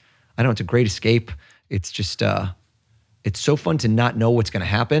is, it's a great escape. It's just, it's so fun to not know what's going to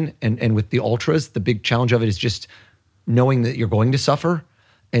happen. And with the ultras, the big challenge of it is just knowing that you're going to suffer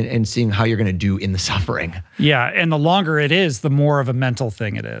and seeing how you're going to do in the suffering. Yeah. And the longer it is, the more of a mental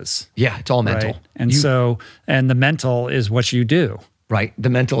thing it is. Yeah. It's all mental. Right? And the mental is what you do. Right. The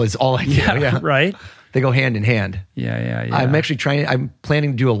mental is all I do. Yeah. Right. They go hand in hand. Yeah. I'm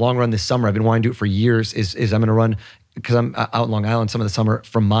planning to do a long run this summer. I've been wanting to do it for years is I'm going to run, because I'm out in Long Island some of the summer,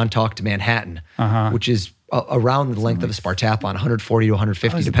 from Montauk to Manhattan, which is around the length of a Spartathlon, 140 to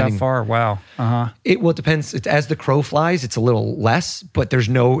 150, depending. That far? Wow. It depends. It's as the crow flies, it's a little less, but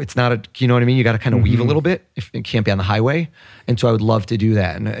it's not a, you know what I mean? You got to kind of weave a little bit if it can't be on the highway. And so I would love to do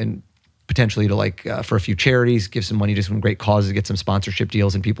that and potentially to for a few charities, give some money to some great causes, get some sponsorship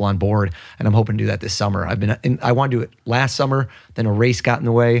deals and people on board. And I'm hoping to do that this summer. I wanted to do it last summer, then a race got in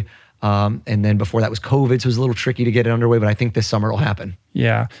the way. And then before that was COVID, so it was a little tricky to get it underway, but I think this summer it'll happen.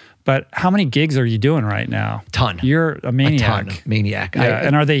 Yeah. But how many gigs are you doing right now? Ton. You're a maniac. A ton. Maniac. Yeah.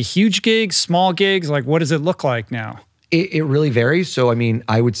 And are they huge gigs, small gigs? Like, what does it look like now? It really varies. So, I mean,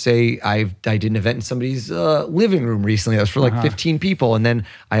 I would say I did an event in somebody's living room recently. That was for like 15 people. And then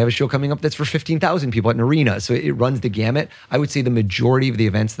I have a show coming up that's for 15,000 people at an arena. So it runs the gamut. I would say the majority of the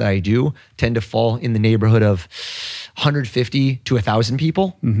events that I do tend to fall in the neighborhood of 150 to 1,000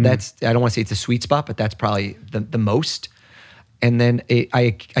 people. That's, I don't want to say it's a sweet spot, but that's probably the most. And then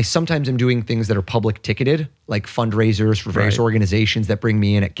I sometimes am doing things that are public ticketed, like fundraisers for various organizations that bring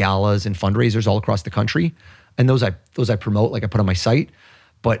me in at galas and fundraisers all across the country. And those I promote, like I put on my site.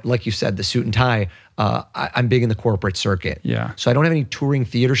 But like you said, the suit and tie, I'm big in the corporate circuit. Yeah. So I don't have any touring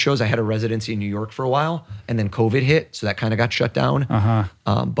theater shows. I had a residency in New York for a while, and then COVID hit, so that kind of got shut down.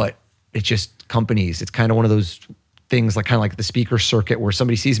 But it's just companies. It's kind of one of those things, like kind of like the speaker circuit, where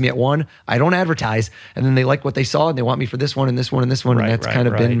somebody sees me at one, I don't advertise, and then they like what they saw and they want me for this one and this one and this one. And that's kind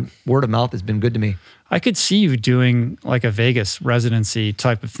of been, word of mouth has been good to me. I could see you doing like a Vegas residency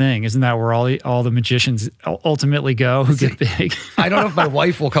type of thing. Isn't that where all the magicians ultimately go who get big? I don't know if my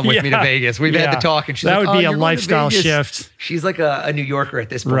wife will come with me to Vegas. We've had the talk, and she's that like, would be a lifestyle shift. She's like a New Yorker at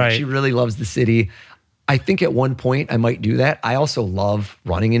this point. She really loves the city. I think at one point I might do that. I also love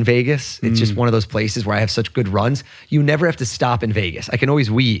running in Vegas. It's just one of those places where I have such good runs. You never have to stop in Vegas. I can always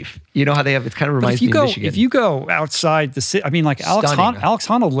weave. You know how they have, it kind of reminds me of Michigan. If you go outside the city, I mean, like Alex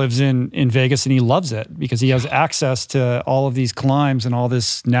Honnold lives in Vegas and he loves it because he has access to all of these climbs and all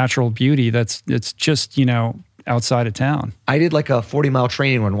this natural beauty that's just, outside of town. I did like a 40-mile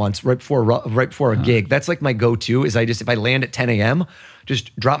training run once right before a gig. That's like my go-to is if I land at 10 a.m.,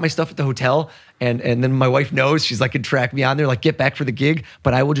 just drop my stuff at the hotel, and then my wife knows, she's like, can track me on there, like get back for the gig,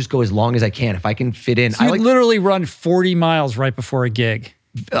 but I will just go as long as I can if I can fit in. So you literally run 40 miles right before a gig.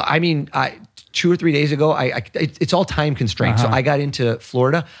 I mean, 2 or 3 days ago, it's all time constrained. So I got into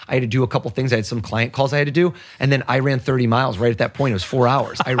Florida. I had to do a couple things. I had some client calls I had to do, and then I ran 30 miles right at that point. It was 4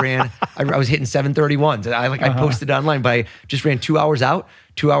 hours. I was hitting 7:31s. I posted it online, but I just ran 2 hours out,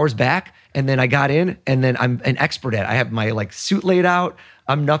 2 hours back, and then I got in, and then I'm an expert at it. I have my suit laid out.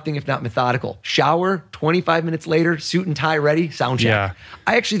 I'm nothing if not methodical. Shower, 25 minutes later, suit and tie ready, sound check. Yeah.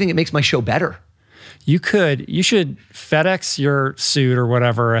 I actually think it makes my show better. You should FedEx your suit or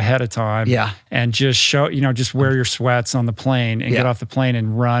whatever ahead of time. Yeah. And just show, just wear your sweats on the plane and get off the plane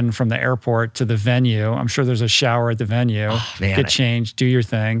and run from the airport to the venue. I'm sure there's a shower at the venue. Oh, man. Get changed, do your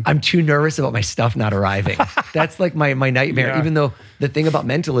thing. I'm too nervous about my stuff not arriving. That's like my nightmare. Yeah. Even though the thing about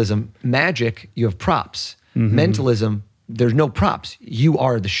mentalism, magic, you have props. Mentalism, there's no props. You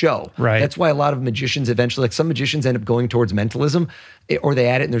are the show. Right. That's why a lot of magicians eventually, like some magicians end up going towards mentalism, or they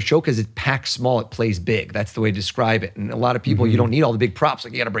add it in their show because it packs small, it plays big. That's the way to describe it. And a lot of people, you don't need all the big props.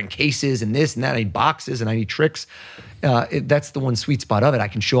 Like you got to bring cases and this and that. I need boxes and I need tricks. That's the one sweet spot of it. I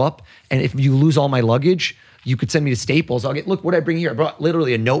can show up, and if you lose all my luggage, you could send me to Staples. I'll get, look what I bring here. I brought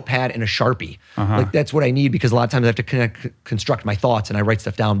literally a notepad and a Sharpie. Like that's what I need, because a lot of times I have to construct my thoughts and I write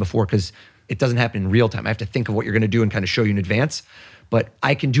stuff down before, because it doesn't happen in real time. I have to think of what you're going to do and kind of show you in advance. But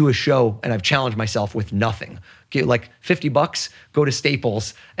I can do a show, and I've challenged myself with nothing. Get like $50, go to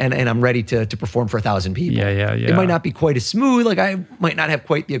Staples, and I'm ready to perform for 1,000 people. Yeah. It might not be quite as smooth. Like I might not have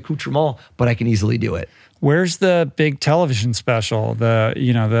quite the accoutrement, but I can easily do it. Where's the big television special?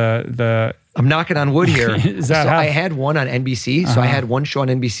 I'm knocking on wood here. I had one on NBC. So I had one show on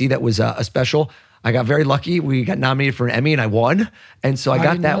NBC that was a special. I got very lucky. We got nominated for an Emmy and I won. And so I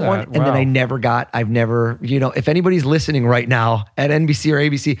got that one. And then I've never, if anybody's listening right now at NBC or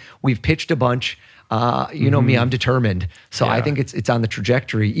ABC, we've pitched a bunch. You know me, I'm determined. So I think it's on the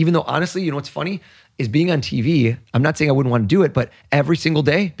trajectory. Even though honestly, what's funny is being on TV, I'm not saying I wouldn't want to do it, but every single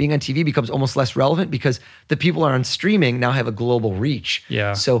day being on TV becomes almost less relevant because the people are on streaming now have a global reach.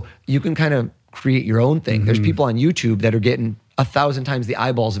 Yeah. So you can kind of create your own thing. There's people on YouTube that are getting 1,000 times the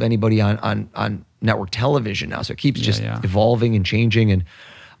eyeballs of anybody on network television now. So it keeps just evolving and changing. And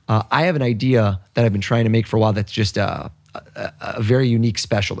I have an idea that I've been trying to make for a while that's just a very unique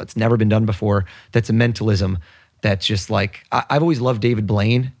special that's never been done before. That's a mentalism that's just like, I've always loved David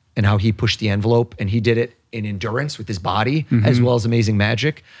Blaine and how he pushed the envelope, and he did it in endurance with his body as well as amazing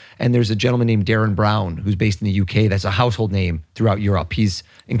magic. And there's a gentleman named Darren Brown who's based in the UK that's a household name throughout Europe. He's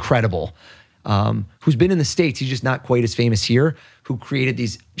incredible. Who's been in the States, he's just not quite as famous here, who created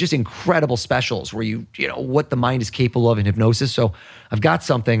these just incredible specials where you know what the mind is capable of in hypnosis. So I've got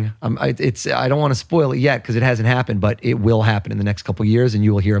something. I don't want to spoil it yet because it hasn't happened, but it will happen in the next couple of years, and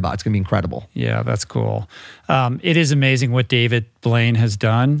you will hear about it. It's going to be incredible. Yeah, that's cool. It is amazing what David Blaine has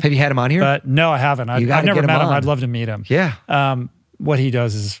done. Have you had him on here? But no, I haven't. I've never met him. I'd love to meet him. Yeah. what he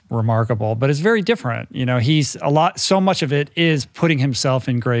does is remarkable, but it's very different. He's so much of it is putting himself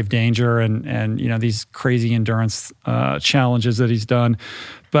in grave danger and these crazy endurance challenges that he's done.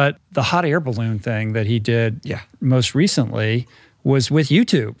 But the hot air balloon thing that he did most recently was with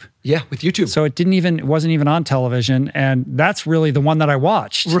YouTube. Yeah, with YouTube. So it wasn't even on television, and that's really the one that I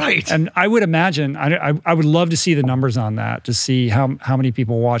watched. Right. And I would imagine, I would love to see the numbers on that, to see how many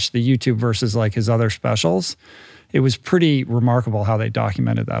people watch the YouTube versus like his other specials. It was pretty remarkable how they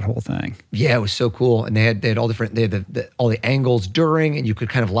documented that whole thing. Yeah, it was so cool. And they had all different, they had all the angles during, and you could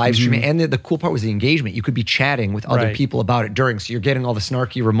kind of live stream it. And the cool part was the engagement. You could be chatting with other people about it during. So you're getting all the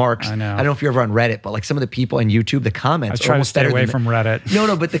snarky remarks. I know. I don't know if you're ever on Reddit, but like some of the people on YouTube, the comments are almost better. I try to stay away from Reddit.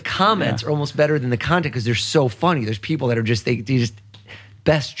 No, but the comments are almost better than the content because they're so funny. There's people that are just, they just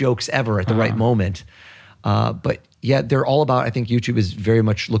best jokes ever at the right moment. But yeah, they're all about, I think YouTube is very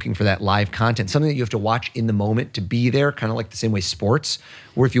much looking for that live content, something that you have to watch in the moment to be there, kind of like the same way sports,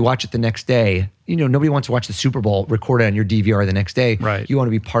 where if you watch it the next day, nobody wants to watch the Super Bowl recorded on your DVR the next day. Right. You want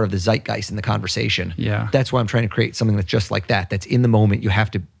to be part of the zeitgeist in the conversation. Yeah. That's why I'm trying to create something that's just like that, that's in the moment. You have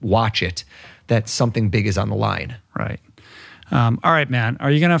to watch it, that something big is on the line. Right. All right, man.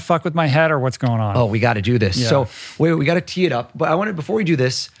 Are you going to fuck with my head or what's going on? Oh, we got to do this. Yeah. So wait, we got to tee it up. But before we do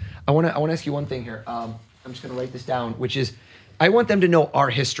this, I want to ask you one thing here. I'm just going to write this down, which is I want them to know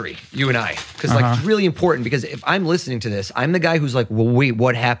our history, you and I, because it's really important, because if I'm listening to this, I'm the guy who's like, well, wait,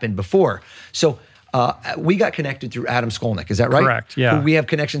 what happened before? So we got connected through Adam Skolnick. Is that right? Correct, yeah. We have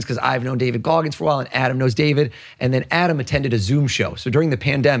connections because I've known David Goggins for a while, and Adam knows David. And then Adam attended a Zoom show. So during the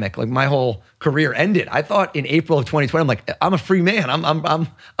pandemic, like my whole career ended. I thought in April of 2020, I'm like, I'm a free man.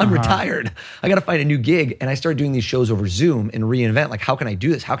 I'm retired. I got to find a new gig. And I started doing these shows over Zoom and reinvent. Like, how can I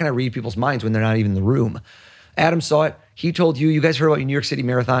do this? How can I read people's minds when they're not even in the room? Adam saw it. He told you guys heard about your New York City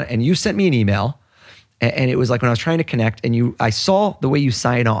Marathon, and you sent me an email. And it was like when I was trying to connect, and I saw the way you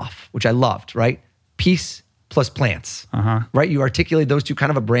sign off, which I loved, right? Peace plus plants, right? You articulate those two,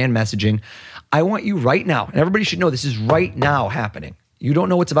 kind of a brand messaging. I want you right now, and everybody should know this is right now happening. You don't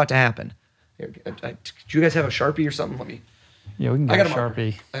know what's about to happen. Here, do you guys have a Sharpie or something? Let me. Yeah, we can get a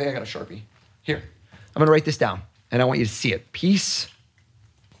Sharpie. I think I got a Sharpie. Here, I'm going to write this down, and I want you to see it. Peace.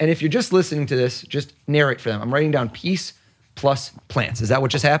 And if you're just listening to this, just narrate for them. I'm writing down peace plus plants. Is that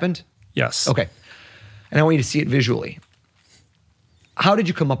what just happened? Yes. Okay. And I want you to see it visually. How did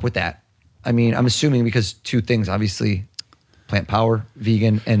you come up with that? I mean, I'm assuming because two things, obviously, plant power,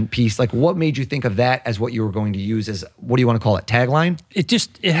 vegan, and peace. Like, what made you think of that as what you were going to use as, what do you want to call it, tagline?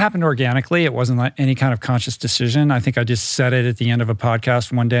 It happened organically. It wasn't like any kind of conscious decision. I think I just said it at the end of a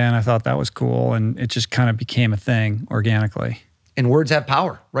podcast one day, and I thought that was cool, and it just kind of became a thing organically. And words have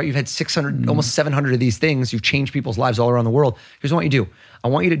power, right? You've had 600, almost 700 of these things. You've changed people's lives all around the world. Here's what I want you to do. I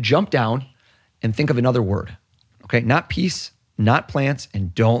want you to jump down and think of another word, okay? Not peace, not plants,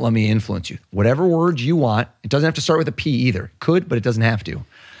 and don't let me influence you. Whatever word you want. It doesn't have to start with a P either. Could, but it doesn't have to.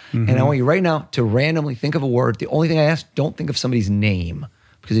 And I want you right now to randomly think of a word. The only thing I ask, don't think of somebody's name.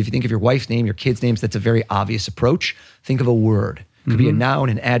 Because if you think of your wife's name, your kids' names, that's a very obvious approach. Think of a word. It could be a noun,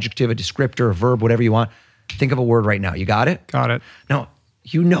 an adjective, a descriptor, a verb, whatever you want. Think of a word right now. You got it? Got it. Now,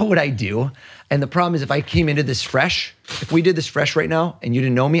 you know what I do. And the problem is if I came into this fresh, if we did this fresh right now and you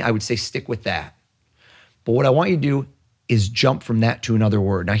didn't know me, I would say stick with that. But what I want you to do is jump from that to another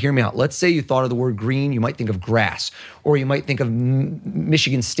word. Now, hear me out. Let's say you thought of the word green. You might think of grass, or you might think of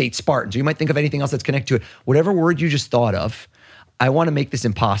Michigan State Spartans, or you might think of anything else that's connected to it. Whatever word you just thought of, I want to make this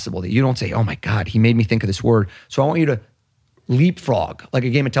impossible, that you don't say, oh my God, he made me think of this word. So I want you to leapfrog, like a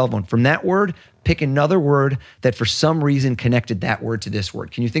game of telephone. From that word, pick another word that for some reason connected that word to this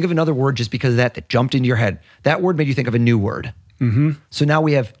word. Can you think of another word just because of that jumped into your head? That word made you think of a new word. So now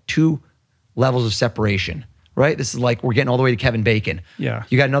we have two levels of separation, right? This is like we're getting all the way to Kevin Bacon. Yeah.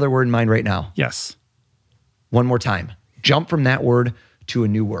 You got another word in mind right now? Yes. One more time. Jump from that word to a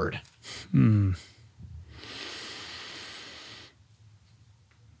new word.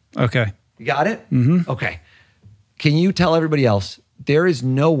 Okay. You got it? Okay. Can you tell everybody else, there is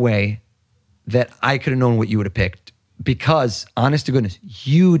no way that I could have known what you would have picked, because honest to goodness,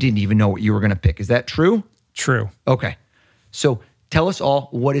 you didn't even know what you were going to pick. Is that true? True. Okay. So tell us all,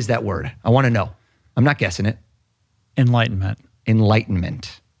 what is that word? I want to know. I'm not guessing it. Enlightenment.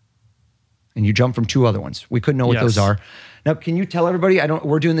 Enlightenment. And you jump from two other ones. We couldn't know what those are. Now, can you tell everybody,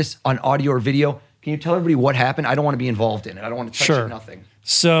 we're doing this on audio or video. Can you tell everybody what happened? I don't want to be involved in it. I don't want to touch it, nothing.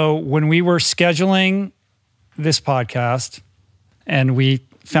 So when we were scheduling this podcast and we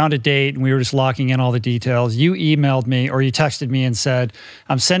found a date and we were just locking in all the details, you emailed me or you texted me and said,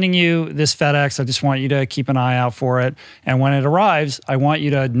 I'm sending you this FedEx. I just want you to keep an eye out for it. And when it arrives, I want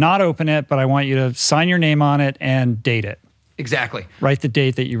you to not open it, but I want you to sign your name on it and date it. Exactly. Write the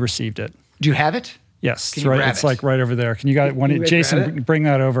date that you received it. Do you have it? Yes, Can you grab it's it? like right over there. Can you guys, Jason, bring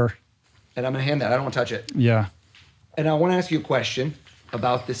that over? And I'm going to hand that. I don't want to touch it. Yeah. And I want to ask you a question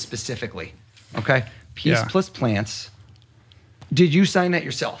about this specifically. Okay? Peace plus plants. Did you sign that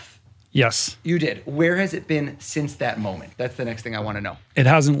yourself? Yes. You did. Where has it been since that moment? That's the next thing I want to know. It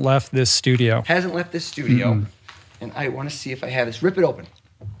hasn't left this studio. Hasn't left this studio. And I want to see if I have this. Rip it open,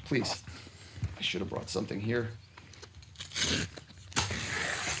 please. I should have brought something here.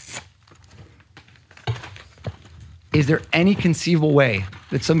 Is there any conceivable way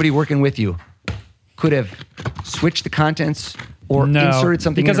that somebody working with you could have switched the contents or inserted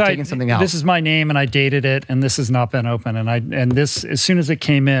something in or taken something out? This is my name and I dated it and this has not been open. And this, as soon as it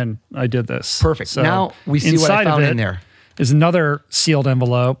came in, I did this. Perfect. So now we see what I found in there. Is another sealed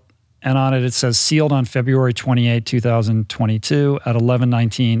envelope. And on it says sealed on February 28, 2022 at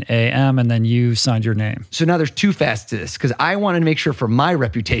 11:19 a.m. And then you signed your name. So now there's two facets to this because I wanted to make sure for my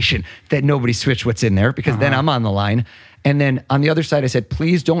reputation that nobody switched what's in there because then I'm on the line. And then on the other side, I said,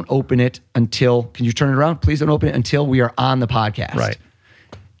 please don't open it until, can you turn it around? Please don't open it until we are on the podcast. Right.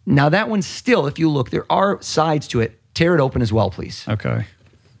 Now that one's still, if you look, there are sides to it. Tear it open as well, please. Okay.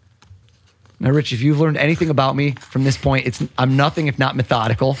 Now, Rich, if you've learned anything about me from this point, I'm nothing if not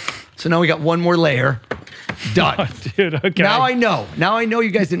methodical. So now we got one more layer. Done. Oh, dude, okay. Now I know. Now I know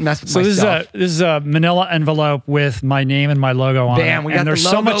you guys didn't mess with my stuff. stuff. So this is a manila envelope with my name and my logo on it. Bam, we got and there's the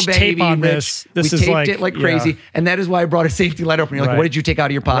logo, so much tape baby, on Rich. this. We This is taped it like crazy. And that is why I brought a safety light opener. You're like, what did you take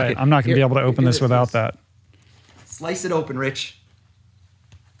out of your pocket? Right. I'm not going to be able to open this without that. Slice it open, Rich.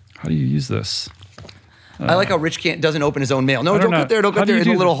 How do you use this? I like how Rich doesn't open his own mail. No, don't go there. Don't go there. There's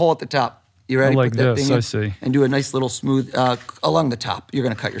a little hole at the top. You ready? Like Put that this, thing in I see. And do a nice little smooth, along the top. You're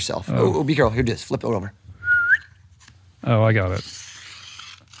going to cut yourself. Oh, be careful. Here, just flip it over. Oh, I got it.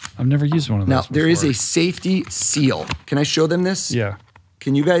 I've never used one of those Now, there is before. a safety seal. Can I show them this? Yeah.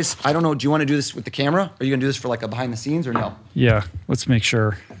 Can you guys, I don't know, do you want to do this with the camera? Are you going to do this for like a behind the scenes or no? Yeah. Let's make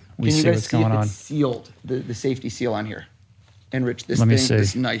sure we Can you see guys what's see going if on. it's sealed, the safety seal on here? And Rich, this Let me thing, see.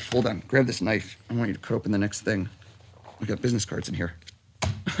 this knife, hold on, grab this knife. I want you to cut open the next thing. We got business cards in here.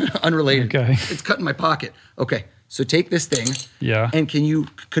 Unrelated. Okay. It's cut in my pocket. Okay, so take this thing. Yeah. And can you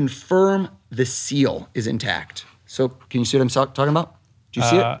confirm the seal is intact? So can you see what I'm talking about? Do you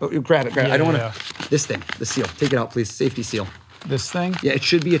see it? Oh, grab it. I don't want to. This thing, the seal. Take it out, please. Safety seal. This thing? Yeah, it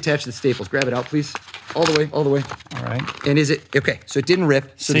should be attached to the staples. Grab it out, please. All the way, all the way. All right. And is it, okay, so it didn't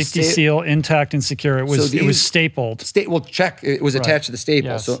rip. So Safety seal intact and secure. It was stapled. Well, check. It was attached to the staple.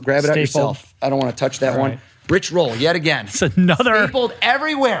 Yes. So grab it out Stapled. yourself. I don't want to touch that one. right. Rich roll yet again. It's another. Stapled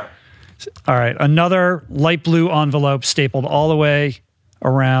everywhere. All right. Another light blue envelope stapled all the way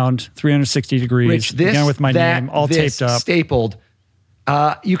around 360 degrees. Rich, this, again with my name all taped up. Stapled.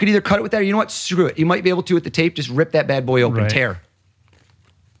 You could either cut it with that or you know what? Screw it. You might be able to with the tape. Just rip that bad boy open. Right. Tear.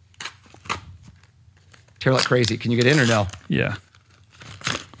 Tear like crazy. Can you get in or no? Yeah.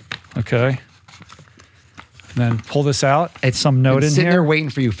 Okay. And then pull this out. It's some note in sitting here. there waiting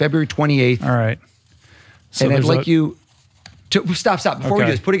for you. February 28th. All right. So And I'd there's like you to stop. Before we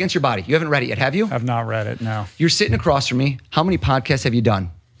Okay. do this, put it against your body. You haven't read it yet, have you? I've not read it. No. You're sitting across from me. How many podcasts have you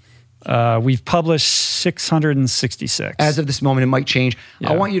done? We've published 666. As of this moment, it might change.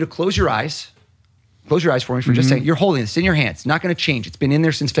 Yeah. I want you to close your eyes. Close your eyes for me for just a second. You're holding this in your hands. It's not going to change. It's been in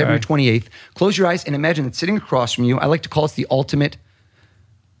there since February 28th. Close your eyes and imagine it's sitting across from you. I like to call it the ultimate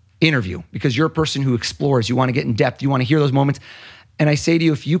interview because you're a person who explores. You want to get in depth. You want to hear those moments. And I say to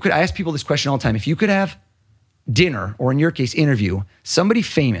you, if you could, I ask people this question all the time. If you could have dinner, or in your case, interview, somebody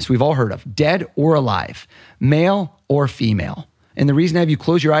famous we've all heard of, dead or alive, male or female. And the reason I have you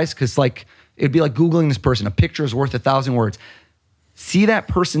close your eyes, because like it'd be like Googling this person. A picture is worth 1,000 words. See that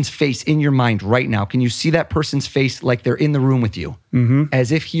person's face in your mind right now. Can you see that person's face like they're in the room with you? Mm-hmm.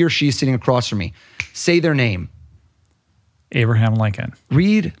 As if he or she is sitting across from me. Say their name. Abraham Lincoln.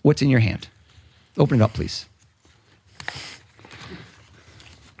 Read what's in your hand. Open it up, please.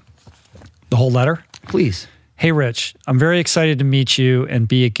 The whole letter? Please. Hey, Rich, I'm very excited to meet you and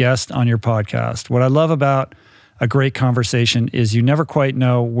be a guest on your podcast. What I love about a great conversation is you never quite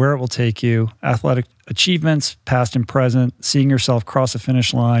know where it will take you. Athletic achievements, past and present, seeing yourself cross a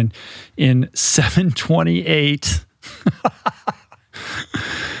finish line in 7:28,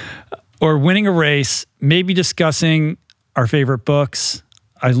 or winning a race, maybe discussing our favorite books.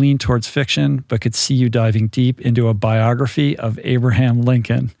 I lean towards fiction, but could see you diving deep into a biography of Abraham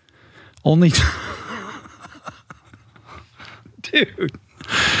Lincoln. Dude.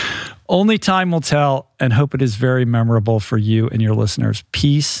 Only time will tell, and hope it is very memorable for you and your listeners.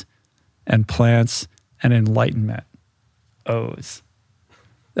 Peace and plants and enlightenment. O's.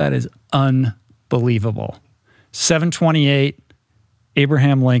 That is unbelievable. 728,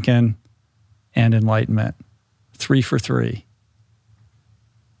 Abraham Lincoln, and enlightenment. 3 for 3.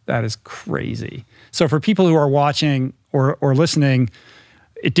 That is crazy. So for people who are watching or listening,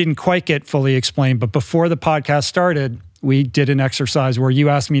 it didn't quite get fully explained, but before the podcast started, we did an exercise where you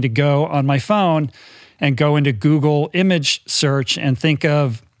asked me to go on my phone and go into Google image search and think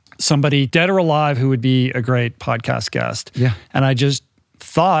of somebody dead or alive who would be a great podcast guest. Yeah. And I just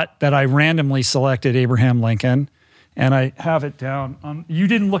thought that I randomly selected Abraham Lincoln, and I have it down. You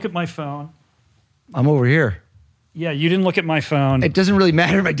didn't look at my phone. I'm over here. Yeah, you didn't look at my phone. It doesn't really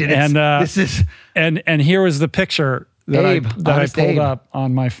matter if I didn't. And this is and here was the picture that I pulled Abe. up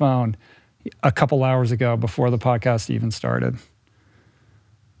on my phone a couple hours ago before the podcast even started.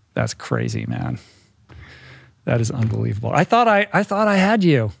 That's crazy, man. That is unbelievable. I thought I had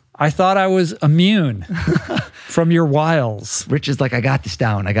you. I thought I was immune from your wiles. Rich is like, I got this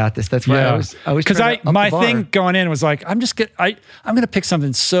down. I got this. That's why I was because my thing going in was like, I'm going to pick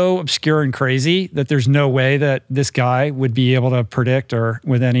something so obscure and crazy that there's no way that this guy would be able to predict or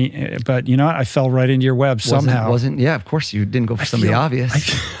with any. But you know what? I fell right into your web somehow. Yeah, of course you didn't go for somebody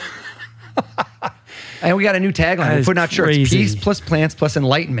obvious. And we got a new tagline. We're putting out shirts. Peace plus plants plus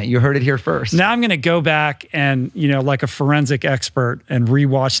enlightenment. You heard it here first. Now I'm going to go back and, like a forensic expert and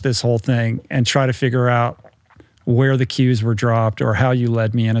rewatch this whole thing and try to figure out where the cues were dropped or how you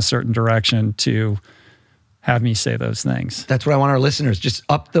led me in a certain direction to have me say those things. That's what I want our listeners. Just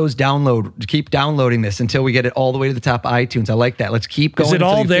up those keep downloading this until we get it all the way to the top of iTunes. I like that. Let's keep going. Is it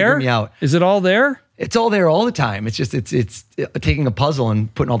all there? Me out. Is it all there? It's all there all the time. It's just it's taking a puzzle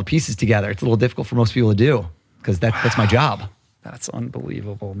and putting all the pieces together. It's a little difficult for most people to do because that's my job. That's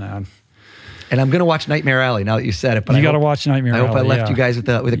unbelievable, man. And I'm going to watch Nightmare Alley now that you said it. But you got to watch Nightmare Alley. I hope I left you guys with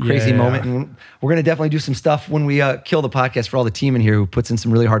a crazy moment. And we're going to definitely do some stuff when we kill the podcast for all the team in here who puts in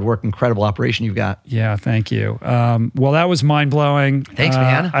some really hard work. Incredible operation you've got. Yeah, thank you. Well, that was mind-blowing. Thanks,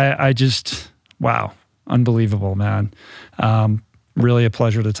 man. I just, wow, unbelievable, man. Really a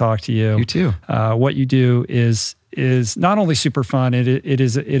pleasure to talk to you. You too. What you do is not only super fun, it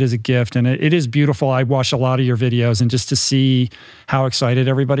is a gift, and it is beautiful. I watch a lot of your videos, and just to see how excited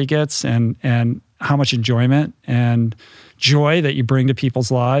everybody gets and how much enjoyment and joy that you bring to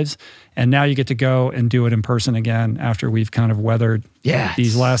people's lives. And now you get to go and do it in person again after we've kind of weathered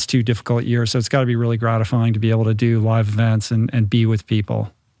these last 2 difficult years. So it's got to be really gratifying to be able to do live events and be with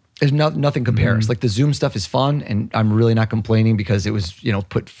people. There's nothing compares. Like the Zoom stuff is fun, and I'm really not complaining because it was,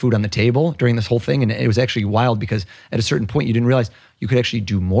 put food on the table during this whole thing. And it was actually wild because at a certain point you didn't realize you could actually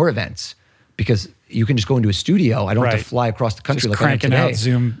do more events because you can just go into a studio. I don't have to fly across the country just like I am today.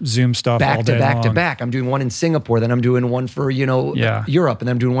 Cranking out Zoom stuff back all to day back long. to back. I'm doing one in Singapore, then I'm doing one for, Europe, and then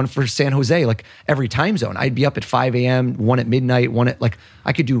I'm doing one for San Jose, like every time zone. I'd be up at 5 a.m., one at midnight, one at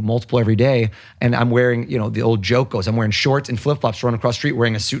I could do multiple every day. And I'm wearing, the old joke goes, I'm wearing shorts and flip-flops running across the street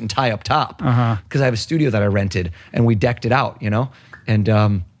wearing a suit and tie up top because I have a studio that I rented and we decked it out,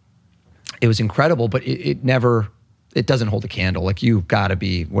 and it was incredible, but it doesn't hold a candle. Like you gotta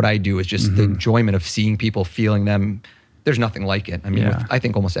be, what I do is just the enjoyment of seeing people, feeling them. There's nothing like it. I mean, with, I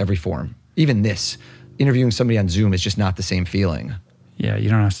think almost every form, even this, interviewing somebody on Zoom is just not the same feeling. Yeah, you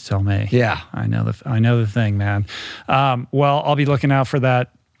don't have to tell me. Yeah. I know the thing, man. Well, I'll be looking out for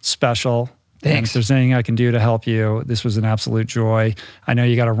that special. Thanks. And if there's anything I can do to help you, this was an absolute joy. I know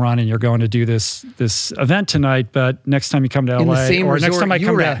you got to run and you're going to do this event tonight, but next time you come to LA, in the same or resort next time I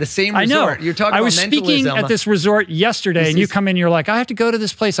come at, the same resort. I know. You're talking I was about speaking mentalism. at this resort yesterday, and you come in, you're like, I have to go to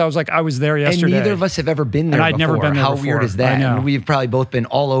this place. I was like, I was there yesterday. And neither of us have ever been there and I'd before. never been there How before. weird is that? I know. And we've probably both been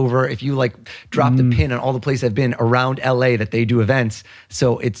all over. If you dropped a pin on all the places I've been around LA that they do events.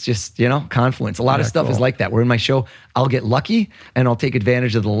 So it's just, confluence. A lot of stuff is like that. Where in my show, I'll get lucky and I'll take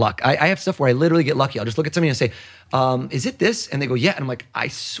advantage of the luck. I have stuff where I literally get lucky. I'll just look at somebody and say, is it this? And they go, yeah. And I'm like, I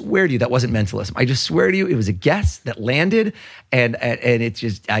swear to you, that wasn't mentalism. I just swear to you, it was a guess that landed. And it's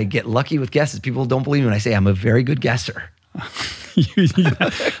just, I get lucky with guesses. People don't believe me when I say I'm a very good guesser.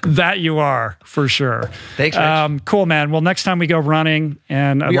 That you are, for sure. Thanks, Rich. Cool, man. Well, next time we go running,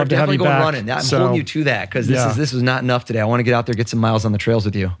 and I'd love to have you back. We are definitely going running. I'm holding you to that because this was not enough today. I want to get out there, get some miles on the trails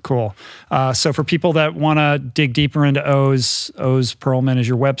with you. Cool. So for people that want to dig deeper into Oz Pearlman is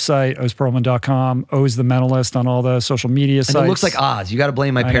your website, ozpearlman.com, Oz the Mentalist on all the social media sites. And it looks like Oz. You got to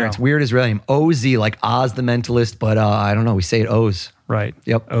blame my parents. Weird Israeli name. OZ, like Oz the Mentalist, but I don't know. We say it Oz. Right.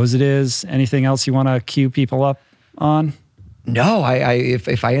 Yep. Oz it is. Anything else you want to cue people up on? No,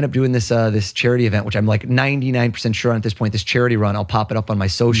 if I end up doing this charity event, which I'm like 99% sure on at this point, this charity run, I'll pop it up on my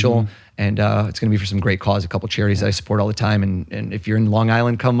social, and it's going to be for some great cause, a couple charities that I support all the time. And if you're in Long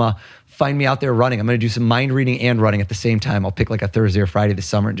Island, come find me out there running. I'm going to do some mind reading and running at the same time. I'll pick like a Thursday or Friday this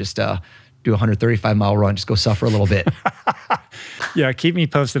summer and just do a 135-mile run, just go suffer a little bit. Yeah, keep me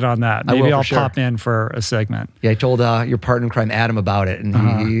posted on that. I will, Maybe for I'll sure. pop in for a segment. Yeah, I told your partner in crime, Adam, about it, and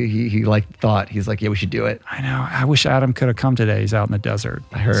he thought, he's like, yeah, we should do it. I know. I wish Adam could have come today. He's out in the desert.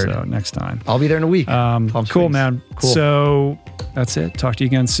 I heard. So next time. I'll be there in a week. Palm Cool, Springs. man. Cool. So that's it. Talk to you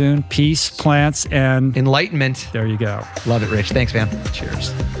again soon. Peace, plants, and Enlightenment. there you go. Love it, Rich. Thanks, man.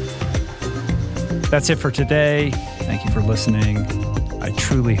 Cheers. That's it for today. Thank you for listening. I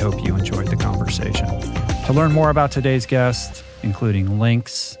truly hope you enjoyed the conversation. To learn more about today's guest, including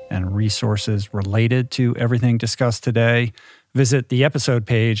links and resources related to everything discussed today, visit the episode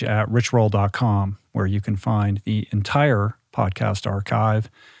page at richroll.com, where you can find the entire podcast archive,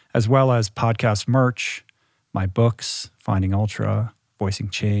 as well as podcast merch, my books, Finding Ultra, Voicing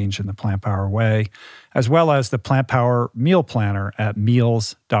Change in the Plant Power Way, as well as the Plant Power Meal Planner at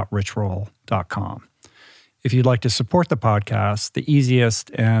meals.richroll.com. If you'd like to support the podcast, the easiest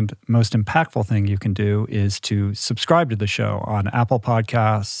and most impactful thing you can do is to subscribe to the show on Apple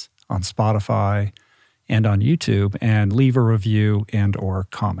Podcasts, on Spotify, and on YouTube, and leave a review and or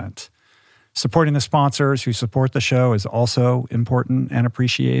comment. Supporting the sponsors who support the show is also important and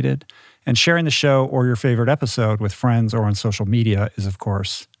appreciated. And sharing the show or your favorite episode with friends or on social media is, of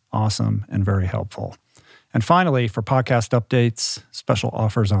course, awesome and very helpful. And finally, for podcast updates, special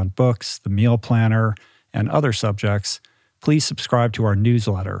offers on books, the meal planner, and other subjects, please subscribe to our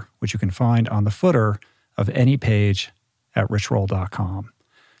newsletter, which you can find on the footer of any page at richroll.com.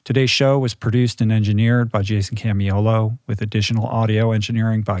 Today's show was produced and engineered by Jason Camiolo, with additional audio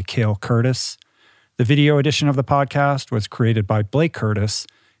engineering by Cale Curtis. The video edition of the podcast was created by Blake Curtis,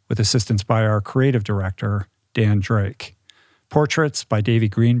 with assistance by our creative director, Dan Drake. Portraits by Davey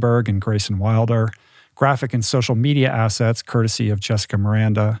Greenberg and Grayson Wilder. Graphic and social media assets courtesy of Jessica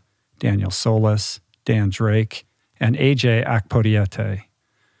Miranda, Daniel Solis, Dan Drake, and AJ Akpodiete.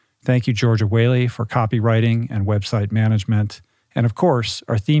 Thank you, Georgia Whaley, for copywriting and website management. And of course,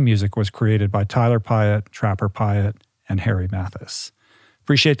 our theme music was created by Tyler Pyatt, Trapper Pyatt, and Harry Mathis.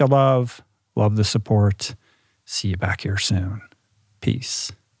 Appreciate the love the support. See you back here soon.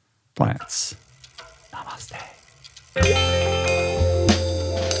 Peace. Plants. Namaste.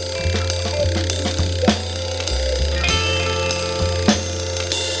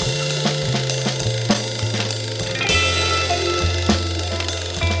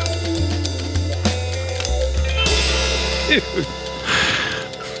 Dude.